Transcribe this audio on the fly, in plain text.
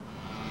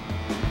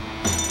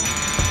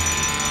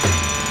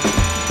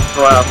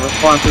lab.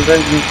 Responses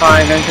engine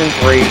 5, engine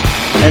 3,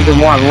 engine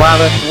 1,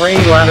 ladder 3,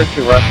 ladder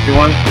 2, rescue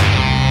 1.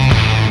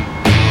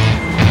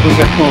 We've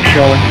got smoke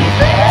showing.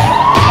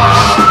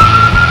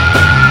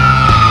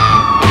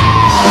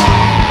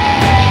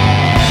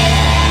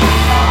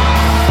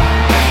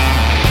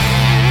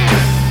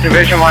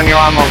 Division 1, you're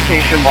on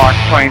location, box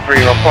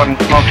 23, reporting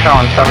smoke show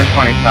on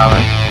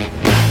 727.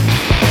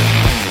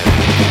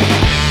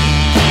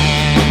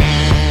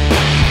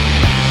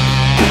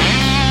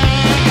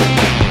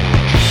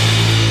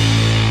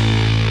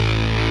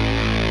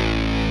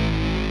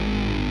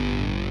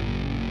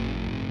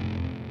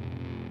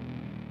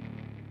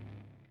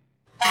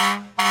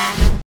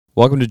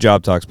 Welcome to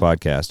Jobtlks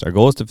Podcast. Our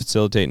goal is to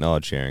facilitate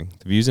knowledge sharing.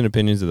 The views and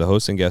opinions of the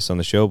hosts and guests on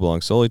the show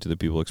belong solely to the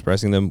people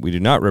expressing them. We do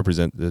not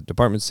represent the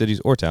departments,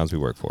 cities, or towns we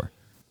work for.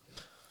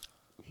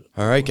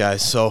 All right,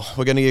 guys. So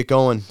we're gonna get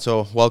going.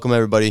 So welcome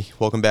everybody.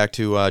 Welcome back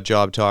to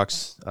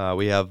Jobtlks.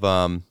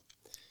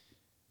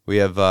 We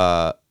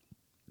have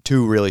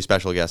two really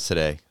special guests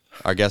today.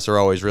 Our guests are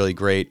always really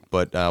great,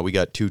 but we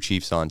got two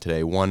chiefs on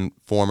today. One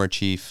former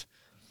chief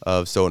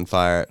of Stoughton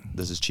Fire.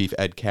 This is Chief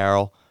Ed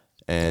Carrol.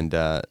 And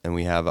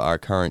we have our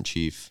current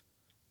chief,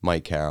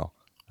 Mike Carrol.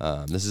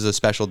 This is a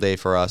special day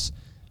for us.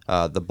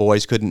 The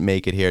boys couldn't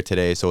make it here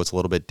today, so it's a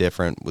little bit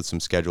different with some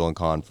scheduling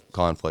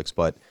conflicts.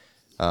 But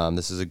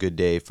this is a good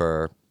day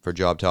for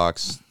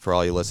Jobtlks, for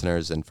all you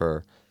listeners, and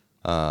for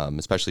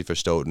especially for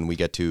Stoughton. We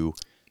get to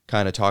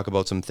kind of talk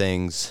about some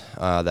things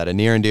that are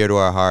near and dear to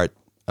our heart.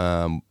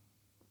 The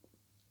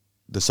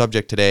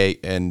subject today,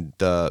 and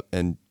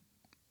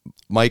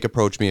Mike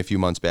approached me a few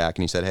months back,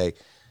 and he said, "Hey,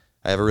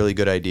 I have a really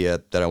good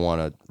idea that I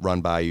want to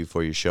run by you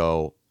for your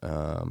show."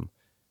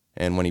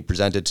 And when he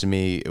presented to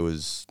me, it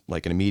was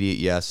like an immediate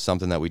yes,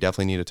 something that we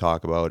definitely need to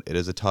talk about. It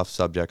is a tough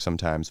subject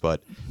sometimes,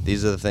 but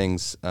these are the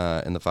things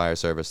in the fire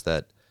service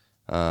that,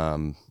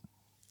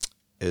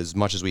 as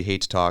much as we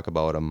hate to talk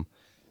about them,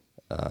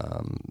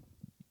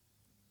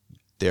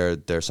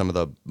 they're some of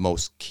the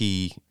most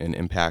key and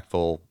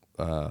impactful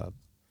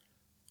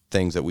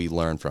things that we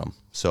learn from.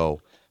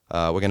 So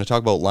we're going to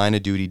talk about line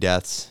of duty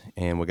deaths,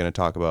 and we're going to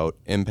talk about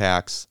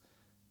impacts,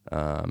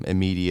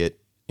 immediate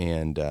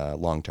and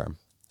long term.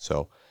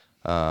 So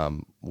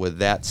with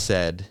that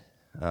said,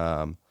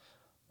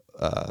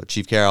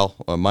 Chief Carrol,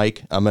 or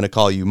Mike, I'm going to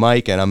call you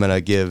Mike, and I'm going to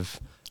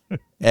give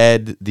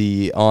Ed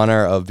the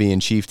honor of being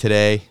chief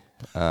today.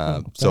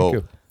 So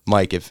you.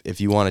 Mike, if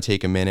you want to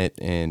take a minute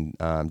and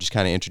just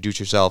kind of introduce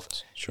yourself.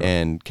 Sure.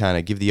 And kind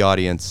of give the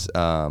audience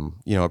a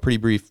pretty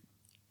brief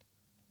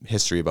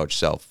history about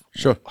yourself.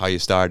 Sure. How you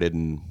started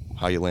and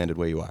how you landed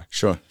where you are.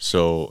 Sure.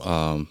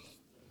 So,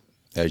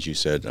 as you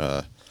said,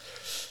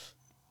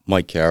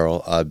 Mike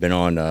Carrol. I've been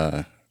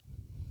on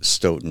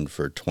Stoughton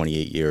for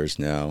 28 years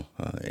now,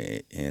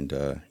 and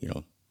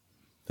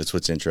that's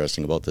what's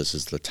interesting about this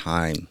is the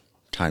time.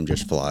 Time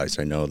just flies.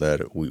 I know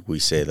that we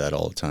say that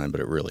all the time,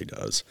 but it really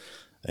does.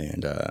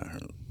 And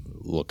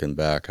looking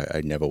back,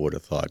 I never would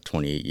have thought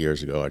 28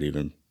 years ago I'd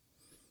even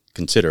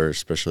consider,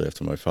 especially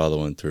after my father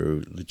went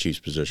through the chief's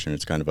position.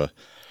 It's kind of a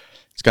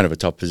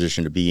tough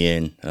position to be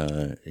in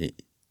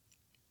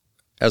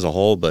as a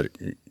whole, but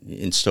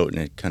in Stoughton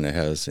it kind of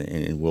has,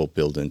 and we'll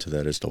build into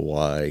that as to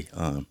why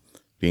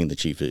being the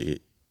chief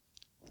it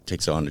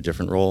takes on a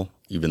different role.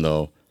 Even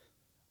though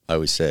I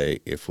would say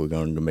if we're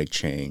going to make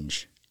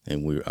change,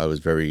 and I was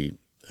very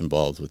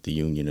involved with the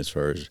union as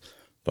far as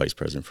vice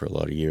president for a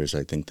lot of years.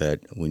 I think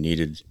that we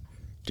needed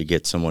to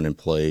get someone in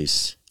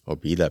place, or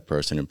be that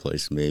person in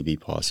place, maybe,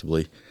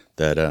 possibly,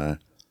 that if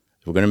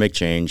we're going to make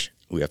change,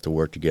 we have to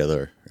work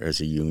together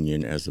as a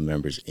union, as the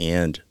members,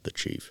 and the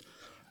chief.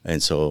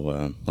 And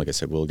so, like I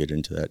said, we'll get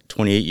into that.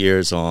 28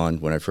 years on,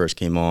 when I first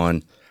came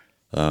on,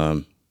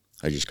 I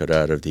just got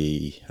out of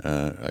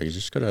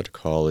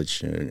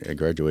college. I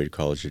graduated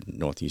college at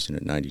Northeastern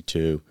at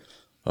 92.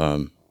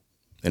 And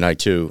I,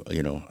 too,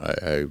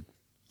 I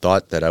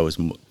thought that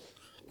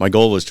my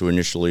goal was to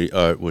initially,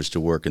 was to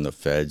work in the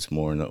feds,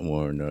 more in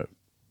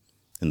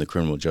the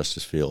criminal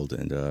justice field.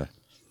 And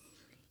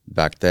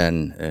back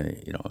then,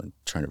 I'm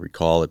trying to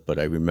recall it, but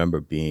I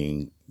remember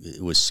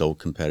it was so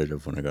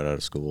competitive when I got out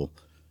of school.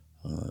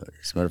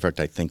 As a matter of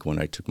fact, I think when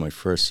I took my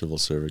first civil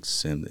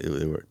service exam,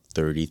 there were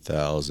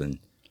 30,000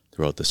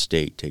 throughout the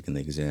state taking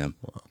the exam.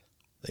 Wow.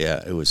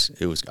 Yeah, it was.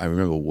 I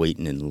remember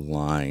waiting in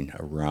line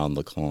around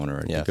the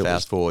corner. Yeah,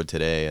 fast forward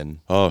today, and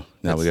now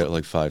we got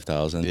like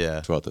 5,000. Yeah.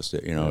 Throughout the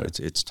state.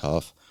 It's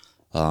tough.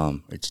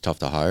 It's tough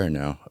to hire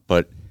now.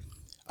 But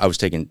I was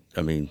taking.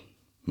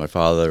 My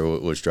father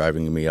was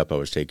driving me up. I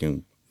was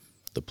taking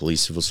the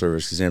police civil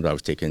service exams. I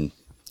was taking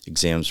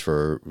exams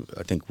for.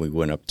 I think we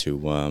went up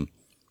to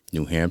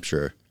New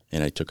Hampshire,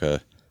 and I took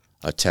a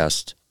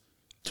test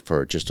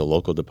for just a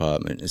local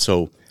department. And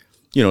so.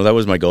 That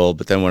was my goal.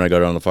 But then when I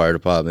got on the fire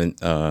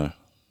department,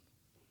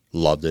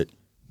 loved it.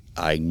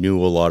 I knew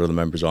a lot of the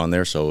members on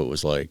there, so it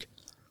was like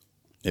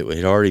it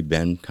had already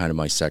been kind of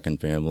my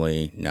second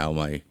family, now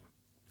my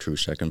true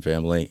second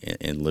family,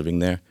 and living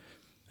there.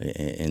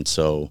 And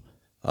so,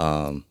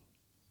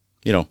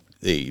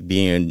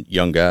 being a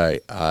young guy,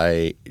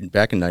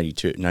 back in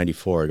 92,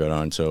 94, I got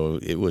on, so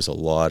it was a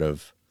lot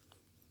of,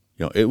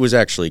 it was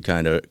actually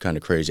kind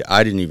of crazy.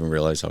 I didn't even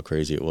realize how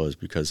crazy it was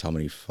because how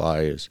many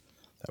fires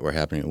that were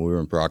happening. We were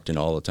in Brockton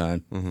all the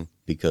time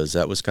because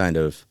that was kind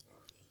of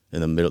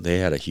in the middle. They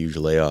had a huge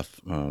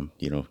layoff,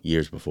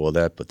 years before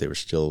that, but they were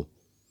still,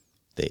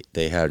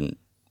 they hadn't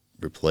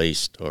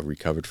replaced or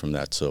recovered from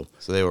that. So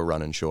they were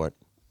running short.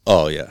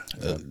 Oh yeah,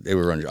 they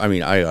were running. I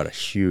mean, I got a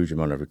huge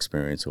amount of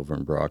experience over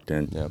in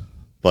Brockton. Yeah,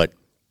 but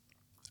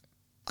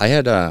I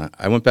had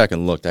I went back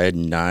and looked. I had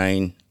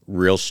 9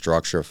 real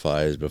structure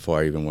fires before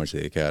I even went to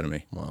the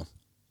academy. Wow,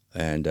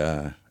 and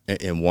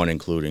one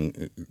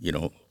including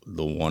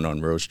the one on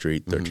Rose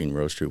Street, 13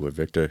 Rose Street, where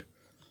Victor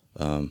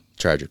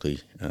tragically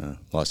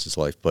lost his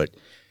life. But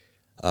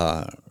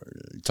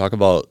talk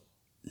about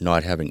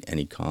not having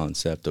any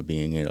concept of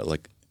being in it,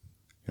 like.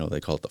 They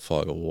call it the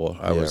fog of war.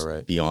 I was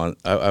beyond.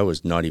 I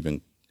was not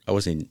even. I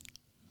wouldn't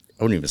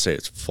even say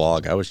it's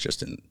fog. I was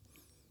just in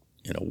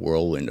a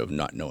whirlwind of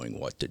not knowing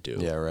what to do.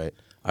 Yeah, right.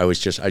 I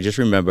just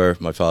remember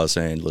my father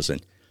saying, "Listen,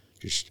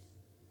 just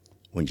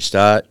when you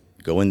start,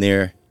 go in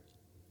there,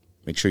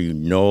 make sure you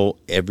know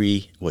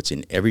what's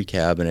in every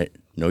cabinet,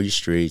 know your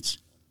streets,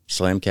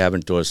 slam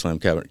cabinet doors, slam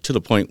cabinet." To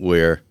the point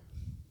where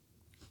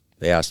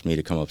they asked me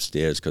to come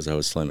upstairs because I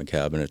was slamming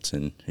cabinets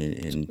and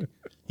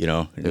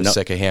they were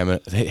sick of hammering.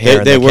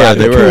 They were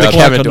the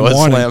cabinet door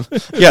slam.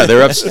 Yeah,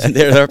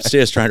 they're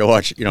upstairs trying to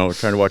watch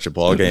a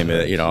ball game.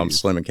 I'm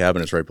slamming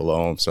cabinets right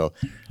below them. So,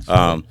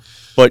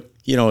 but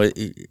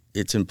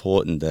it's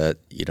important that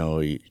you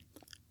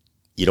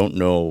don't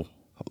know,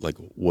 like,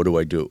 what do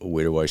I do?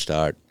 Where do I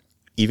start?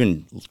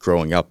 Even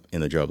growing up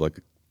in the job, like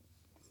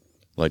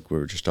we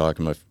were just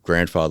talking, my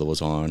grandfather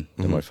was on,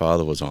 and my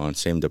father was on,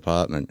 same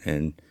department,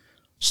 and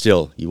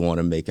still you want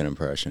to make an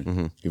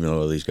impression, even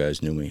though these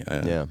guys knew me.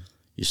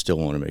 You still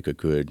want to make a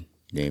good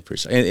name for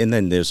yourself. And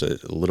then there's a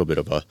little bit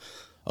of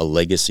a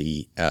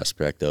legacy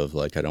aspect of,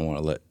 like, I don't want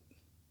to let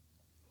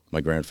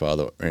my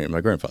grandfather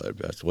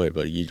passed away,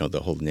 but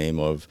the whole name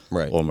of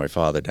or my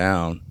father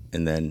down.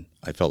 And then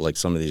I felt like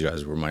some of these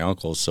guys were my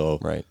uncles, so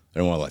I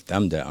don't want to let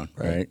them down,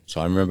 right? So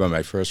I remember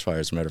my first fire,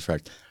 as a matter of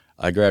fact,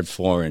 I grabbed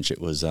 4-inch.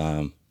 It was,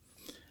 I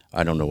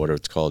don't know what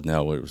it's called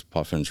now, it was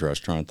Puffin's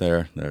restaurant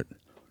there. They're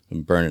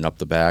burning up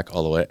the back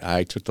all the way.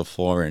 I took the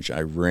 4-inch,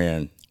 I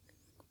ran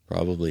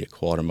probably a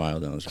quarter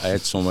mile down. I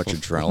had so much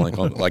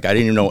adrenaline. Like, I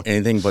didn't even know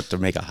anything but to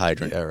make a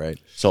hydrant. Yeah, right.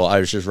 So I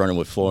was just running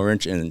with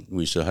 4-inch, and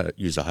we used to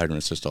use the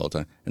hydrant assist all the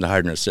time. And the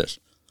hydrant assist.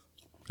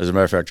 As a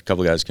matter of fact, a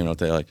couple of guys came out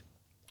there like,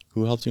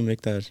 "Who helped you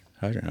make that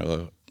hydrant?" I was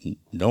like,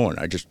 "No one.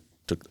 I just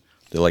took."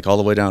 They're like, "All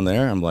the way down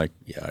there?" I'm like,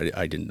 "Yeah,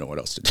 I didn't know what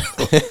else to do."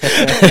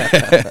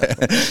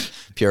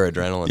 Pure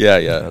adrenaline.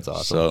 Yeah. That's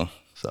awesome.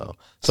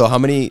 So how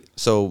many?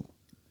 So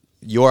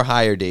your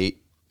hire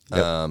date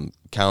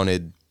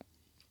counted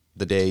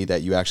the day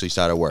that you actually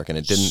started work, and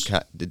it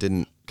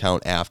didn't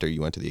count after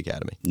you went to the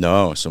academy.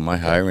 No, so my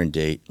hiring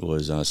date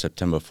was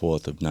September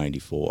 4th of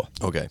 94.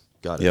 Okay,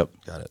 got it. Yep,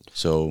 got it.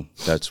 So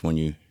that's when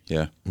you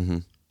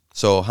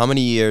So how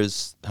many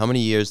years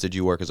did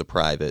you work as a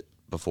private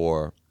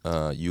before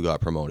you got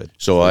promoted?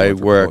 So I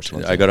worked.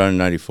 I got on in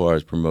 94. I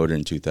was promoted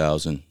in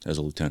 2000 as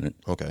a lieutenant.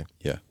 Okay.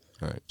 Yeah.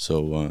 All right.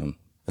 So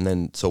and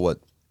then so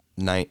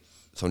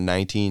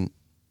 19.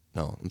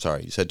 No, I'm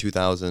sorry. You said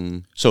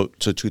 2000. So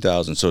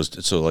 2000.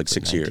 So like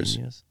 6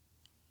 years.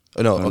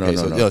 Oh no. Okay.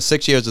 No.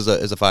 6 years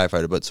as a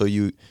firefighter. But so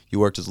you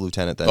worked as a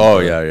lieutenant then? Oh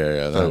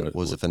yeah.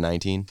 Was it for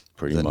 19?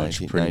 Pretty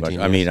much. 19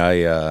 I mean,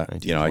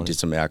 I did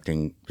some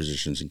acting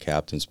positions and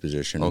captain's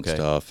position and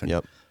stuff.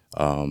 And,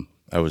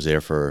 I was there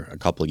for a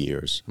couple of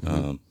years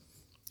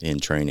in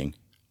training.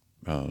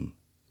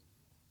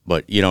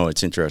 But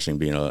it's interesting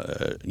being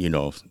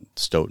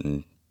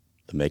Stoughton,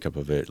 the makeup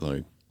of it,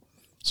 like.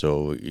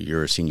 So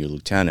you're a senior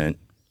lieutenant,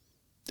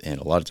 and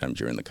a lot of times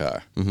you're in the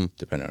car,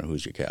 depending on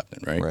who's your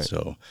captain, right?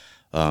 So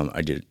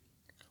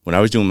when I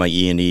was doing my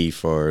E&E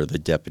for the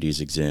deputy's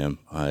exam,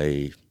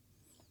 I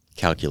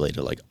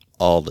calculated like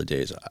all the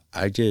days.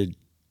 I did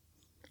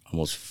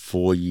almost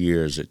 4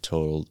 years at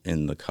total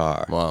in the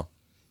car. Wow.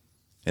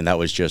 And that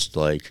was just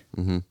like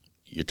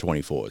your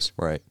 24s.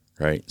 Right.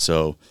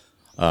 So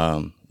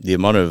the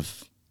amount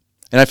of,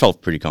 and I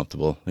felt pretty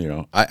comfortable,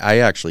 I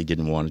actually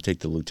didn't want to take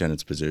the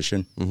lieutenant's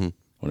position.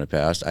 When I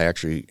passed, I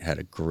actually had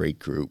a great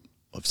group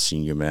of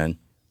senior men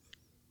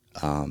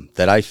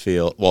that I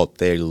feel,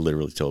 they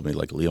literally told me,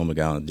 like Leo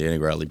McGowan, Danny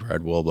Bradley,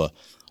 Brad Wilbur,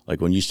 like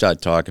when you start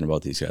talking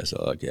about these guys,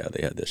 they're like, yeah,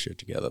 they had this shit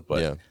together.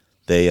 But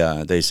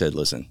they said,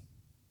 listen,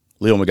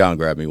 Leo McGowan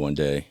grabbed me one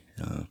day,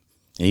 and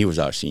he was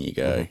our senior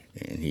guy,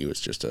 and he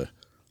was just a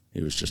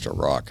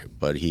rock.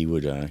 But he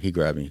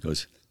grabbed me, he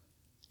goes,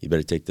 "You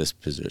better take this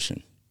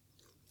position."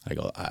 I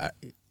go,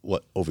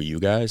 what, over you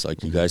guys?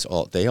 Like, you guys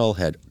they all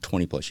had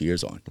 20 plus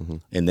years on,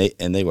 and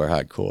they were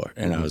hardcore.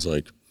 And I was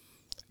like,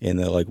 and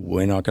they're like,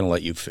 "We're not going to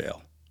let you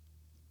fail,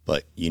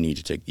 but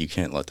you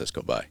can't let this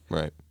go by."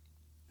 Right.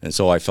 And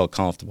so I felt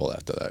comfortable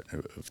after that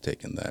of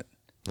taking that.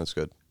 That's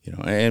good.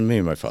 And me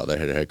and my father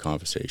had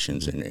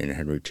conversations and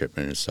Henry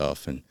Chipman and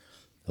stuff. And,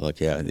 Like,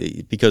 yeah,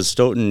 because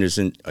Stoughton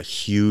isn't a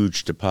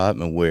huge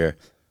department where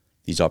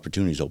these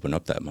opportunities open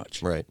up that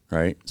much. Right.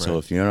 Right. So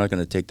if you're not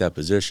going to take that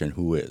position,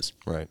 who is?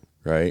 Right.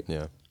 Right.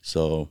 Yeah.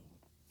 So,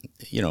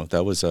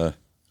 that was Well,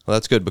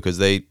 that's good because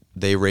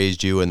they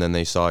raised you and then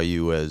they saw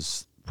you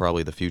as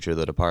probably the future of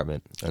the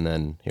department, and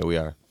then here we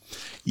are.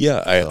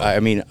 Yeah, I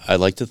mean, I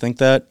like to think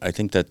that. I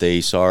think that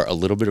they saw a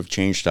little bit of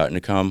change starting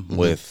to come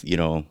with,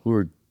 who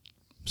were,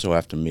 so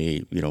after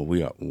me, we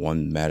got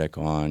one medic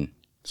on.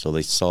 So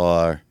they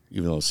saw,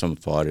 even though some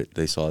thought it,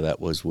 they saw that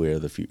was where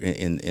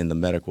and the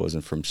medic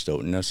wasn't from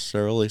Stoughton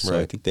necessarily. So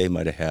I think they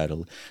might have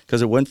had,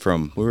 because it went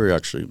from,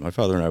 my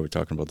father and I were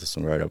talking about this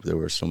one right up, there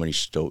were so many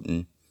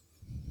Stoughton.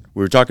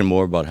 We were talking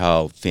more about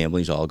how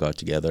families all got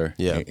together,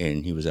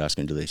 and he was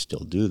asking, do they still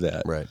do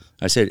that? Right.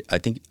 I said, I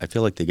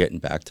feel like they're getting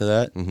back to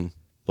that,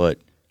 but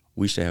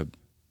we used to have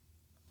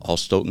all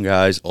Stoughton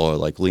guys, or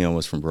like Leon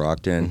was from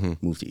Brockton,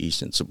 moved to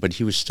Easton, but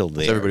he was still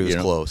there. So everybody was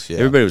close, yeah.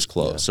 Everybody was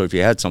close, so if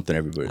you had something,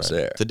 everybody was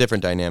there. It's a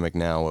different dynamic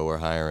now where we're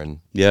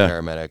hiring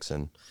paramedics,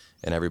 and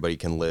everybody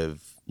can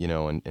live,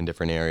 in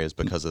different areas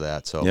because of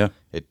that, so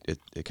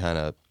it kind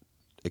of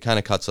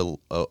cuts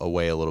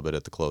away a little bit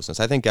at the closeness.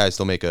 I think guys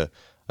still make a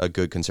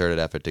good concerted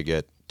effort to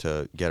get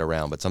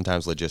around, but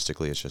sometimes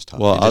logistically it's just tough.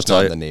 Well, You're just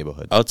not in the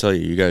neighborhood. I'll tell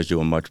you guys do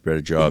a much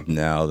better job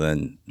now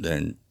than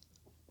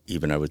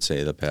even I would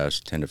say the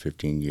past 10 to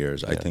 15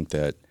 years. I think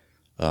that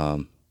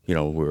we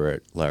were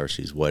at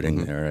Larry's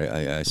wedding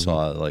there. I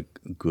saw like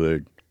a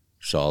good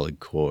solid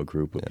core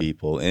group of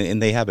people,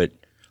 and they have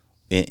it,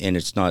 and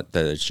it's not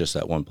that it's just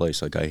that one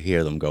place. Like I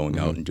hear them going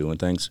out and doing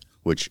things,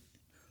 which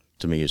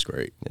to me is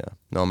great. Yeah,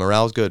 no,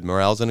 morale's good.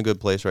 Morale's in a good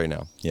place right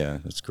now. Yeah,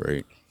 that's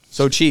great.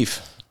 So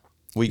Chief,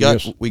 we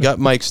got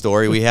Mike's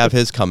story. We have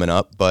his coming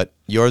up, but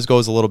yours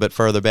goes a little bit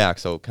further back.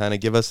 So kind of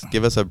give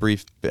us a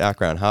brief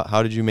background.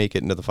 How did you make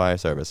it into the fire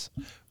service?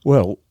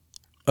 Well,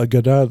 I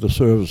got out of the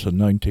service in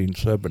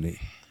 1970,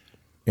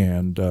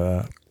 and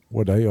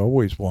what I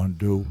always wanted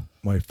to do,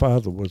 my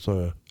father was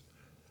a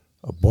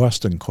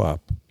Boston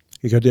cop.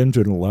 He got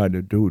injured in the line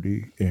of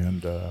duty,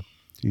 and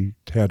he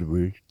had to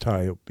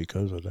retire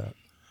because of that.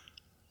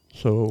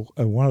 So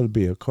I wanted to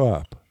be a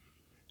cop,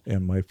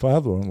 and my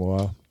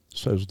father-in-law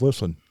says,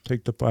 listen,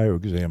 take the fire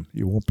exam.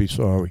 You won't be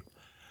sorry.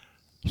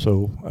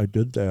 So I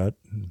did that,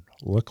 and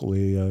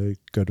luckily I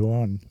got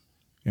on,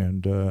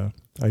 and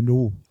I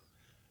knew,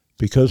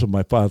 because of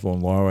my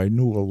father-in-law, I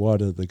knew a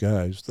lot of the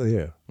guys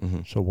there.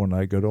 So when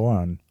I got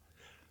on,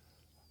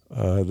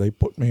 they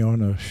put me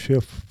on a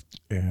shift,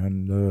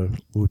 and the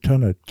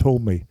lieutenant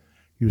told me,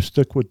 you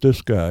stick with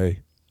this guy,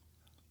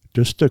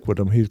 just stick with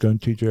him. He's going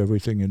to teach you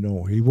everything you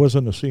know. He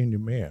wasn't a senior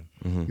man.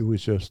 He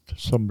was just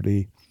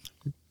somebody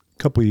a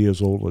couple of years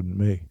older than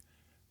me,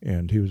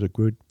 and he was a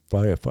good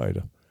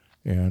firefighter.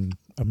 And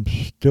I'm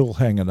still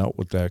hanging out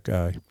with that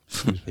guy.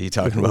 Are you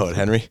talking about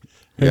Henry?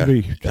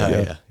 Henry,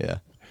 Yeah.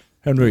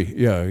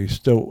 Henry,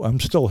 I'm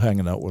still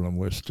hanging out with him.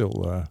 We're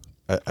still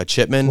a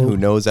Chipman who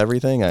knows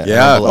everything. I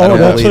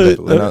that's believe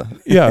it.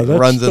 That's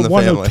runs in the the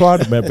one family. who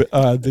taught him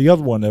the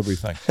other one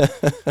everything.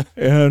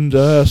 And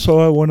so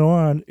I went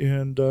on,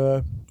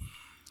 and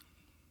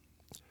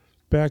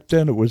back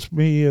then it was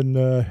me and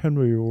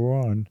Henry who were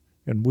on,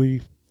 and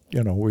we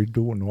were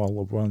doing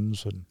all the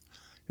runs and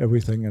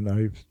everything, and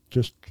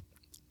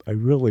I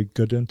really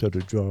got into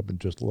the job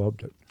and just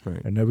loved it.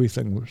 Right. And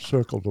everything was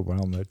circled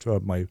around that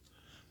job. My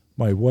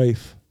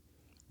wife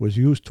was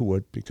used to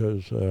it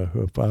because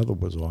her father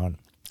was on.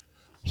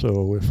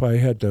 So if I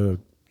had to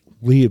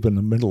leave in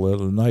the middle of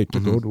the night to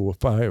go to a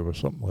fire or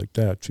something like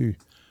that, she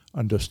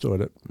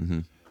understood it.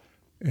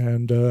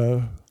 And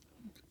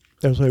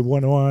as I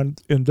went on,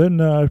 and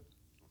then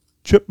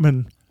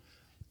Chipman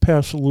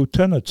passed the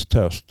lieutenant's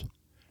test.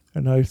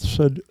 And I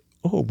said,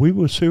 oh, we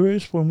were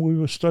serious when we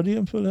were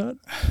studying for that?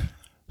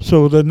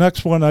 So the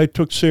next one I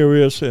took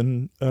serious,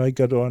 and I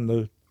got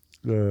on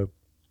I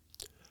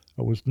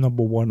was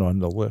number one on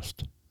the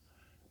list.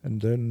 And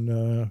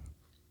then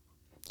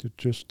it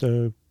just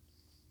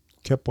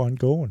kept on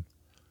going.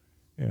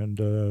 And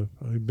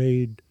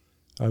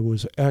I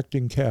was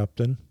acting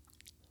captain,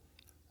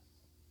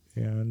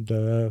 and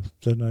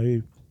then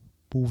I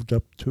moved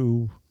up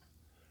to,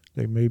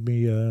 they made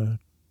me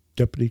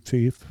deputy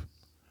chief,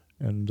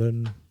 and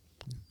then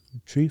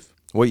chief.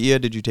 What year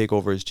did you take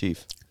over as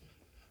chief?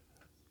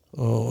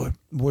 Oh, it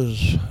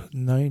was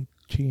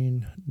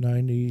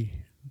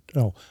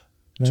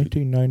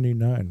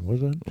 1999,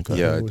 was it? Okay.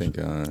 Yeah, It I think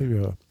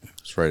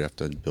it's right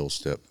after Bill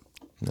Stipp.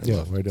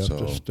 Right after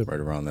so Stipp. right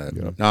around that.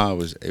 Yeah. No,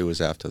 it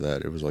was after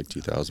that. It was like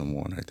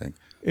 2001, I think.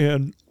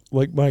 And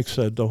like Mike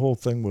said, the whole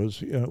thing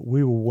was,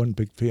 we were one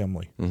big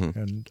family,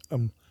 and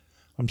I'm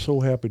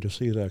so happy to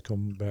see that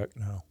coming back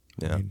now.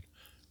 Yeah. I mean,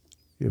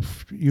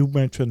 if you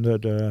mentioned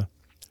that,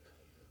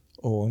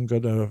 I'm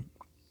gonna,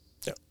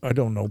 I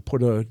don't know,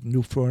 put a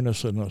new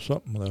furnace in or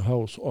something in the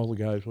house, all the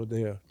guys were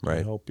there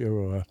to help you,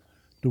 or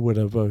do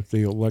whatever,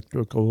 the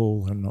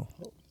electrical, and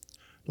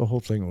the whole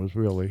thing was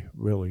really,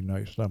 really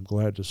nice. I'm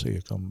glad to see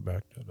it coming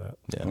back to that.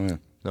 Yeah. Oh, yeah.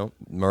 No,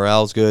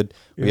 morale's good.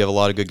 We have a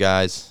lot of good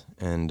guys,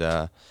 and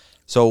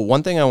So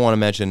one thing I want to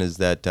mention is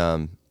that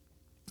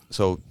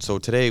so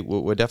today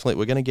we're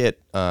going to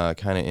get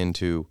kind of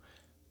into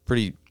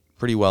pretty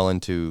well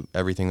into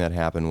everything that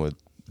happened with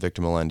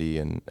Victor Melendy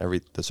and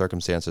the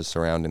circumstances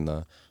surrounding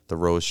the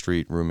Rose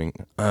Street rooming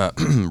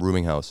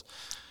house.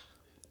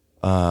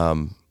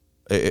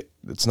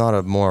 It's not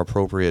a more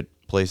appropriate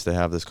place to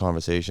have this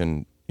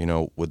conversation,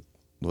 with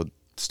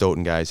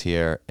Stoughton guys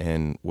here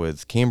and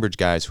with Cambridge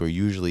guys who are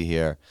usually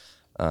here.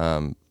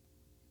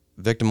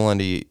 Victor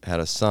Melendy had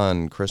a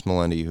son, Chris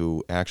Melendy,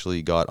 who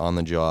actually got on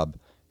the job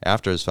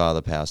after his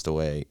father passed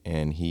away,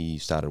 and he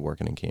started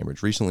working in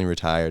Cambridge. Recently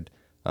retired,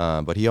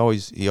 but he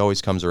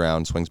always comes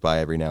around, swings by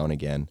every now and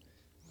again.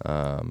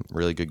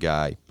 Really good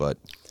guy, but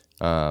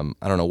I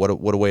don't know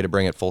what a way to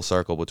bring it full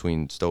circle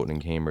between Stoughton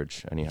and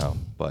Cambridge. Anyhow,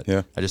 but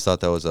Yeah. I just thought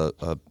that was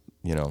a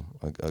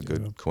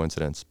good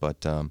coincidence.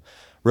 But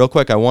real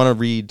quick, I want to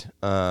read.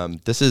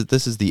 This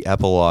is the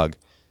epilogue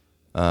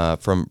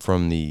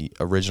from the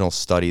original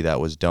study that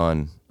was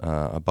done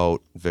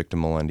about Victor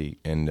Melendy,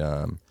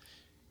 and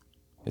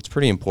it's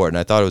pretty important.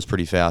 I thought it was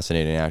pretty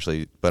fascinating,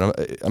 actually. But I'm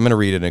going to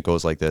read it, and it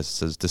goes like this. It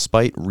says,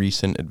 despite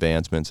recent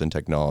advancements in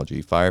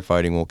technology,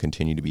 firefighting will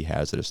continue to be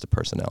hazardous to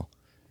personnel.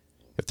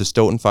 If the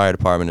Stoughton Fire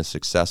Department is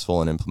successful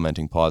in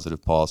implementing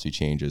positive policy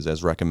changes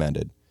as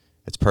recommended,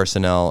 its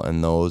personnel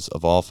and those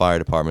of all fire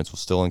departments will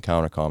still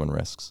encounter common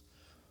risks.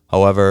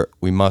 However,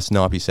 we must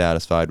not be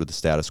satisfied with the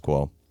status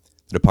quo.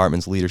 The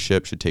department's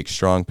leadership should take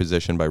strong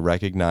position by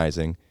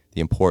recognizing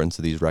the importance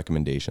of these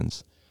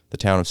recommendations. The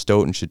town of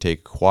Stoughton should take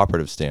a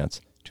cooperative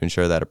stance to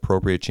ensure that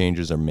appropriate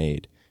changes are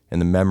made in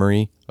the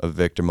memory of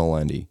Victor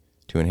Melendy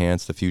to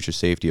enhance the future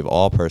safety of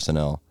all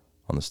personnel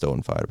on the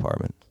Stoughton Fire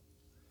Department.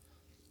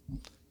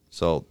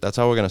 So that's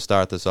how we're going to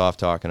start this off,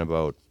 talking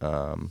about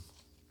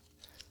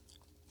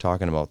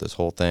this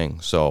whole thing.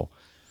 So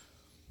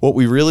what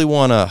we really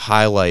want to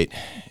highlight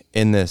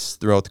in this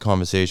throughout the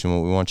conversation,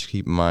 what we want you to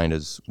keep in mind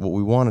is what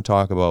we want to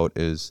talk about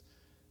is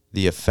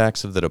the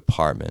effects of the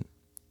department.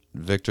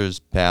 Victor's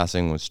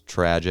passing was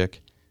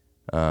tragic.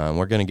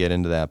 We're going to get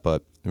into that,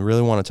 but we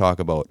really want to talk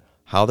about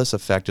how this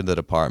affected the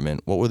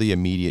department, what were the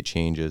immediate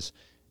changes,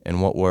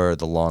 and what were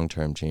the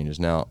long-term changes.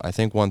 Now, I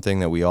think one thing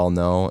that we all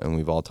know and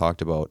we've all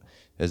talked about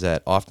is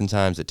that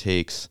oftentimes it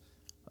takes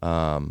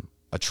a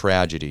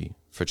tragedy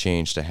for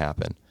change to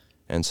happen.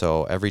 And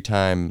so every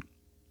time,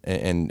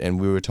 and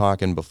we were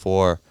talking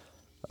before,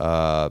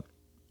 we're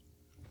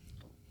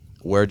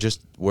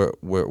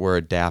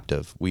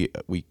adaptive. We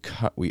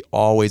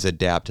always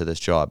adapt to this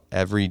job.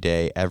 Every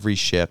day, every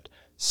shift,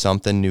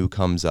 something new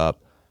comes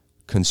up.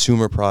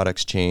 Consumer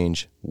products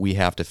change. We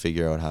have to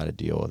figure out how to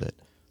deal with it.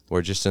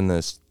 We're just in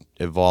this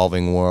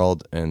evolving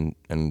world, and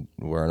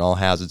we're an all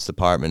hazards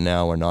department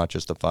now. We're not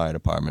just a fire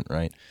department,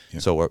 right? Yeah.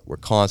 So we're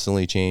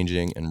constantly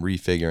changing and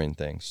refiguring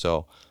things.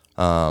 So,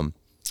 Ed,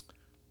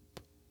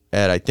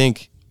 I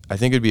think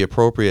it'd be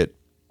appropriate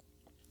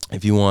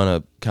if you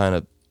want to kind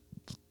of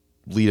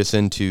lead us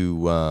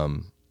into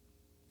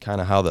kind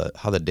of how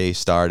the day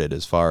started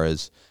as far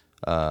as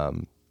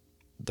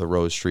the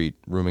Rose Street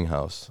rooming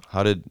house.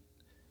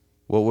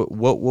 What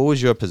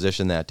was your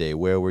position that day?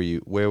 Where were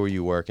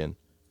you working?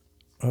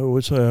 I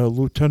was a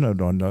lieutenant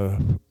on the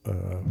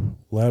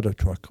ladder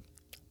truck,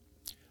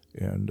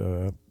 and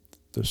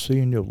the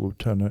senior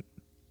lieutenant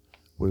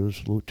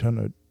was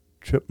Lieutenant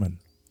Chipman,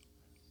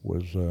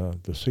 was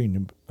the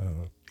senior.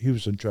 He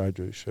was in charge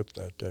of the ship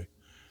that day,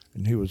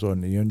 and he was on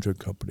the engine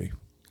company,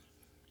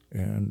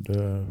 and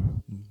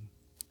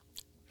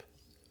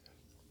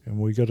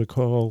we got a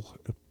call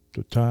at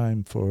the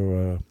time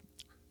for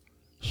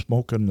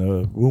smoke in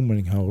the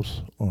rooming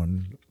house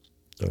on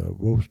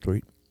Rose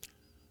Street.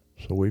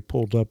 So we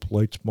pulled up,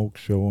 light smoke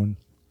showing.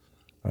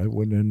 I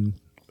went in.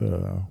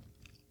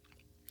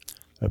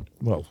 I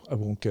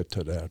won't get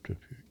to that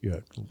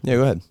yet. Yeah,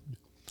 go ahead.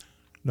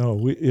 No,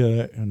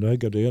 and I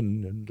got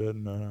in, and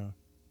then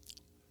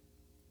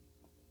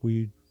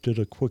we did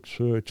a quick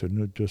search, and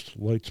it just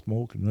light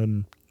smoke, and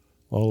then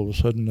all of a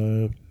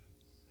sudden,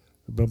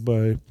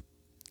 remember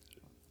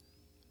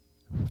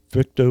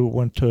Victor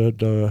went to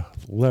the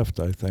left,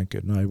 I think,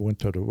 and I went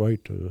to the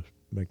right to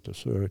make the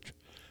search,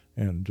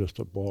 and just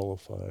a ball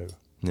of fire.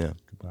 Yeah.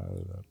 Came out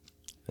of that.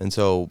 And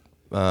so,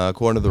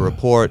 according to the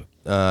report,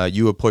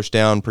 you were pushed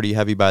down pretty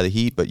heavy by the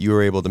heat, but you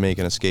were able to make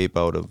an escape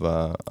out of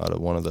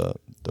one of the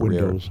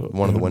Windows,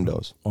 one of the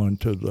windows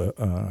onto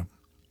the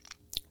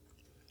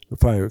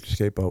fire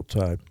escape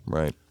outside.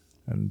 Right.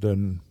 And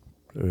then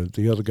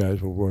the other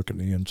guys were working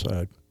the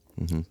inside.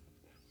 Mm-hmm.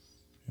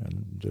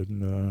 And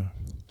then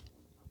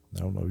I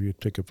don't know. You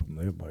take it from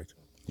there, Mike.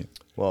 Yeah.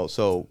 Well,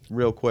 so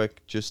real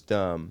quick, just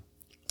the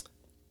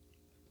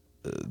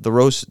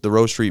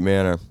Rose Street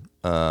Manor,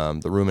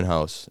 the rooming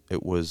house.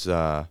 It was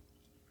a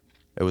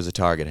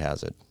target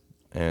hazard,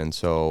 and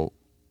so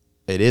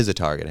it is a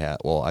target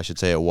hazard. Well, I should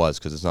say it was,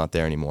 because it's not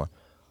there anymore.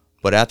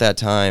 But at that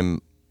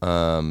time,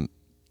 I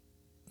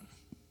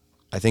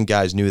think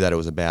guys knew that it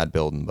was a bad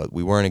building, but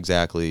we weren't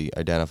exactly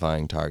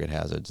identifying target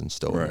hazards in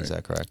Stoughton. Right. Is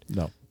that correct?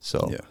 No.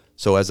 So, yeah.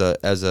 So as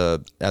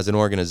an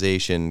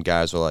organization,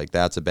 guys were like,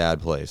 "That's a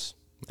bad place.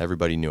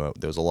 Everybody knew it.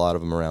 There was a lot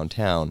of them around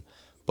town,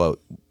 but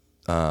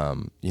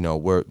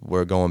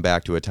we're going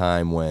back to a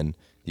time when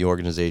the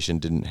organization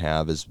didn't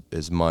have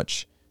as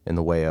much in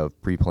the way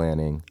of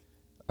pre-planning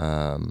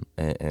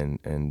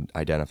and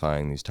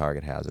identifying these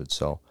target hazards.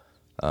 So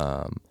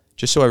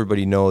just so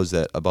everybody knows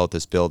that about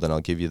this building, I'll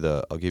give you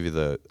the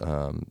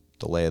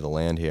lay of the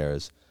land here.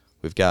 Is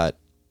we've got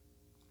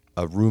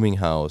a rooming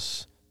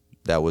house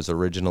that was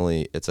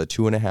originally, it's a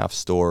 2.5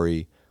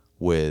 story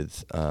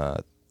with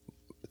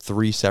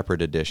 3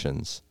 separate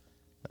additions.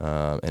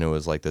 And it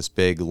was like this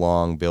big,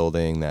 long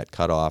building that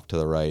cut off to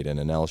the right in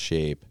an L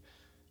shape,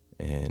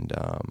 and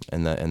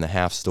the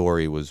half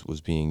story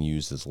was being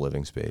used as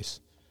living space.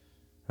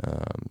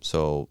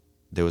 So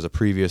there was a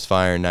previous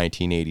fire in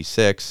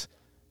 1986.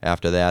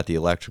 After that, the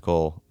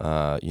electrical,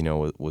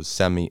 was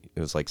semi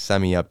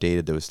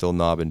updated. There was still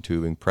knob and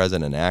tubing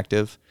present and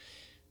active.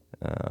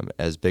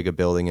 As big a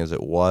building as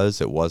it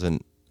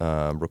wasn't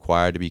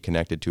required to be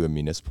connected to a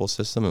municipal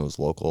system. It was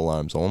local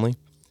alarms only.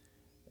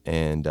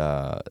 And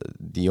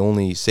the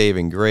only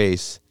saving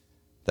grace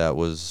that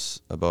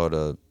was about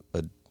a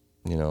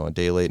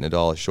day late and a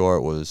dollar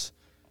short was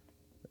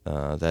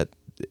that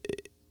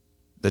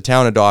the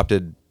town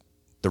adopted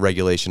the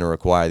regulation to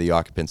require the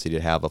occupancy to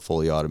have a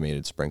fully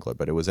automated sprinkler,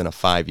 but it was in a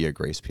 5-year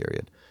grace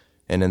period.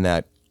 And in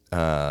that,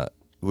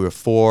 we were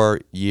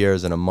 4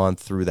 years and a month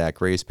through that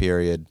grace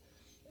period,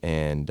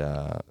 and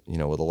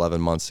with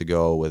 11 months to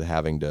go with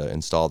having to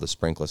install the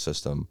sprinkler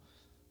system,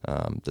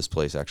 this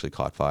place actually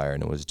caught fire,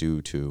 and it was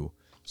due to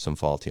some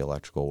faulty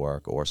electrical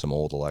work or some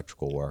old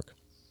electrical work.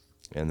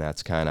 And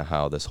that's kind of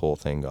how this whole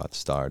thing got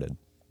started.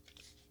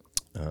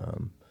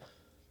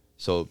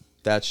 So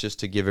that's just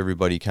to give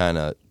everybody kind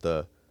of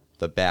the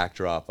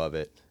backdrop of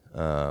it,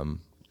 of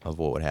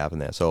what would happen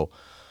there. So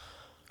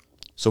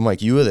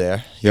Mike, you were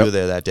there. You were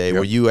there that day. Yep.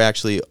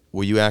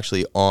 Were you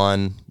actually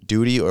on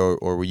duty, or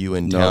were you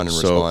in town and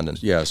responding?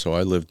 Yeah, so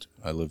I lived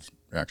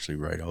actually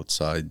right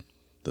outside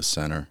the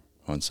center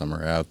on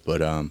Summer Ave,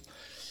 but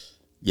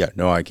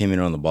I came in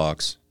on the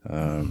box,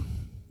 and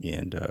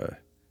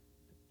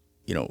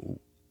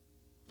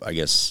I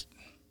guess,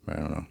 I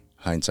don't know,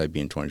 hindsight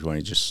being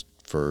 2020, just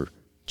for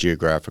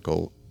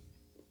geographical,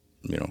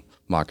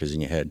 markers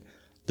in your head.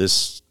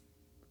 This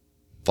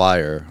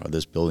fire, or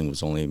this building,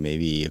 was only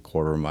maybe a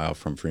quarter of a mile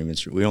from Freeman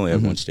Street. We only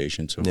have one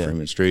station, so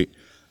Freeman Street.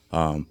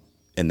 And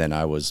then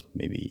I lived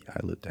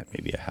at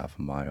maybe a half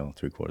a mile,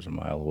 3/4 of a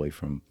mile away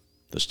from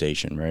the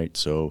station, right?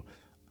 So,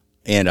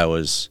 and I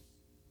was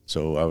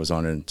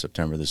on in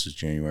September. This is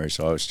January,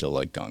 so I was still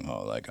like gung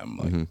ho, like I'm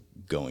like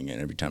going in.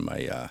 Every time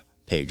my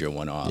pager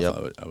went off,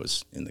 I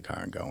was in the car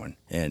and going.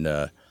 And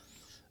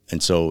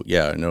so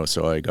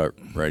so I got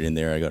right in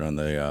there. I got on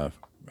the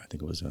I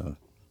think it was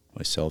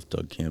myself,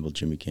 Doug Campbell,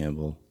 Jimmy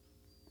Campbell,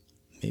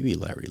 maybe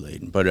Larry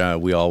Layden,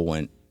 but we all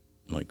went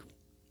like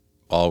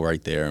all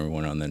right there, and we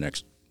went on the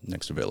next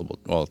available.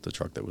 Well, the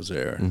truck that was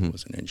there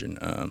was an engine,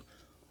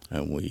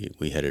 and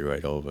we headed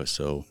right over.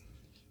 So.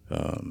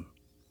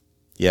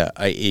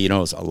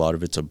 A lot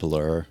of it's a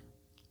blur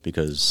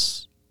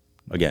because,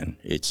 again,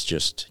 it's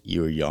just,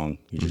 you were young.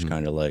 You're just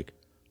kind of like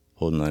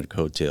holding on to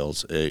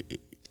coattails.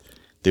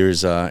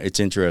 It's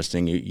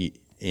interesting,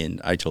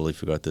 and I totally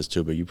forgot this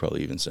too, but you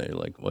probably even say,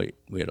 like, wait,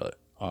 we had an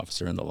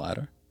officer in the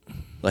ladder.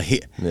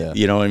 Like,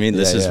 you know what I mean?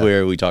 This is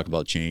where we talk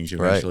about change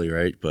eventually,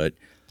 right? But,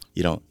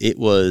 it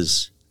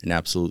was an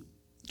absolute,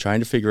 trying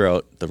to figure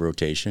out the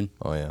rotation.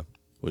 Oh, yeah.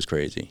 Was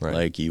crazy. Right.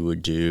 Like, you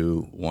would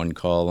do one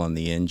call on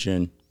the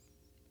engine,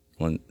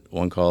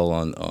 one call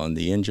on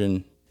the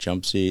engine,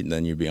 jump seat, and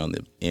then you'd be on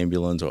the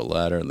ambulance or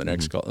ladder, and the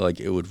next call, like,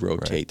 it would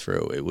rotate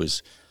through. It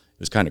was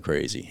kind of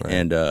crazy. Right.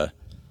 And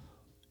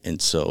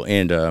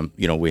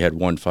we had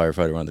one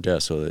firefighter on the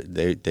desk, so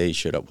they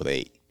showed up with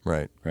 8.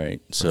 Right.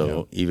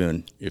 So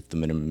even if the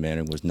minimum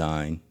manning was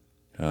 9,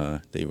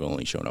 they were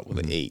only showing up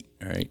with 8.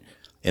 Right.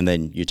 And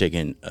then you're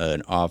taking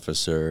an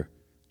officer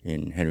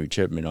in Henry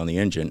Chipman on the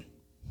engine,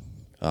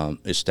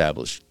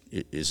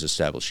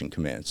 establishing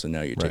command. So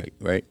now you're taking,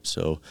 right?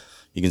 So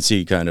you can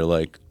see kind of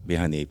like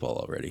behind the 8 ball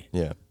already.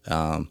 Yeah.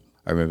 I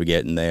remember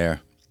getting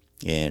there,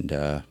 and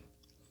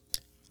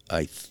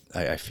I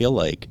feel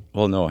like,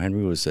 well, no,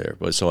 Henry was there,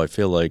 but so I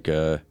feel like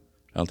I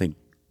don't think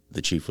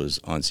the chief was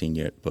on scene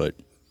yet, but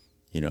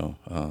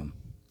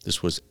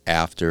this was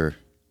after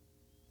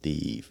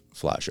the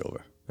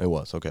flashover. It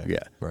was, okay.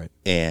 Yeah. Right.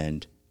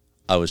 And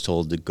I was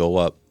told to go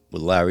up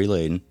with Larry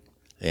Layden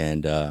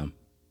and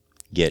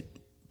get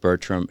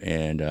Bertram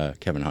and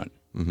Kevin Hunt.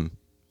 Mm-hmm.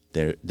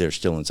 They're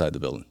still inside the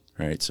building,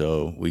 right?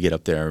 So we get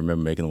up there. I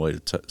remember making the way to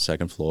the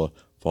second floor,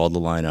 followed the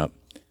line up.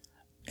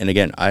 And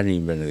again, I hadn't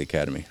even been to the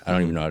academy. I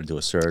don't even know how to do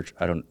a search.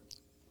 I don't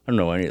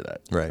know any of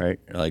that. Right.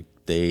 Like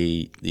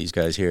these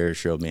guys here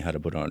showed me how to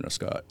put on a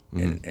Scott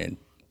and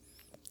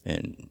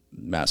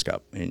mask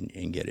up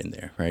and get in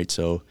there. Right.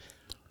 So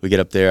we get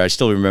up there. I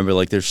still remember,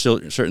 like, there's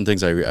still certain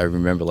things I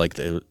remember, like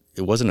it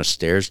wasn't a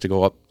stairs to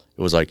go up.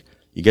 It was like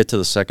you get to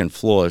the second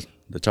floor,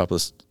 the top of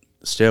the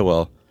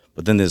stairwell,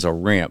 but then there's a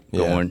ramp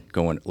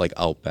going like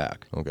out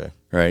back. Okay.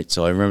 Right.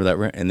 So I remember that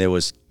ramp, and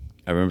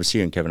I remember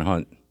seeing Kevin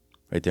Hunt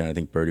right there. And I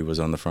think Birdie was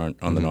on the front,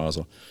 on the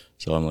nozzle.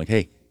 So I'm like,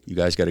 hey, you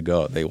guys got to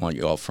go. They want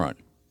you out front.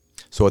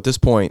 So at this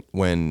point,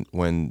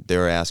 when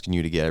they're asking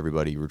you to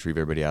retrieve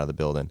everybody out of the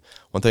building,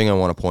 one thing I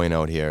want to point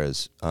out here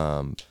is,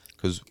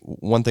 because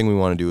one thing we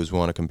want to do is we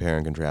want to compare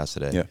and contrast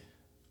today. Yeah.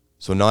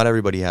 So not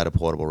everybody had a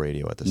portable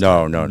radio at this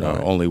time. No.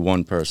 Right. Only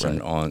one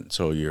person on.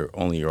 So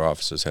only your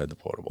officers had the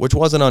portable, Which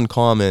wasn't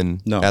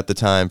uncommon No. at the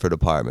time for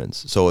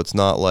departments. So it's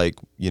not like,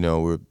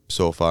 we're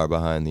so far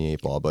behind the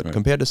eight ball. But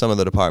compared to some of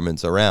the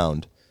departments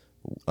around,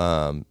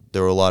 there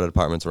were a lot of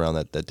departments around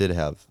that did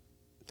have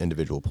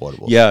individual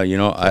portables. Yeah,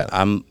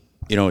 I'm.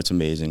 It's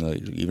amazing.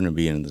 Like even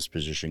being in this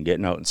position,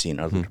 getting out and seeing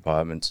other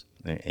departments,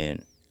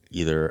 and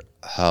either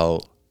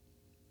how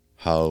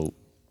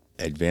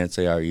advanced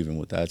they are, even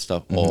with that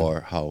stuff,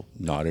 or how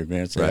not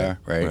advanced they are.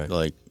 Right.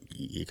 Like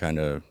you kind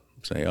of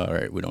say, all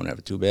right, we don't have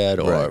it too bad,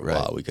 or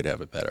wow, we could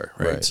have it better.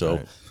 Right. So,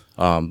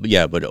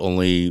 but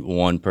only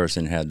one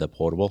person had the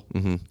portable.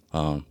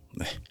 The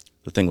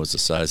thing was the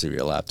size of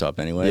your laptop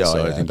anyway,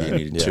 so I think you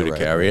needed two to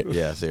carry it.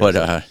 Yeah, seriously.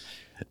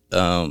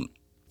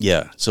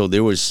 But so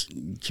there was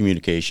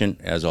communication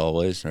as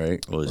always,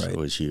 right?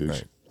 Was huge.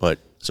 Right. But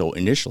so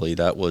initially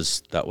that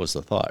was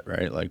the thought,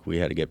 right? Like we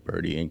had to get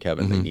Birdie and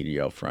Kevin. They needed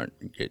you out front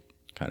and get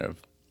kind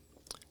of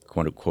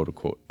quote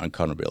unquote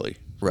accountability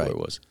for where it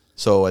was.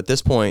 So at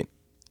this point,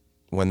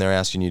 when they're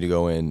asking you to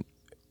go in,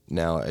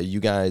 now are you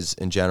guys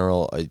in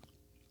general,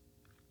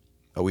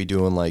 are we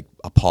doing like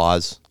a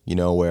pause?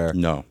 Where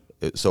No.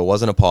 So it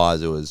wasn't a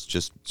pause. It was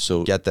just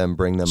get them,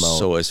 bring them out.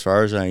 So as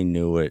far as I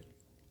knew it,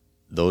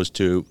 those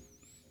two.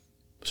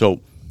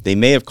 So they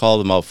may have called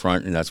them out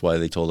front, and that's why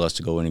they told us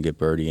to go in and get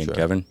Birdie and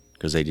Kevin,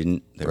 because they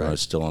didn't. They were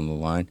still on the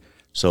line.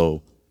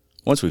 So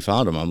once we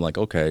found them, I'm like,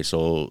 okay,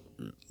 so,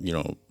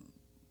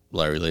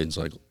 Larry Layden's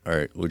like, all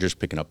right, we're just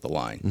picking up the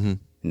line.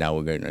 Now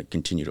we're going to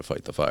continue to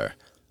fight the fire.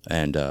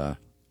 And, I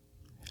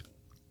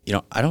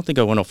don't think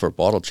I went out for a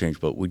bottle change,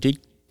 but we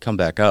did come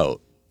back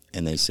out,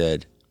 and they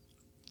said,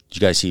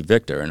 did you guys see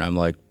Victor? And I'm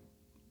like,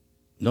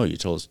 no, you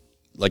told us.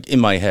 Like,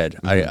 in my head,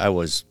 I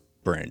was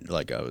brand,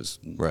 like I was,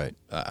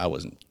 I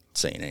wasn't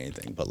saying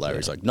anything, but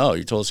Larry's like, no,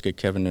 you told us to get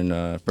Kevin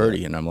and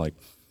Birdie. And I'm like,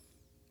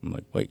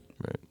 wait,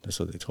 that's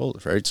what they told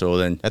us, right? So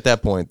then at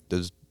that point,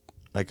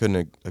 I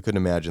couldn't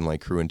imagine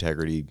like crew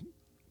integrity,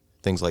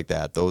 things like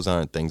that. Those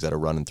aren't things that are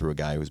running through a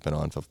guy who's been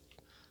on for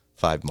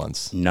 5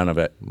 months. None of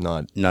it.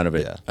 None of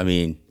it. Yeah. I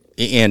mean,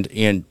 and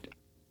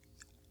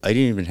I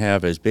didn't even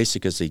have, as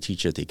basic as they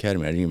teach at the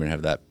academy, I didn't even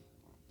have that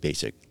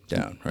basic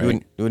down, right?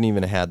 You wouldn't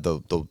even have had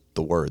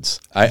the words.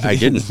 I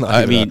didn't.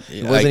 I mean,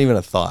 it wasn't even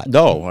a thought.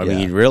 No, I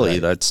mean, really,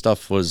 that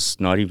stuff was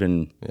not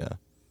even. Yeah.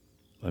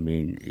 I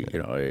mean,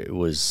 it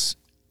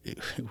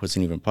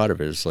wasn't even part of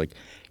it. It's like,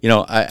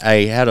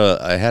 I had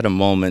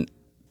a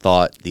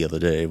thought the other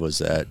day was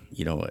that,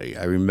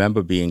 I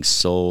remember being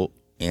so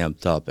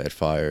amped up at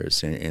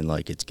fires and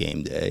like it's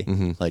game day,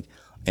 like,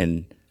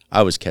 and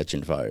I was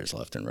catching fires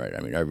left and right.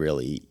 I mean, I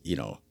really,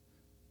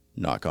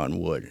 knock on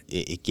wood,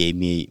 it gave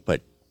me,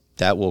 but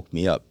that woke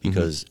me up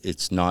because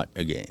it's not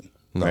a game,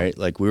 right?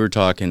 Like we were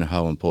talking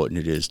how important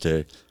it is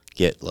to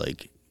get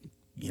like,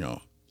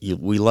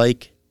 we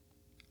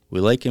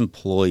like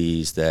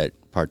employees that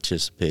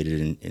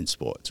participated in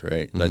sports,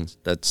 right?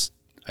 That's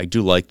I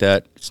do like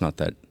that. It's not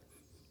that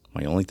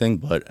my only thing,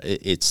 but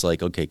it's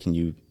like, okay, can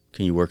you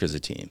work as a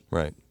team,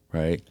 right?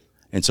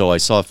 And so I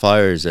saw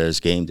fires as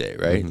game day,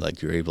 right?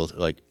 Like you're able to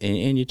like,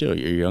 and you do.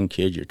 You're a young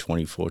kid. You're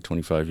 24,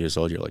 25 years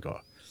old. You're like,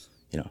 oh,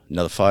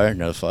 another fire.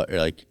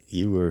 Like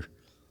you were.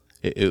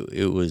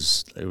 It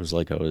was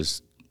like I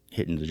was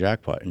hitting the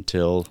jackpot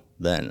until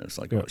then. It's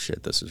like, oh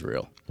shit, this is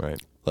real,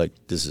 right? Like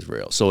this is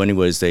real. So,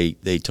 anyways, they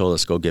told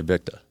us go get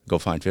Victor, go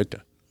find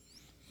Victor.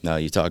 Now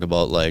you talk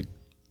about like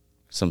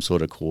some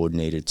sort of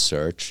coordinated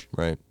search,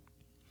 right?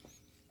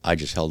 I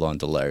just held on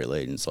to Larry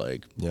Layden's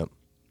like,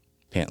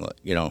 pant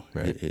leg,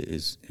 right.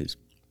 his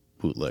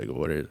bootleg or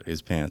what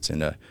his pants,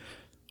 and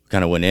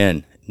kind of went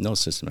in. No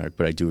systematic,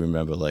 but I do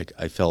remember like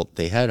I felt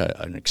they had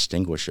an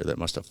extinguisher that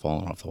must have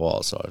fallen off the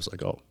wall. So I was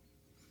like, oh,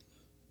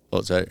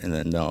 is that? And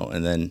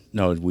then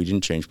no, we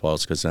didn't change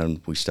balls because then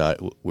we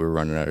were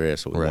running out of air,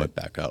 so we went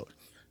back out.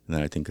 And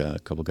then I think a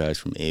couple guys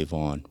from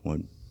Avon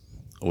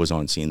was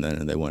on scene then,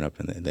 and they went up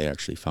and they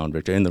actually found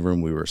Victor in the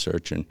room we were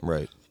searching.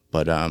 Right.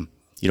 But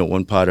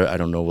one part I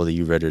don't know whether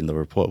you read it in the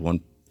report.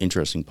 One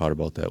interesting part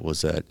about that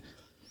was that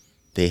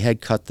they had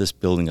cut this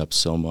building up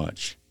so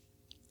much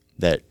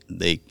that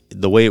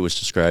the way it was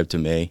described to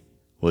me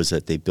was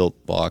that they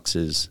built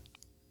boxes,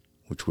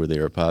 which were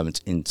their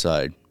apartments,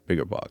 inside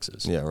bigger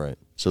boxes. Yeah, right.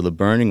 So the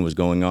burning was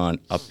going on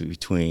up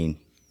between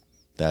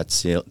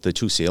the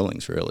two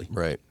ceilings, really.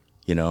 Right.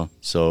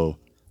 So,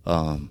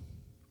 and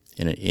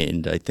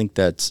I think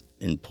that's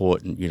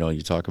important.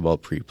 You talk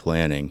about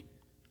pre-planning,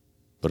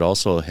 but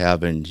also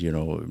having,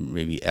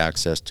 maybe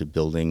access to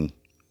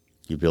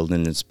your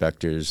building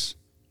inspectors,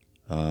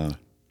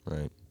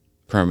 right.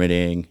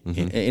 Permitting,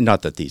 and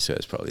not that these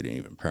guys probably didn't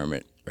even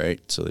permit, right?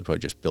 So they probably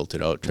just built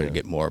it out, try to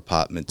get more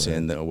apartments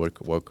in.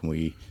 What can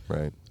we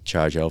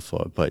charge out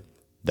for? But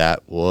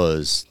that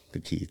was the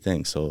key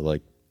thing. So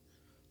like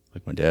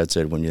like my dad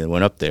said, when you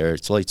went up there,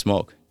 it's light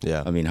smoke.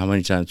 Yeah. I mean, how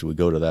many times do we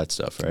go to that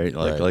stuff, right?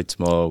 Like Right. light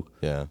smoke.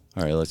 Yeah.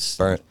 All right, let's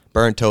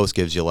Burnt toast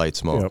gives you light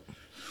smoke. Yep.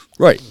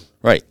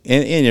 Right.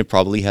 And it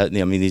probably had,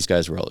 I mean, these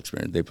guys were all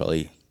experienced. They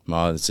probably,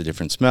 well, it's a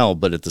different smell,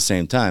 but at the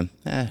same time,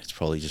 it's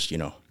probably just,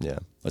 Yeah.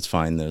 let's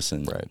find this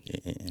and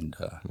It'd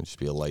just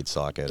be a light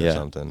socket or Yeah.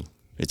 something.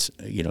 it's,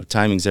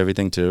 timing's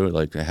everything too.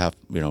 Like a half,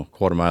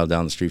 quarter mile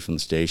down the street from the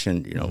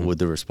station, with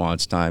the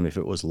response time, if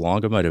it was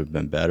longer, might have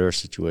been better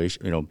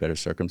situation, better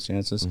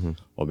circumstances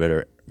or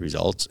better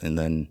results. And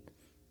then,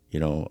 I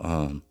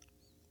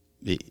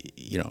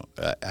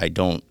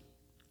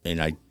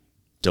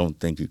don't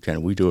think you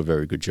can. We do a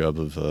very good job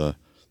of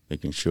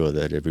making sure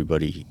that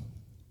everybody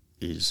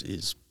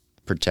is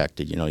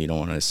protected. You don't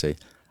want to say,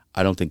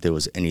 I don't think there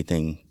was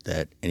anything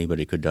that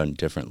anybody could have done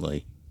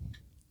differently.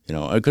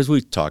 Because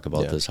we talk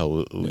about this,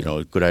 how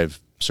could I have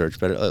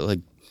searched better?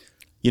 It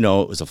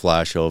was a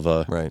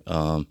flashover. Right.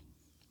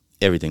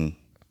 Everything.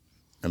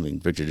 I mean,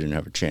 Victor didn't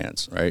have a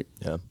chance, right?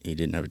 Yeah. He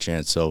didn't have a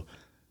chance. So,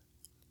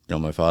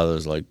 my father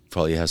was like,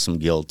 probably has some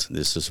guilt.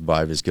 This to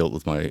survive his guilt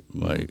with my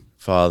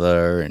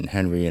father and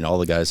Henry and all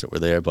the guys that were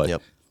there.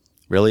 But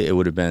really, it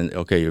would have been,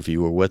 okay, if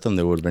you were with them,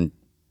 there would have been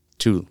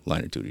 2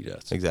 line of duty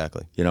deaths.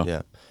 Exactly.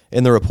 Yeah.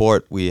 In the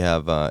report, we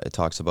have, it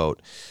talks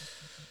about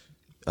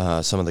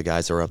some of the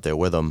guys that were up there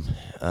with him,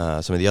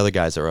 some of the other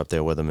guys that were up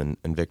there with him,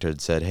 and Victor had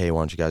said, hey,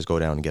 why don't you guys go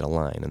down and get a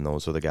line? And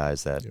those were the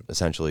guys that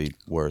essentially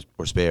were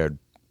spared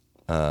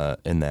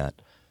in that.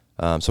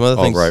 Some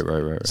other things,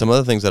 right. Some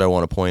other things that I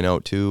want to point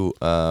out too,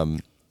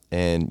 and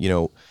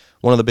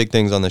one of the big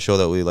things on the show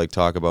that we like to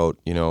talk about,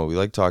 we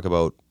like to talk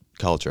about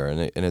culture,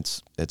 and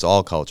it's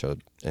all culture,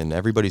 and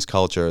everybody's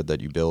culture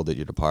that you build at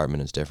your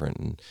department is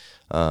different,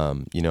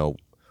 and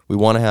we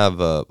want to have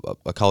a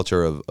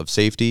culture of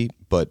safety,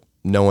 but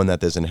knowing that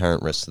there's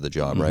inherent risks to the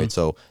job, right?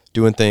 So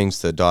doing things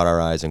to dot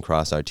our I's and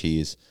cross our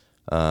T's,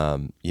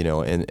 and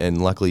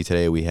luckily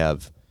today we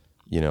have,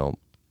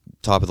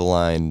 top of the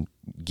line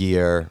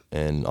gear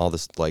and all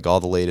this, like all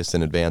the latest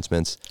in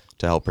advancements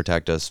to help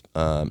protect us.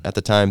 At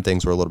the time,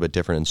 things were a little bit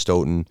different in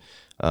Stoughton.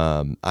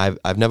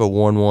 I've never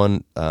worn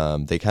one.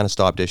 They kind of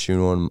stopped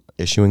issuing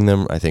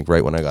them, I think,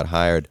 right when I got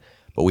hired.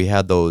 But we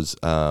had those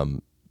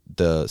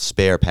the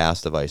spare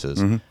pass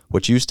devices,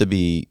 which used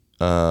to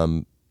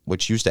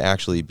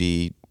actually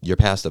be your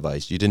pass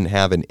device. You didn't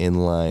have an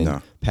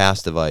inline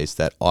pass device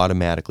that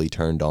automatically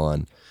turned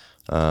on.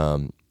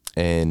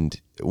 And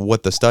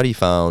what the study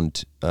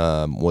found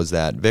was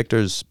that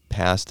Victor's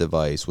pass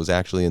device was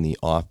actually in the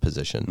off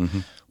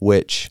position,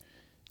 which,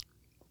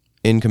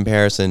 in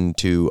comparison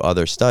to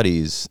other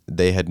studies,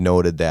 they had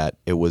noted that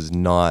it was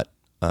not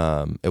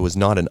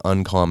an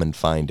uncommon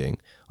finding,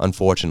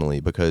 unfortunately,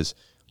 because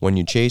when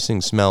you're chasing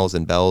smells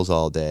and bells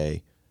all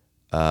day,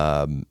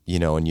 and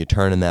you're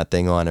turning that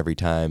thing on every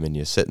time, and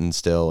you're sitting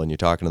still, and you're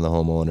talking to the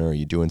homeowner, or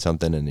you're doing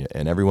something,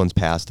 and everyone's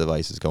pass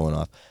device is going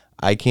off.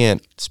 I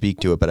can't speak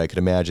to it, but I could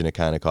imagine it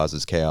kind of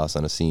causes chaos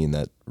on a scene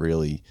that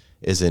really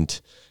isn't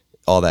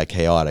all that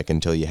chaotic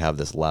until you have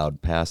this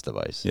loud pass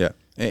device. Yeah,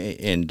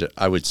 and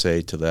I would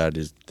say to that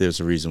is there's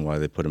a reason why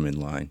they put them in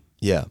line.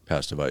 Yeah.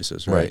 Pass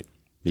devices, right? Right.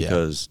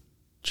 Because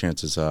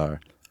chances are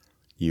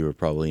you were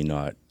probably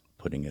not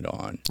putting it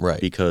on. Right.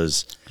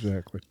 Because,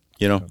 Exactly.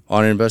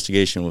 on an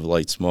investigation with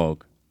light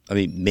smoke, I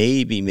mean,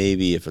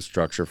 maybe if a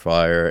structure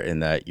fire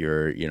and that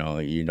you're,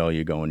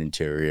 you're going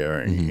interior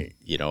and,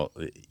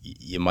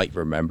 you might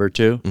remember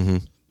to.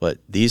 But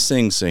these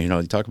things, you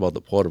talk about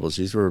the portables,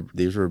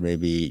 these were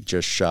maybe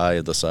just shy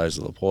of the size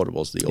of the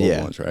portables, the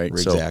old ones, right?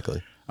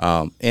 Exactly.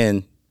 So,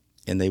 and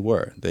they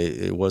were.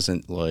 It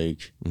wasn't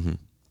like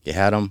you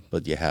had them,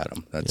 but you had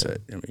them. That's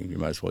it. I mean, you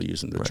might as well use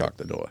them to chalk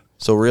the door.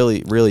 So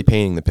really, really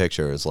painting the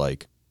picture is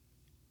like,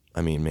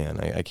 I mean, man,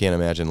 I can't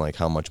imagine like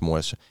how much more.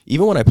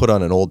 Even when I put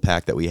on an old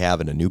pack that we have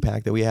and a new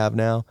pack that we have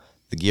now,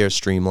 the gear's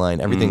streamlined,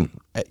 everything,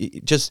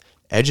 it just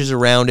edges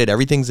around it,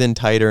 everything's in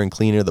tighter and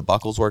cleaner. The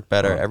buckles work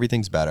better,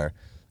 everything's better,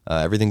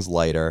 everything's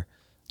lighter.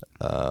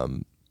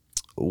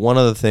 One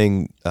other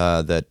thing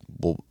that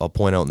I'll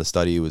point out in the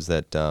study was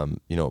that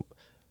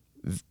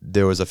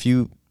there was a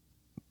few.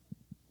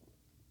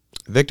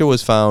 Victor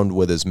was found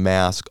with his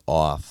mask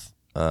off,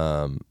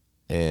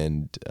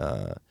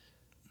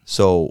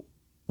 so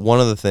one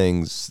of the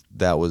things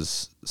that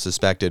was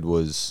suspected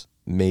was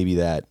maybe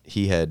that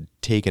he had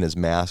taken his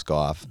mask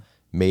off,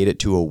 made it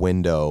to a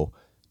window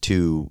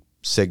to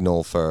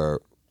signal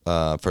for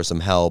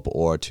some help,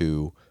 or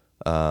to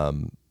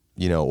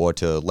or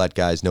to let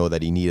guys know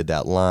that he needed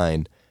that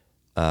line.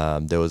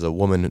 There was a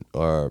woman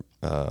or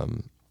a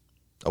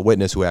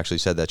witness who actually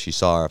said that she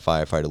saw a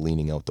firefighter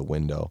leaning out the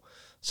window.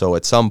 So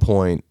at some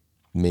point,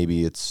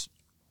 maybe it's,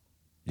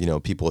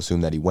 people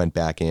assume that he went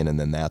back in, and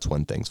then that's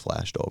when things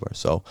flashed over.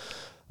 So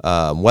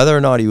whether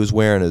or not he was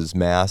wearing his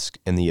mask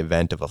in the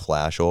event of a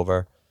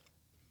flashover,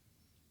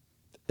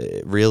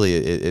 it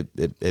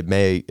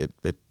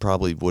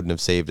probably wouldn't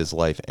have saved his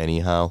life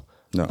anyhow.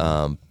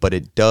 No. But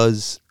it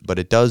does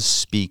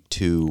speak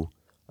to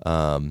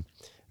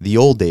the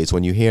old days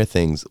when you hear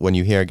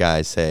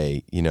guys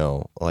say,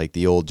 like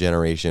the old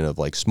generation of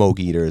like smoke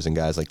eaters and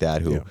guys like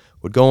that who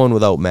would go in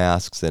without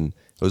masks, and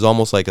it was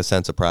almost like a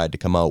sense of pride to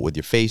come out with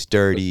your face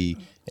dirty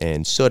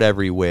and soot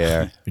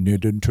everywhere. And you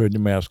didn't turn your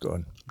mask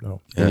on.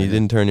 No. And you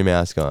didn't turn your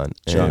mask on.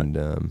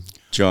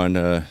 John,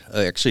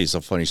 actually, it's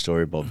a funny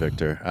story about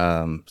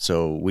Victor.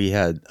 So we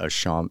had the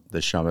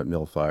Shamet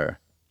Mill fire,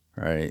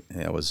 right?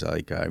 And it was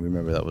like, I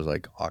remember that was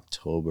like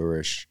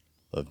October-ish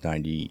of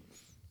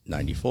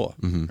 94,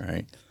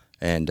 right?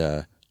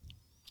 And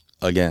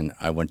again,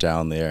 I went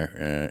down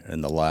there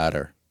in the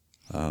ladder,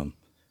 and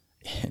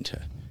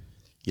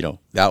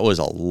that was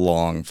a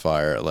long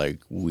fire.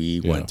 Like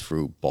we went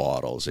through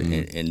bottles,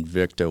 and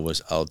Victor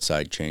was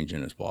outside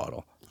changing his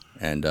bottle,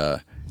 and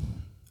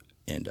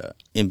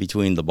in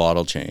between the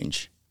bottle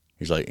change,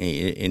 he's like,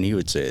 and he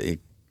would say,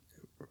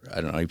 I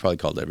don't know, he probably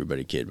called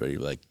everybody kid, but he'd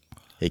be like,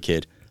 "Hey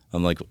kid,"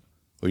 I'm like,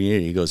 "What do you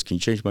need?" He goes, "Can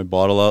you change my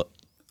bottle out?"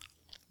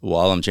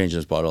 While I'm changing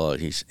his bottle out,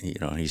 he's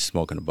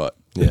smoking a butt.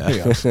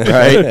 Yeah.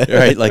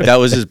 right. Like that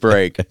was his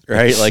break.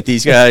 Right. Like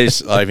these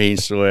guys, I mean,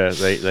 swear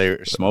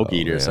they're smoke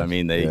eaters. Man. I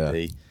mean,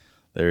 they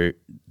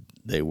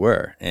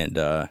were, and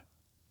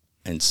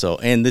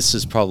this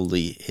is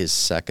probably his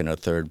second or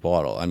third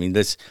bottle. I mean,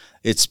 it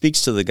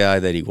speaks to the guy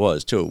that he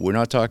was too. We're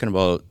not talking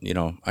about,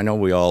 I know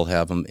we all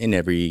have them in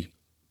every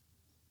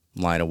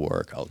line of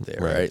work out there,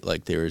 right?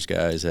 Like there's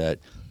guys that,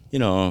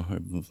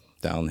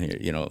 down here,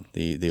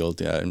 the old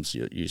times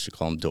used to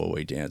call them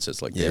doorway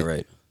dances. Like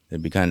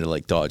they'd be kind of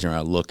like dodging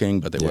around looking,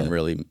 but they wouldn't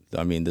really.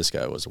 I mean, this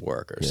guy was a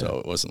worker, so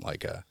it wasn't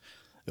like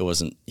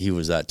he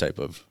was that type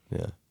of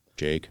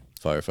Jake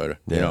firefighter.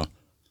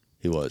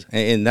 He was,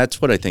 and that's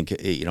what I think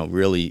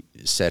really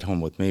set home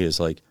with me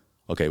is like,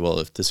 okay, well,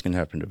 if this can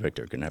happen to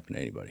Victor, it can happen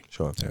to anybody.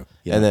 Sure.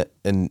 Yeah.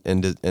 And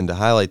to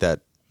highlight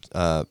that,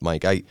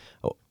 Mike,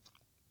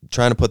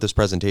 trying to put this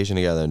presentation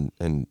together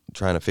and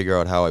trying to figure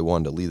out how I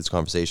wanted to lead this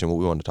conversation, what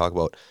we wanted to talk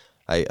about.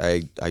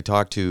 I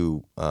talked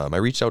to I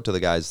reached out to the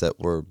guys that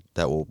were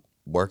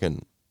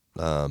working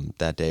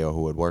that day or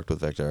who had worked with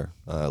Victor,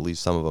 at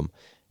least some of them,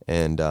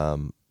 and a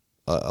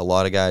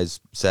lot of guys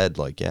said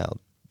I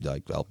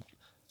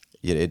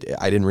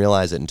didn't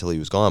realize it until he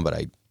was gone, but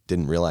I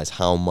didn't realize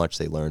how much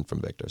they learned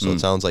from Victor. So it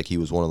sounds like he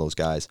was one of those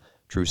guys,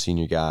 true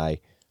senior guy,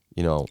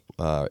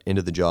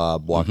 into the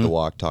job, walk the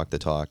walk, talk the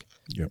talk.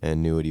 Yep.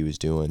 And knew what he was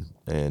doing,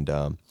 and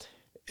and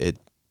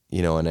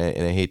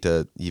I hate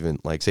to even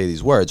like say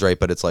these words, right?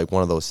 But it's like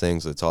one of those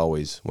things that's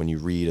always when you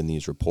read in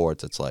these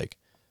reports, it's like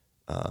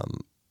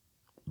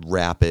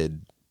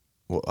rapid.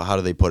 Well, how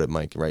do they put it,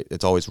 Mike? Right?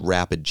 It's always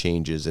rapid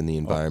changes in the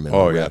environment.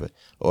 And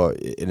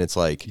it's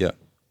like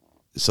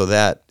so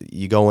that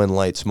you go in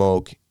light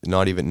smoke,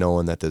 not even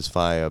knowing that there's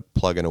fire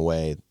plugging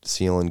away,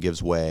 ceiling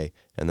gives way.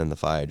 And then the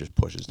fire just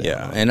pushes down.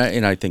 Yeah,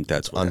 and I think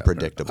that's what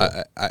unpredictable.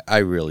 I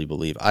really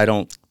believe. I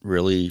don't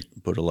really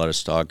put a lot of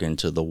stock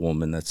into the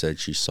woman that said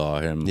she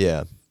saw him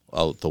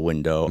out the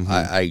window.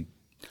 I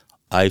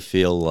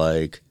feel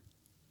like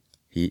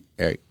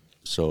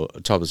so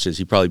Jobtlks says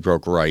he probably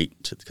broke right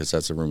because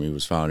that's the room he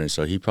was found in.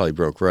 So he probably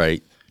broke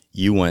right.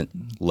 You went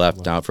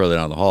left down further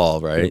down the hall,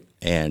 right? Yep.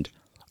 And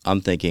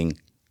I'm thinking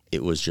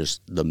it was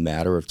just the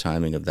matter of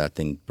timing of that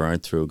thing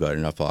burned through, got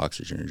enough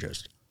oxygen, and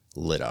just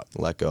lit up.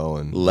 Let go.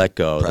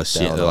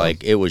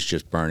 It was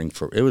just burning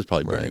it was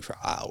probably burning for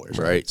hours,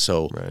 right?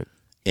 So,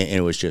 and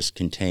it was just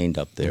contained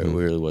up there. It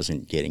really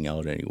wasn't getting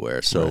out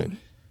anywhere. So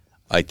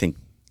I think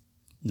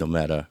no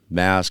matter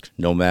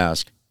no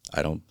mask,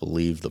 I don't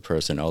believe the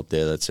person out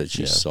there that said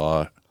she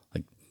saw,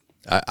 like,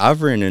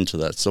 I've ran into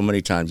that so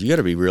many times. You got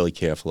to be really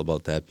careful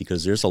about that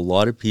because there's a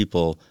lot of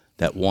people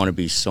that want to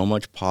be so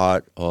much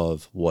part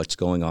of what's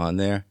going on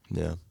there.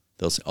 Yeah.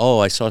 They'll say, "Oh,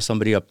 I saw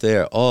somebody up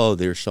there. Oh,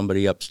 there's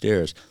somebody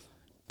upstairs."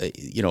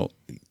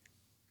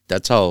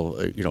 That's how,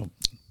 some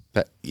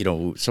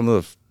of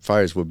the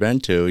fires we've been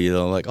to,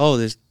 like, "Oh,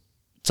 there's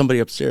somebody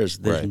upstairs."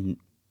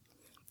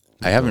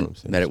 I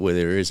haven't met it where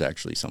there is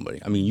actually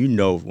somebody. I mean,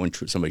 when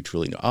somebody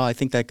truly knows, "Oh, I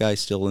think that guy's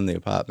still in the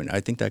apartment.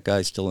 I think that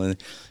guy's still in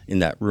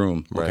that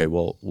room." Right. Okay,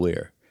 well,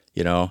 where?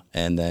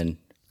 And then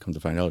come to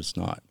find out it's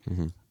not.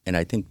 And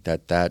I think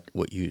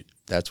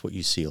that's what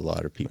you see a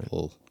lot of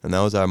people. Right. And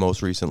that was our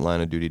most recent line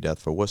of duty death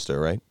for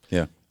Worcester, right?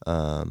 Yeah.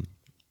 I'm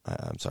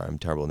sorry, I'm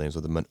terrible with names.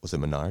 Was it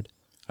Menard?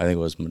 I think it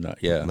was Menard.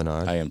 Yeah,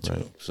 Menard. I am too.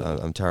 Right. So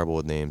I'm terrible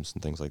with names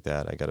and things like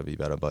that. I got to be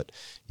better. But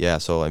yeah,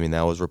 so I mean,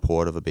 that was a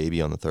report of a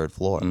baby on the third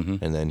floor, and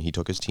then he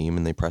took his team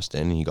and they pressed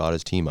in, and he got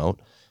his team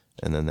out,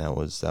 and then that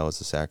was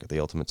the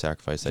ultimate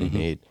sacrifice that he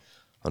made,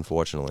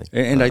 unfortunately.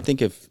 And I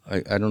think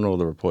I don't know if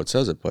the report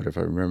says it, but if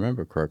I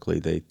remember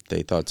correctly,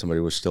 they thought somebody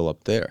was still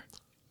up there.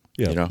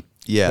 Yeah,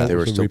 yeah, there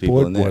were still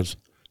people in there.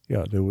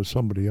 There was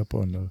somebody up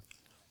on the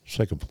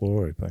second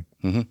floor, I think.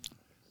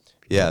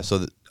 Yeah,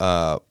 so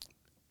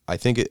I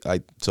think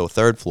so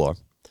third floor,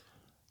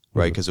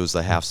 right? Because it was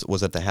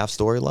was it the half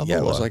story level? Yeah,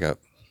 it was like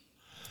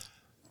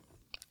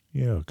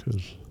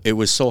because it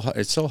was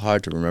it's so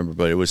hard to remember,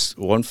 but it was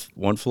one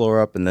floor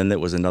up, and then there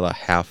was another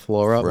half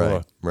floor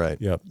up. Right.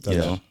 Yeah.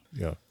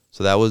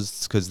 So that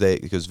was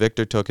because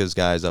Victor took his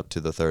guys up to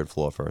the 3rd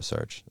floor for a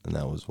search, and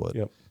that was what.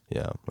 Yep.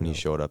 Yeah, when he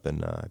showed up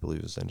in, I believe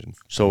it was engine.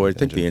 So I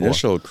think the Engine 4.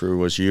 initial crew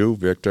was you,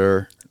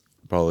 Victor,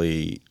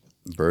 probably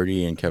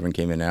Bertie and Kevin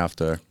came in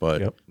after,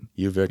 but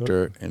you,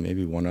 Victor, and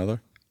maybe one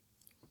other?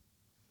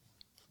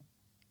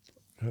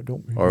 I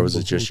don't remember. Or was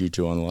it just you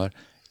two on the ladder?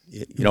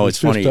 You It know, was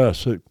it's funny.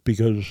 just us,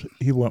 because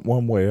he went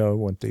one way, I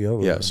went the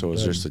other. Yeah, so it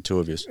was and just the two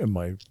of you. and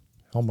my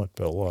helmet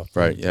fell off.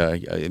 Right, yeah.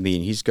 I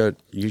mean, you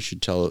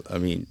should tell, I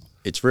mean,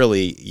 it's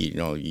really, you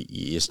know,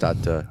 you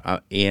start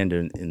to,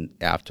 and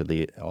after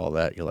all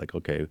that, you're like,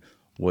 okay,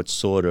 what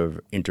sort of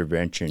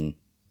intervention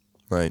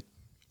Right.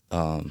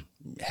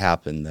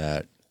 happened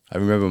that, I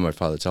remember my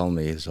father telling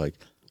me, he's like,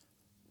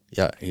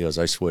 yeah, he goes,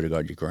 I swear to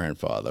God, your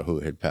grandfather, who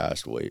had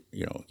passed away,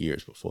 you know,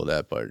 years before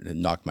that, but had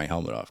knocked my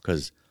helmet off,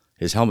 because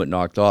his helmet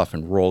knocked off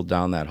and rolled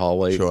down that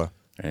hallway. Sure.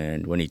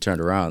 And when he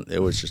turned around, it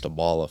was just a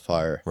ball of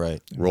fire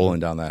rolling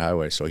down that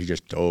highway. So he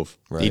just dove.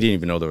 Right. He didn't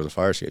even know there was a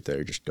fire escape there.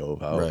 He just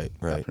dove out.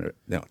 Right. You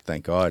know,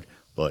 thank God.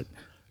 But,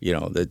 you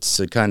know, it's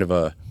a kind of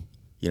a,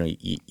 you know,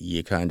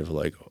 you kind of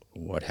like,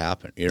 what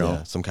happened, you know?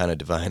 Yeah, some kind of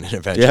divine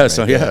intervention. Yeah, right?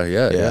 so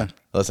yeah.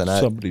 Listen,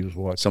 Somebody was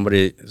watching.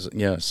 Somebody,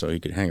 so he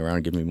could hang around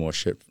and give me more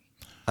shit.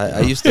 I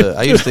used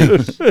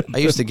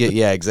to get,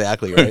 yeah,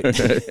 exactly, right.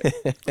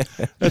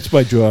 That's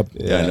my job.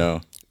 Yeah, I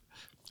know.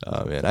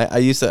 Oh man,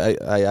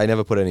 I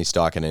never put any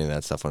stock in any of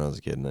that stuff when I was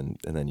a kid, and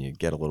then you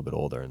get a little bit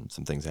older and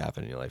some things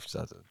happen in your life,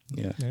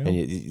 and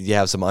you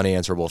have some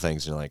unanswerable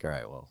things, and you're like, all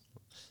right, well,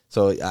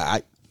 so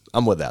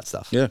I'm with that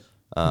stuff. Yeah.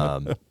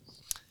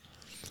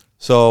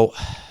 So,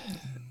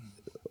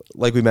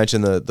 like we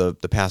mentioned,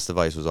 the pass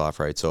device was off,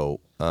 right?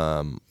 So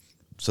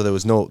there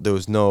was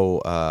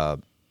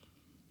no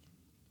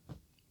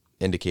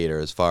indicator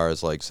as far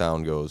as like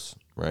sound goes,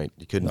 right?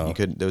 You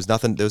couldn't. There was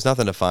nothing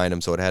to find him,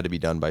 so it had to be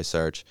done by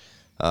search.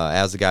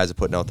 As the guys are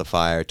putting out the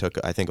fire, it took,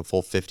 I think, a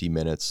full 50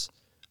 minutes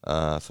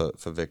for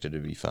Victor to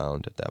be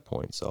found at that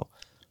point. So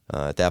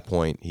at that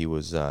point, he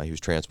was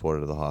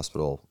transported to the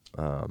hospital.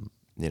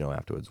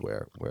 Afterwards,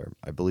 where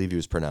I believe he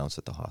was pronounced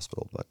at the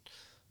hospital. But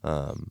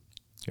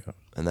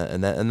and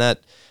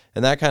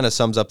that kind of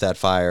sums up that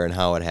fire and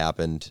how it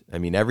happened. I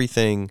mean,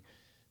 everything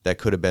that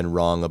could have been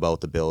wrong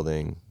about the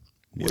building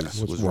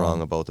was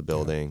wrong about the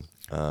building.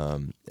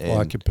 And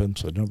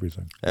Occupants and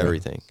everything.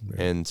 Everything.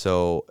 Yeah. And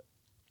so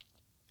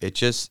it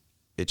just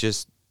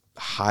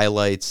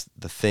highlights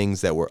the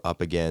things that we're up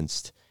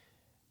against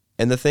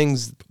and the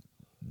things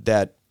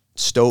that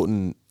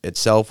Stoughton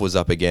itself was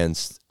up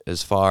against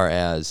as far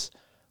as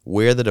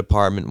where the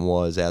department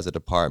was as a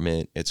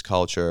department, its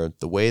culture,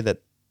 the way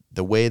that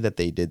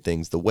they did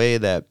things, the way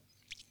that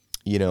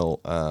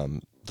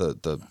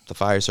the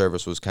fire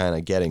service was kind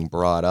of getting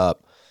brought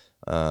up.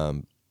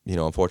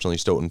 Unfortunately,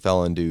 Stoughton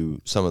fell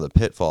into some of the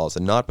pitfalls,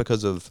 and not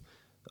because of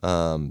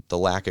the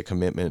lack of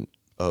commitment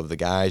of the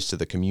guys to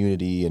the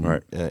community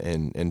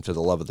and to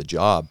the love of the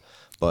job.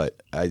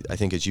 But I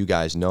think, as you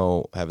guys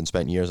know, having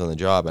spent years on the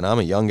job, and I'm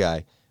a young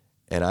guy,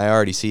 and I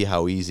already see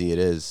how easy it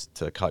is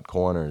to cut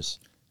corners,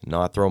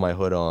 not throw my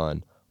hood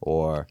on,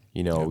 or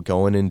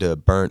going into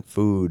burnt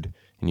food,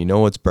 and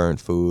it's burnt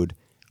food,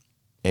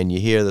 and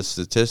you hear the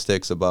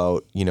statistics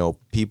about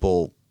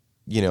people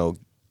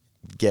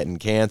getting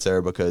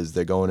cancer because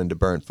they're going into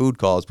burnt food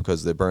calls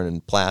because they're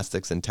burning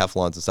plastics and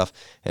Teflons and stuff,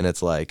 and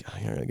it's like,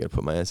 I gotta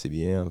put my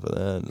SCBA on for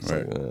that. And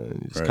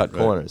it's like, cut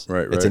corners.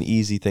 Right. It's an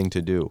easy thing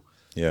to do.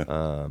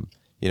 Yeah.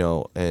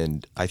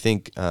 And I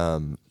think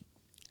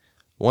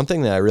one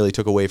thing that I really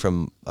took away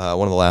from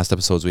one of the last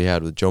episodes we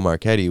had with Joe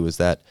Marchetti was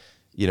that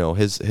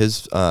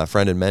his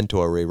friend and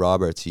mentor Ray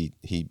Roberts,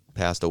 he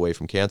passed away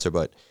from cancer,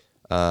 but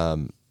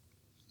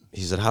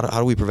he said, how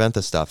do we prevent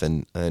this stuff?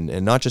 And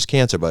not just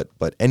cancer, but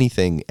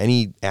anything,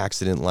 any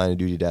accident, line of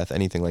duty death,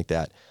 anything like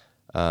that.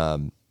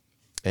 And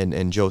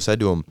Joe said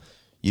to him,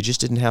 you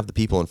just didn't have the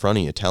people in front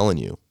of you telling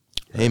you,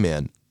 hey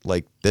man,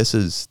 like this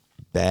is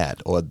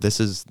bad, or this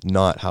is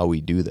not how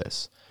we do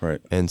this. Right.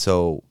 And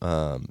so,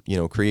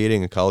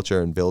 creating a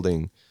culture and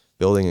building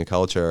a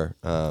culture,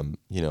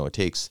 it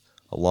takes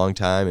a long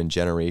time and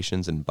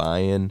generations and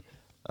buy-in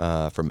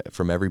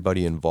from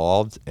everybody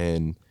involved.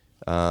 And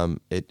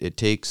it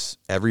takes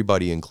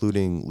everybody,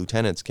 including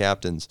lieutenants,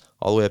 captains,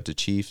 all the way up to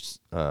chiefs,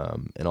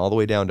 and all the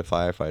way down to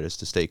firefighters,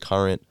 to stay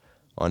current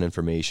on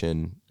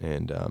information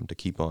and to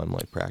keep on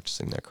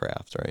practicing their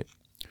craft, right?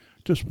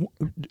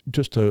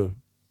 Just to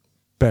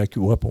back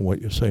you up on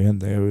what you're saying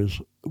there, is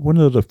one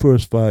of the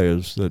first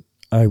fires that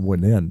I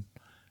went in.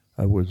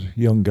 I was a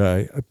young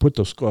guy. I put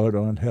the scarf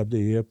on, had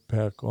the air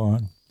pack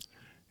on,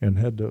 and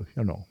had the,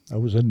 I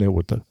was in there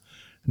with and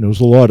there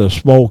was a lot of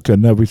smoke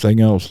and everything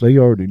else. They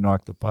already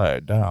knocked the fire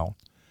down.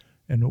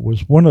 And it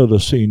was one of the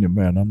senior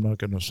men, I'm not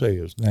going to say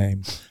his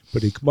name,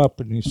 but he come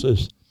up and he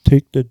says,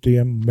 take the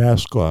damn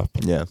mask off.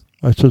 Yeah.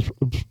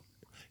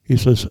 He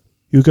says,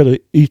 you got to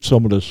eat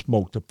some of the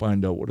smoke to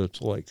find out what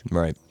it's like.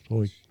 Right.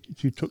 So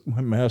he took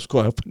my mask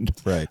off, and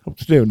Right. I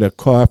was there, and they're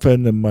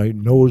coughing, and my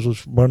nose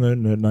was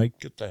running, and I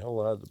get the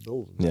hell out of the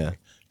building. Yeah.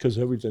 Because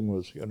everything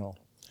was,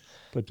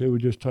 but they were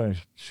just trying to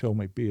show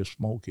me be a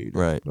smoke eater.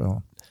 Right.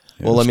 So,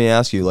 Well, let me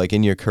ask you, like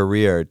in your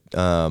career,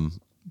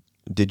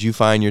 did you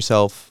find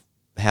yourself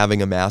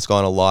having a mask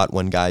on a lot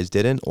when guys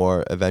didn't,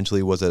 or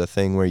eventually was it a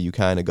thing where you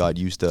kind of got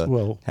used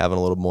to having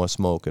a little more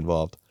smoke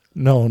involved?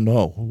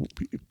 No.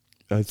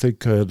 I think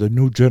the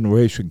new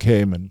generation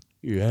came and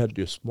you had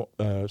your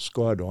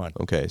squad on.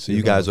 Okay, so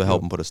you guys were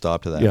helping put a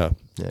stop to that. Yeah.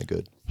 Yeah,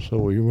 good. So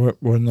we weren't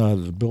running out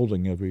of the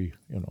building every,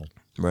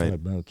 Right.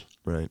 5 minutes.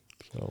 Right.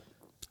 So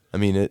I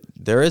mean,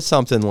 there is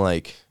something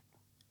like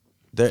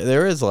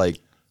there is like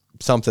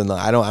something that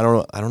I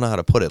don't know how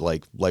to put it,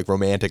 like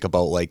romantic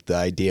about like the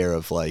idea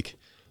of like,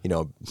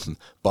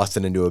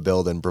 busting into a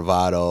building,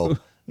 bravado,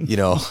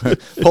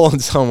 pulling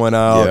someone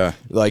out,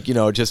 like,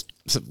 just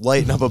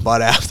lighting up a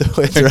butt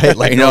afterwards, right?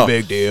 Like no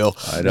big deal.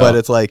 I know. But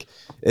it's like,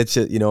 it's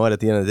just, what, at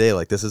the end of the day,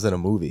 like this isn't a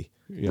movie.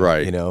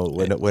 Right.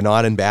 We're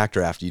not in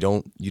backdraft.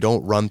 You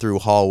don't run through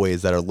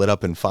hallways that are lit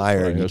up in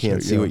fire and you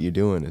can't see what you're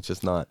doing. It's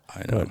just not.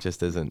 I know. It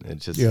just isn't. It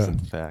just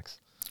isn't facts.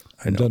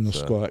 And then the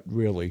squad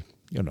really,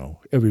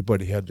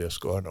 everybody had their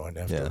squad on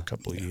after a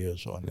couple of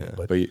years on there.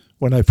 But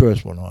when I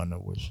first went on,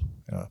 it was,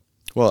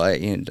 Well,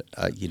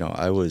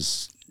 I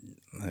was,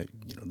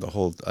 the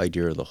whole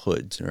idea of the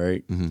hoods,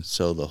 right? Mm-hmm.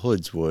 So the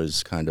hoods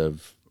was kind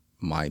of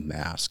my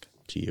mask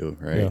to you,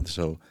 right? Yeah.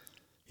 So,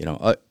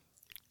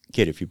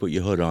 kid, if you put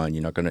your hood on,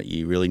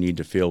 you really need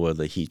to feel whether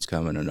the heat's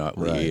coming or not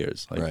with your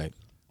ears. Like,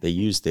 they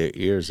use their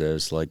ears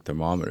as like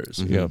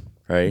thermometers,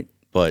 right?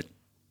 But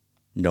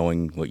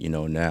knowing what you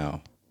know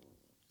now,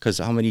 because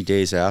how many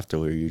days after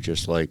were you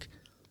just like,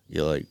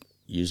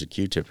 use a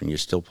Q-tip and you're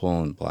still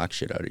pulling black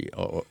shit out of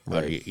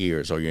your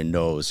ears or your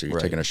nose, or you're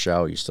taking a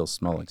shower, you're still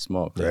smelling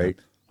smoke, right?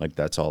 Like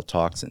that's all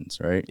toxins,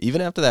 right? Even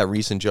after that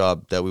recent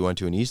job that we went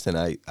to in Easton,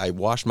 I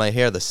washed my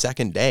hair the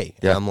second day.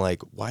 And I'm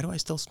like, why do I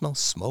still smell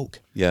smoke?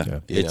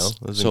 Yeah. It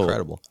was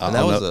incredible. And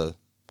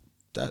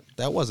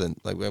that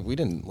wasn't like, we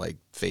didn't like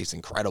face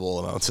incredible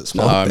amounts of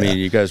smoke. No, I mean,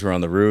 you guys were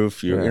on the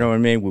roof, you know what I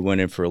mean? We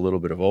went in for a little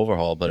bit of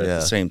overhaul, but at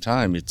the same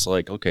time, it's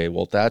like, okay,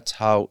 well, that's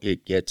how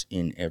it gets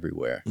in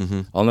everywhere.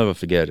 Mm-hmm. I'll never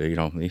forget it.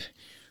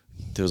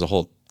 There was a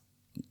whole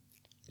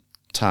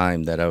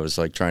time that I was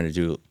like trying to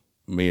do,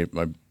 my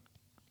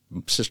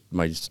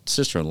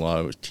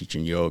sister-in-law was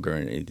teaching yoga,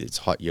 and it's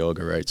hot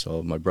yoga, right?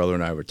 So my brother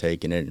and I were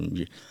taking it,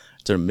 and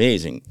it's an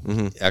amazing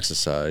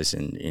exercise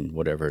and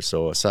whatever.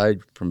 So aside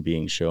from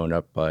being shown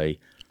up by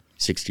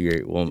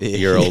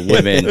 68-year-old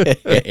women,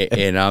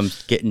 and I'm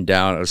getting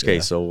down, okay,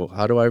 so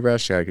how do I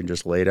rest? I can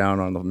just lay down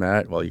on the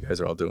mat while you guys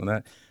are all doing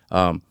that.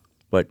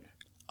 But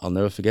I'll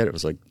never forget, it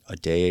was like a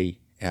day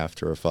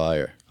after a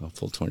fire, a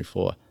full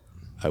 24.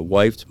 I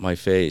wiped my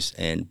face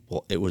and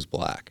it was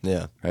black.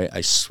 Yeah. Right.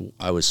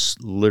 I was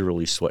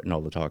literally sweating all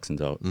the toxins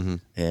out. Mm-hmm.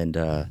 And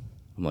I'm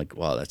like,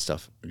 wow, that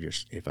stuff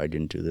just, if I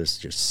didn't do this,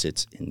 just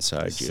sits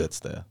inside you.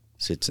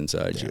 Sits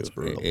inside you. It's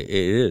brutal. It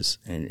is.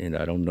 And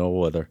I don't know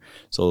whether,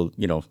 so,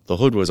 the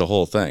hood was a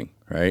whole thing,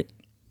 right?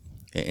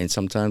 And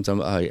sometimes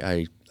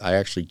I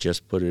actually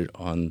just put it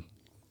on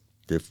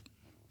the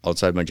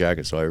outside my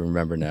jacket, so I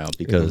remember now,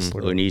 because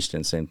in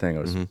Easton, same thing.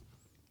 I was,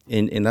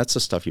 and that's the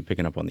stuff you're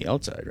picking up on the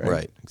outside, right?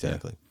 Right,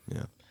 exactly.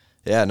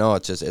 Yeah. No,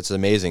 it's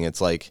amazing.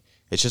 It's like,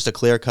 it's just a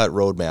clear-cut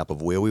roadmap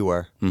of where we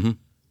were,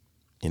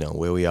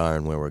 where we are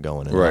and where we're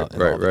going, and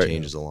all the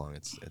changes along.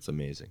 It's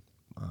amazing.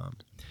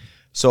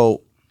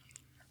 So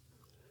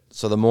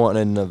the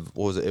morning of,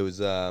 what was it? It was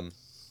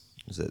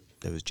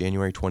it was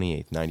January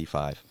 28th,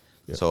 95.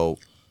 Yep. So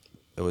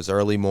it was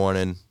early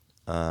morning.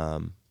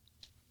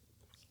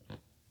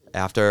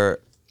 After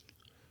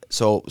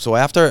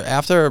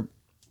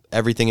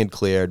everything had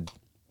cleared,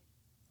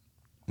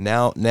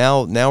 now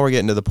we're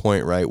getting to the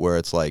point, right, where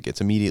it's like, it's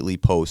immediately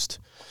post.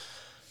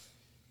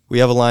 We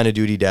have a line of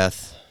duty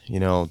death.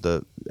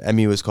 The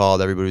ME was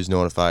called. Everybody was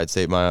notified.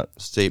 State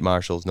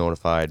marshal's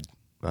notified.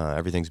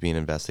 Everything's being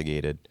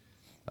investigated.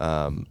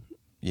 I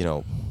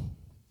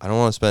don't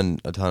want to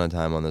spend a ton of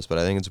time on this, but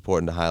I think it's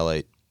important to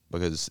highlight,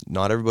 because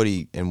not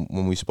everybody, and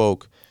when we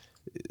spoke,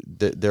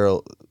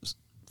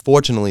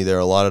 fortunately, there are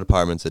a lot of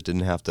departments that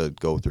didn't have to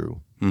go through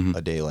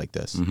a day like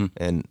this. Mm-hmm.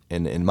 And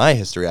in my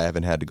history, I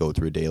haven't had to go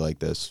through a day like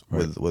this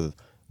with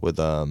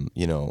an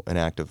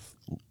active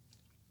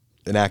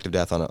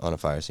death on a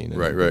fire scene.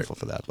 And I'm grateful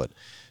for that. But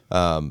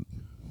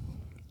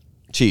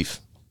Chief,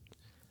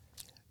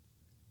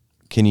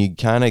 can you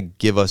kind of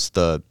give us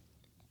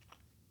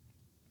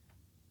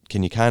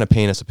can you kind of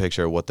paint us a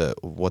picture of what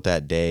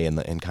that day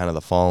and kind of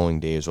the following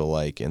days were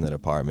like in the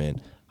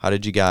department? How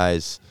did you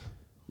guys,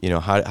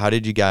 how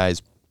did you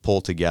guys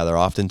pull together?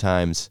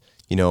 Oftentimes,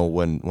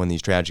 when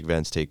these tragic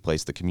events take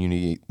place, the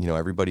community,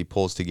 everybody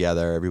pulls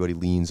together, everybody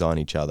leans on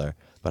each other.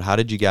 But how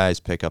did you guys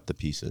pick up the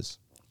pieces?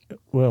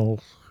 Well,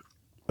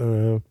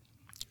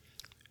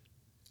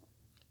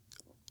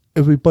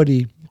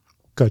 everybody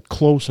got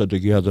closer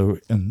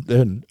together, and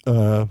then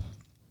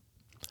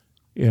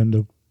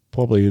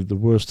probably the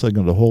worst thing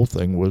of the whole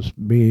thing was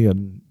me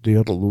and the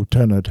other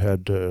lieutenant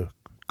had to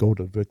go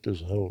to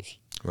Victor's house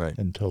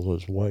and tell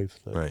his wife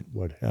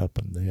what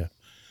happened there.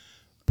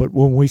 But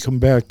when we come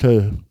back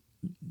to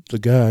the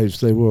guys,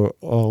 they were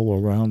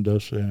all around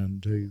us,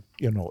 and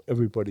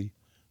everybody,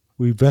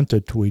 we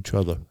vented to each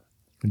other,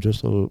 and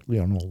just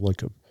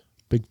like a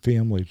big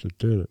family that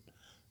did it.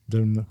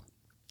 Then,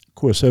 of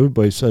course,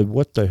 everybody said,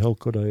 "What the hell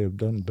could I have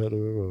done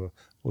better, or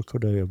what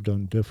could I have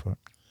done different?"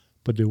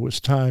 But there was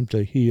time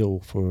to heal.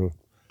 For,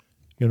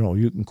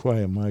 you can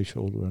cry on my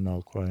shoulder and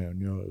I'll cry on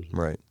yours.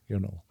 Right.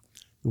 It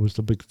was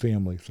the big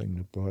family thing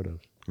that brought us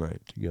Right.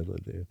 together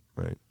there.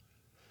 Right.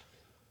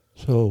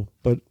 So,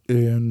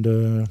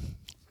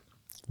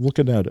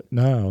 looking at it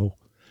now,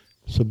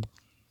 some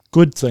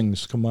good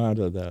things come out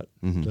of that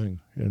thing.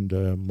 And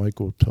Mike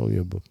will tell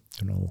you, but,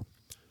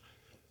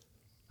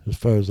 as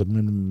far as the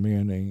minimum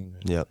manning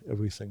and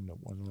everything that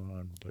went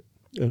on. But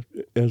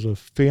as a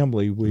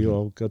family, we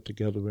all got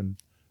together and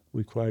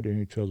we cried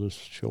on each other's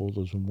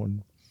shoulders. And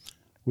when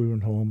we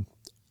went home,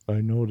 I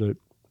know that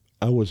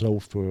I was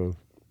out for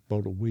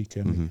about a week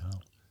anyhow.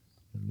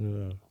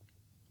 And,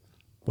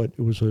 but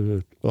it was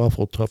an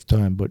awful tough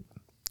time, but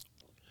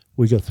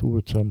we got through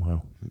it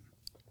somehow.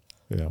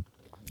 Yeah.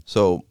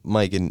 So,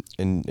 Mike, and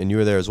you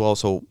were there as well.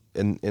 So,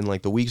 in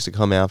like the weeks to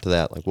come after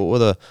that, like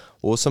what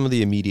were some of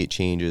the immediate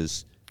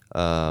changes?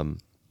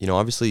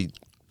 Obviously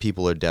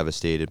people are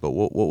devastated, but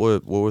what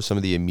were some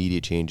of the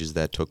immediate changes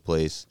that took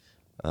place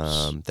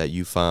that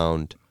you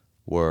found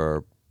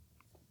were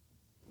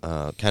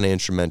kind of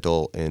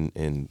instrumental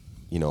in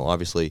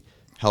obviously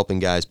helping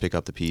guys pick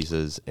up the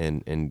pieces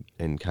and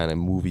kind of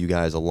move you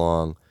guys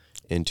along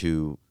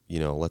into,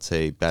 let's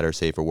say better,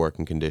 safer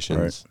working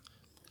conditions.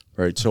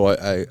 Right. So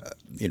I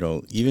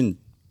even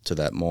to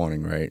that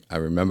morning, right, I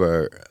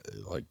remember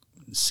like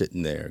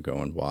sitting there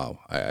going, wow,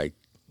 I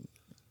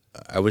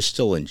was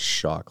still in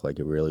shock, like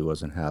it really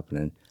wasn't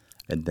happening.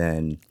 And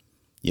then,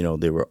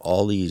 there were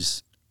all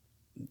these,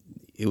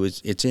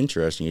 it's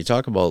interesting. You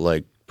talk about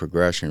like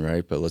progression,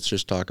 right? But let's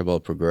just talk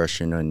about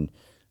progression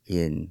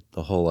in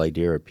the whole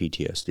idea of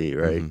PTSD,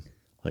 right?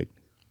 Like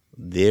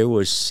it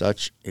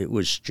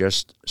was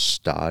just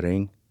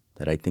starting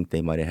that I think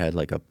they might have had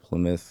like a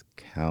Plymouth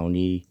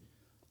County,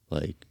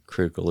 like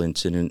critical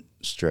incident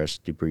stress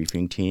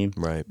debriefing team.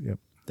 Right. Yep.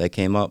 That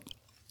came up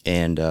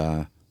and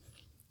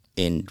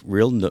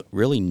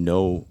really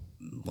no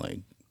like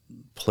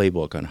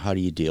playbook on how do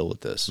you deal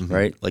with this,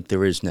 right? Like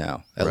there is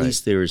now. At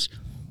least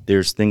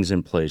there's things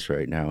in place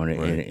right now,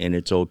 and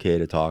it's okay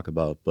to talk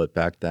about. But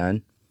back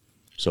then,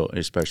 so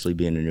especially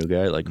being a new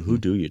guy, like who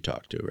do you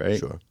talk to, right?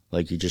 Sure.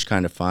 Like you just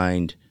kind of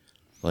find,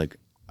 like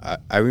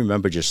I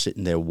remember just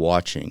sitting there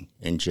watching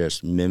and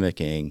just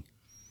mimicking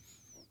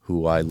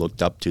who I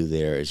looked up to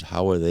there is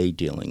how are they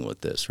dealing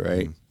with this,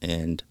 right?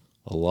 And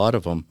a lot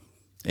of them,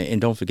 and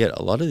don't forget,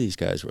 a lot of these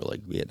guys were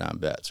like Vietnam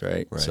vets,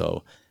 right?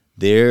 So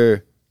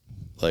they're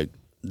like,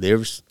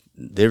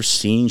 they've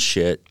seen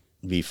shit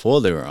before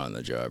they were on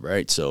the job,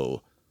 right?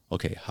 So,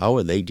 okay, how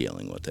are they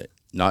dealing with it?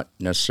 Not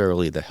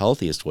necessarily the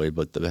healthiest way,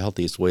 but the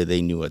healthiest way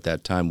they knew at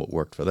that time what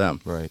worked for them.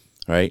 Right.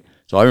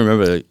 So I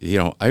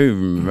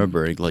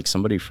remember, like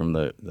somebody from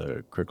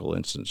the critical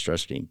incident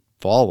stress team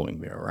following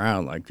me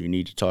around, like, you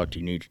need to talk.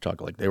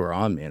 Like they were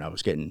on me, and I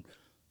was getting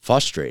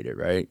frustrated,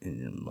 right?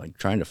 And like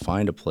trying to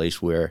find a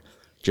place where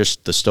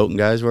just the Stoughton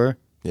guys were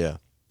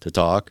to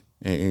talk.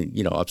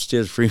 And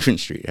upstairs Freeman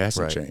Street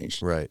hasn't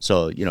changed. Right.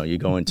 So, you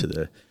go into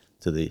the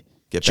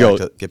Get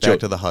back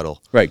to the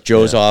huddle. Right.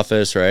 Joe's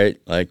office, right?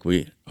 Like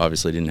we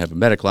obviously didn't have a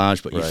medic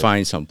lounge, but you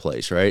find some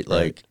place, right?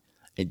 Like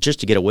just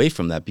to get away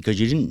from that, because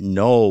you didn't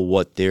know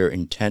what their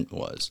intent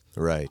was.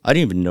 Right. I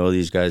didn't even know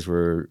these guys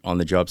were on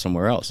the job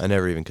somewhere else. I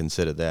never even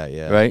considered that.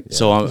 Yeah. Right. Yeah.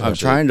 So I'm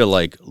trying to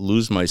like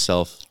lose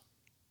myself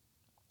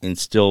and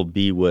still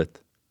be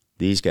with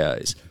these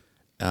guys.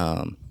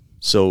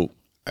 So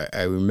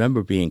I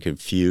remember being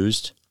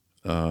confused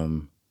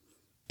and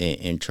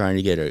trying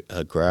to get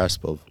a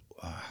grasp of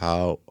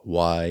how,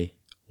 why,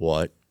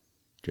 what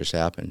just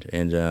happened,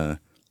 and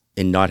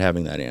not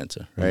having that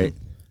answer, right?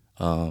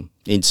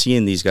 And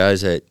seeing these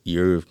guys that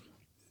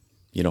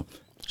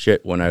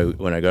when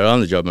I got on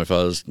the job, my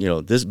father's,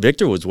 this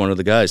Victor was one of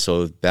the guys.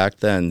 So back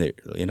then,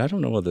 and I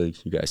don't know whether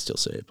you guys still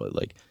say it, but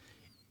like,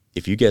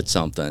 if you get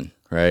something,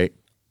 right,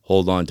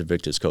 hold on to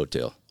Victor's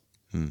coattail,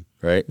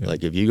 right? Yeah.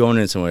 Like if you go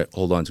in somewhere,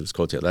 hold on to his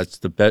coattail. That's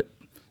the bet.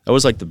 That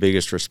was like the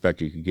biggest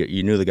respect you could get.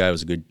 You knew the guy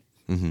was good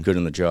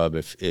on the job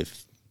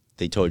if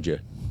they told you,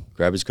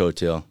 grab his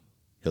coattail,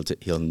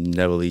 he'll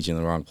never lead you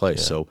in the wrong place.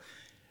 Yeah. So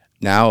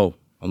now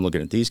I'm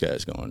looking at these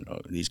guys going,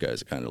 oh, these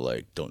guys are kind of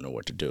like don't know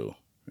what to do.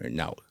 Right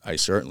now, I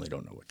certainly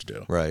don't know what to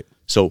do. Right.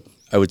 So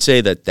I would say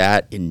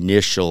that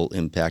initial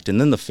impact, and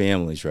then the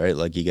families, right?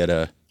 Like you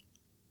gotta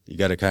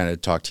kind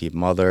of talk to your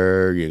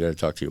mother, you gotta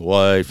talk to your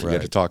wife, you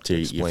gotta talk to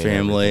your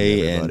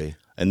family,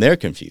 and they're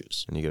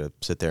confused, and you gotta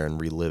sit there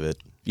and relive it.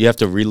 You have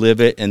to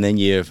relive it, and then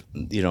you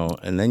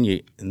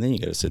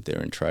gotta sit there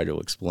and try to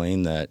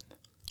explain that.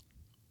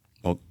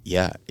 Well,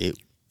 yeah, it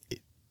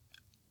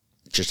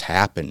just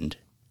happened.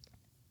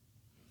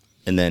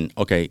 And then,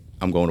 okay,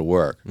 I'm going to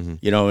work.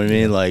 You know what I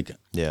mean? Yeah. Like,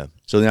 yeah.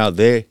 So now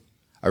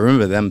I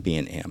remember them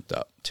being amped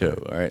up too,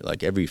 right?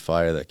 Like every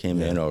fire that came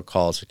in or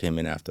calls that came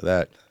in after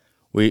that,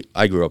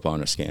 I grew up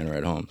on a scanner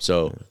at home.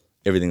 So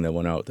everything that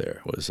went out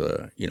there was,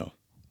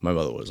 my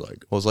mother was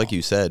like, Well, it's like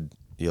you said,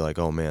 you're like,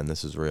 oh man,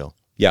 this is real.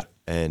 yeah,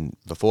 And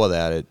before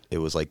that, it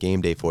was like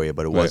game day for you,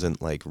 but it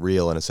wasn't like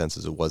real in a sense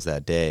as it was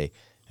that day.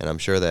 And I'm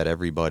sure that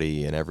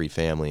everybody and every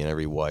family and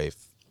every wife,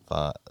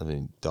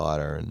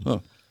 daughter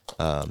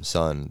and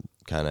son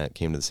kind of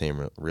came to the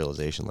same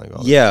realization. Like,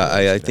 oh, yeah,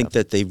 I think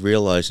that they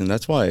realized, and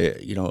that's why,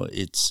 you know,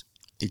 it's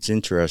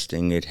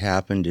interesting. It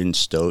happened in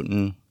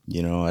Stoughton.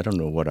 You know, I don't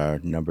know what our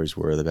numbers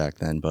were back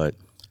then, but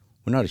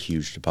we're not a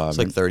huge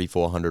department. It's like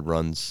 3,400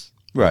 runs.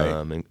 Right.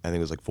 And I think it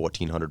was like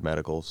 1,400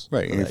 medicals.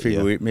 Right.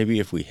 And maybe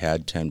if we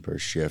had 10 per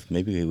shift,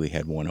 maybe we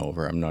had one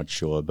over. I'm not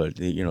sure. But,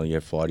 you know, you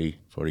have 40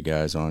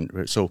 guys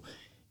on. So,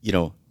 you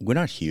know, we're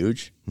not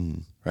huge.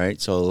 Mm-hmm.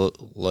 Right. So,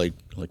 like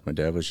my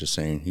dad was just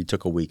saying, he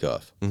took a week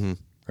off. Mm-hmm.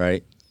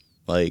 Right.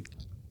 Like,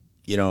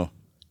 you know,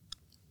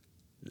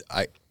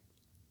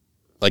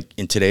 like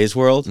in today's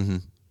world,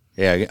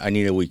 yeah, I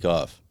need a week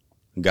off.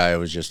 The guy I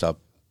was just up,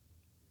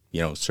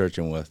 you know,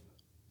 searching with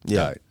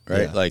died,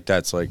 right? Yeah. Like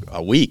that's like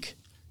a week,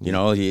 you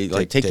know,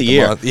 take the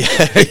year,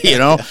 you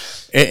know,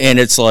 and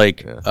it's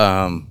like,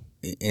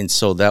 and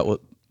so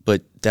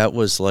but that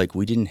was like,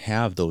 we didn't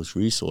have those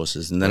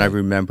resources. And then I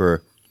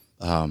remember,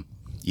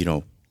 you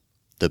know,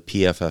 the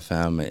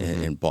PFFM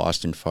and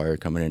Boston Fire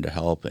coming in to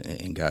help,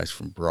 and guys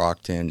from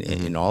Brockton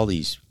and all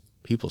these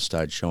people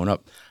started showing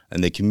up,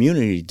 and the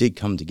community did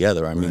come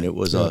together. I mean, it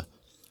was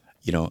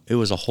you know, it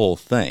was a whole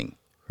thing.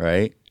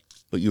 Right,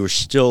 but you were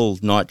still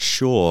not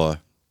sure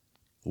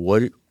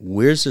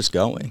where's this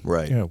going.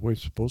 Right. Yeah, what are we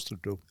supposed to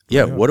do?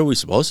 Yeah, what are we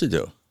supposed to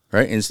do?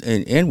 Right,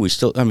 and we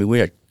still, I mean, we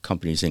had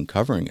companies in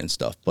covering and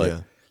stuff,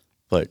 but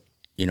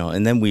you know,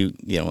 and then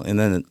and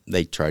then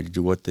they tried to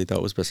do what they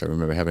thought was best. I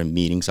remember having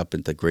meetings up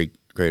at the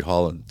great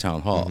hall in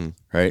town hall,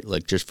 right,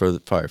 like just for the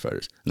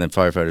firefighters, and then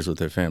firefighters with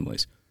their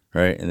families,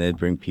 right, and they'd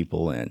bring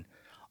people in,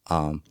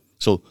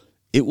 so.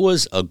 It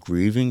was a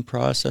grieving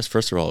process.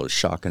 First of all, it was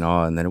shock and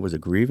awe, and then it was a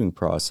grieving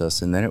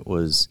process, and then it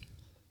was,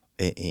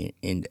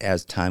 and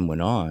as time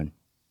went on,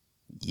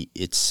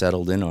 it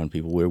settled in on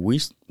people where we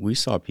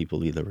saw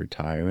people either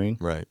retiring,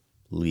 right,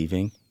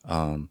 leaving,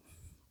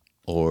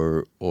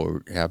 or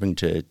having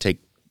to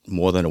take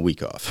more than a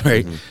week off,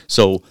 right?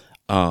 So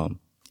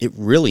it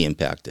really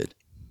impacted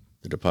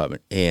the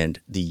department, and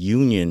the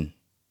union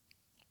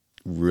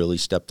really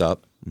stepped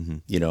up.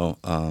 You know,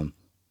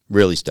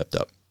 really stepped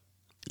up.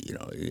 You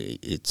know,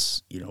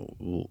 it's, you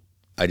know,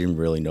 I didn't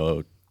really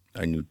know.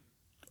 I knew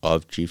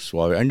of Chief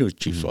Suave. I knew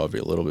Chief Suave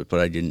a little bit,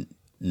 but I didn't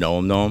know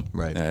him.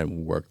 Right. And I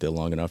worked there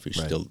long enough.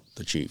 He's still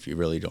the chief. You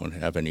really don't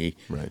have any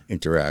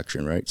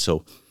interaction, right?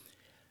 So,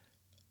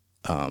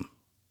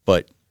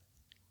 but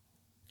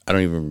I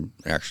don't even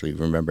actually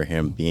remember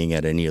him being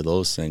at any of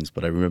those things,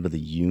 but I remember the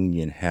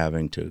union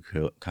having to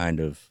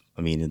kind of,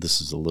 I mean, this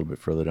is a little bit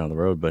further down the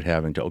road, but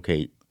having to,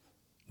 okay,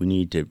 we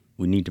need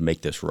to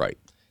make this right.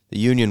 The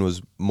union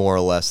was more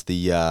or less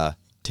the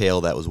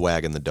tail that was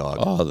wagging the dog.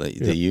 Oh,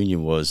 the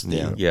union was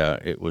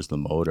it was the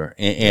motor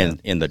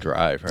and the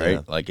drive, right?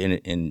 Yeah. Like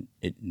and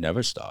it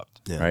never stopped,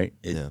 right?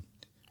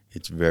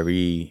 It's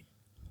very,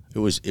 it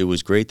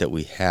was great that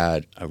we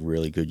had a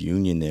really good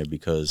union there,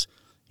 because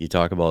you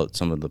talk about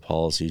some of the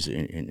policies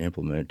in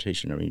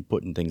implementation. I mean,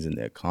 putting things in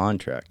their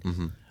contract.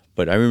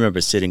 But I remember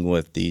sitting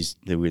with these.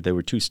 There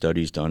were two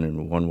studies done,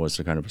 and one was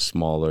the kind of a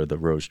smaller, the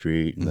Rose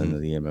Street, and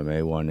then the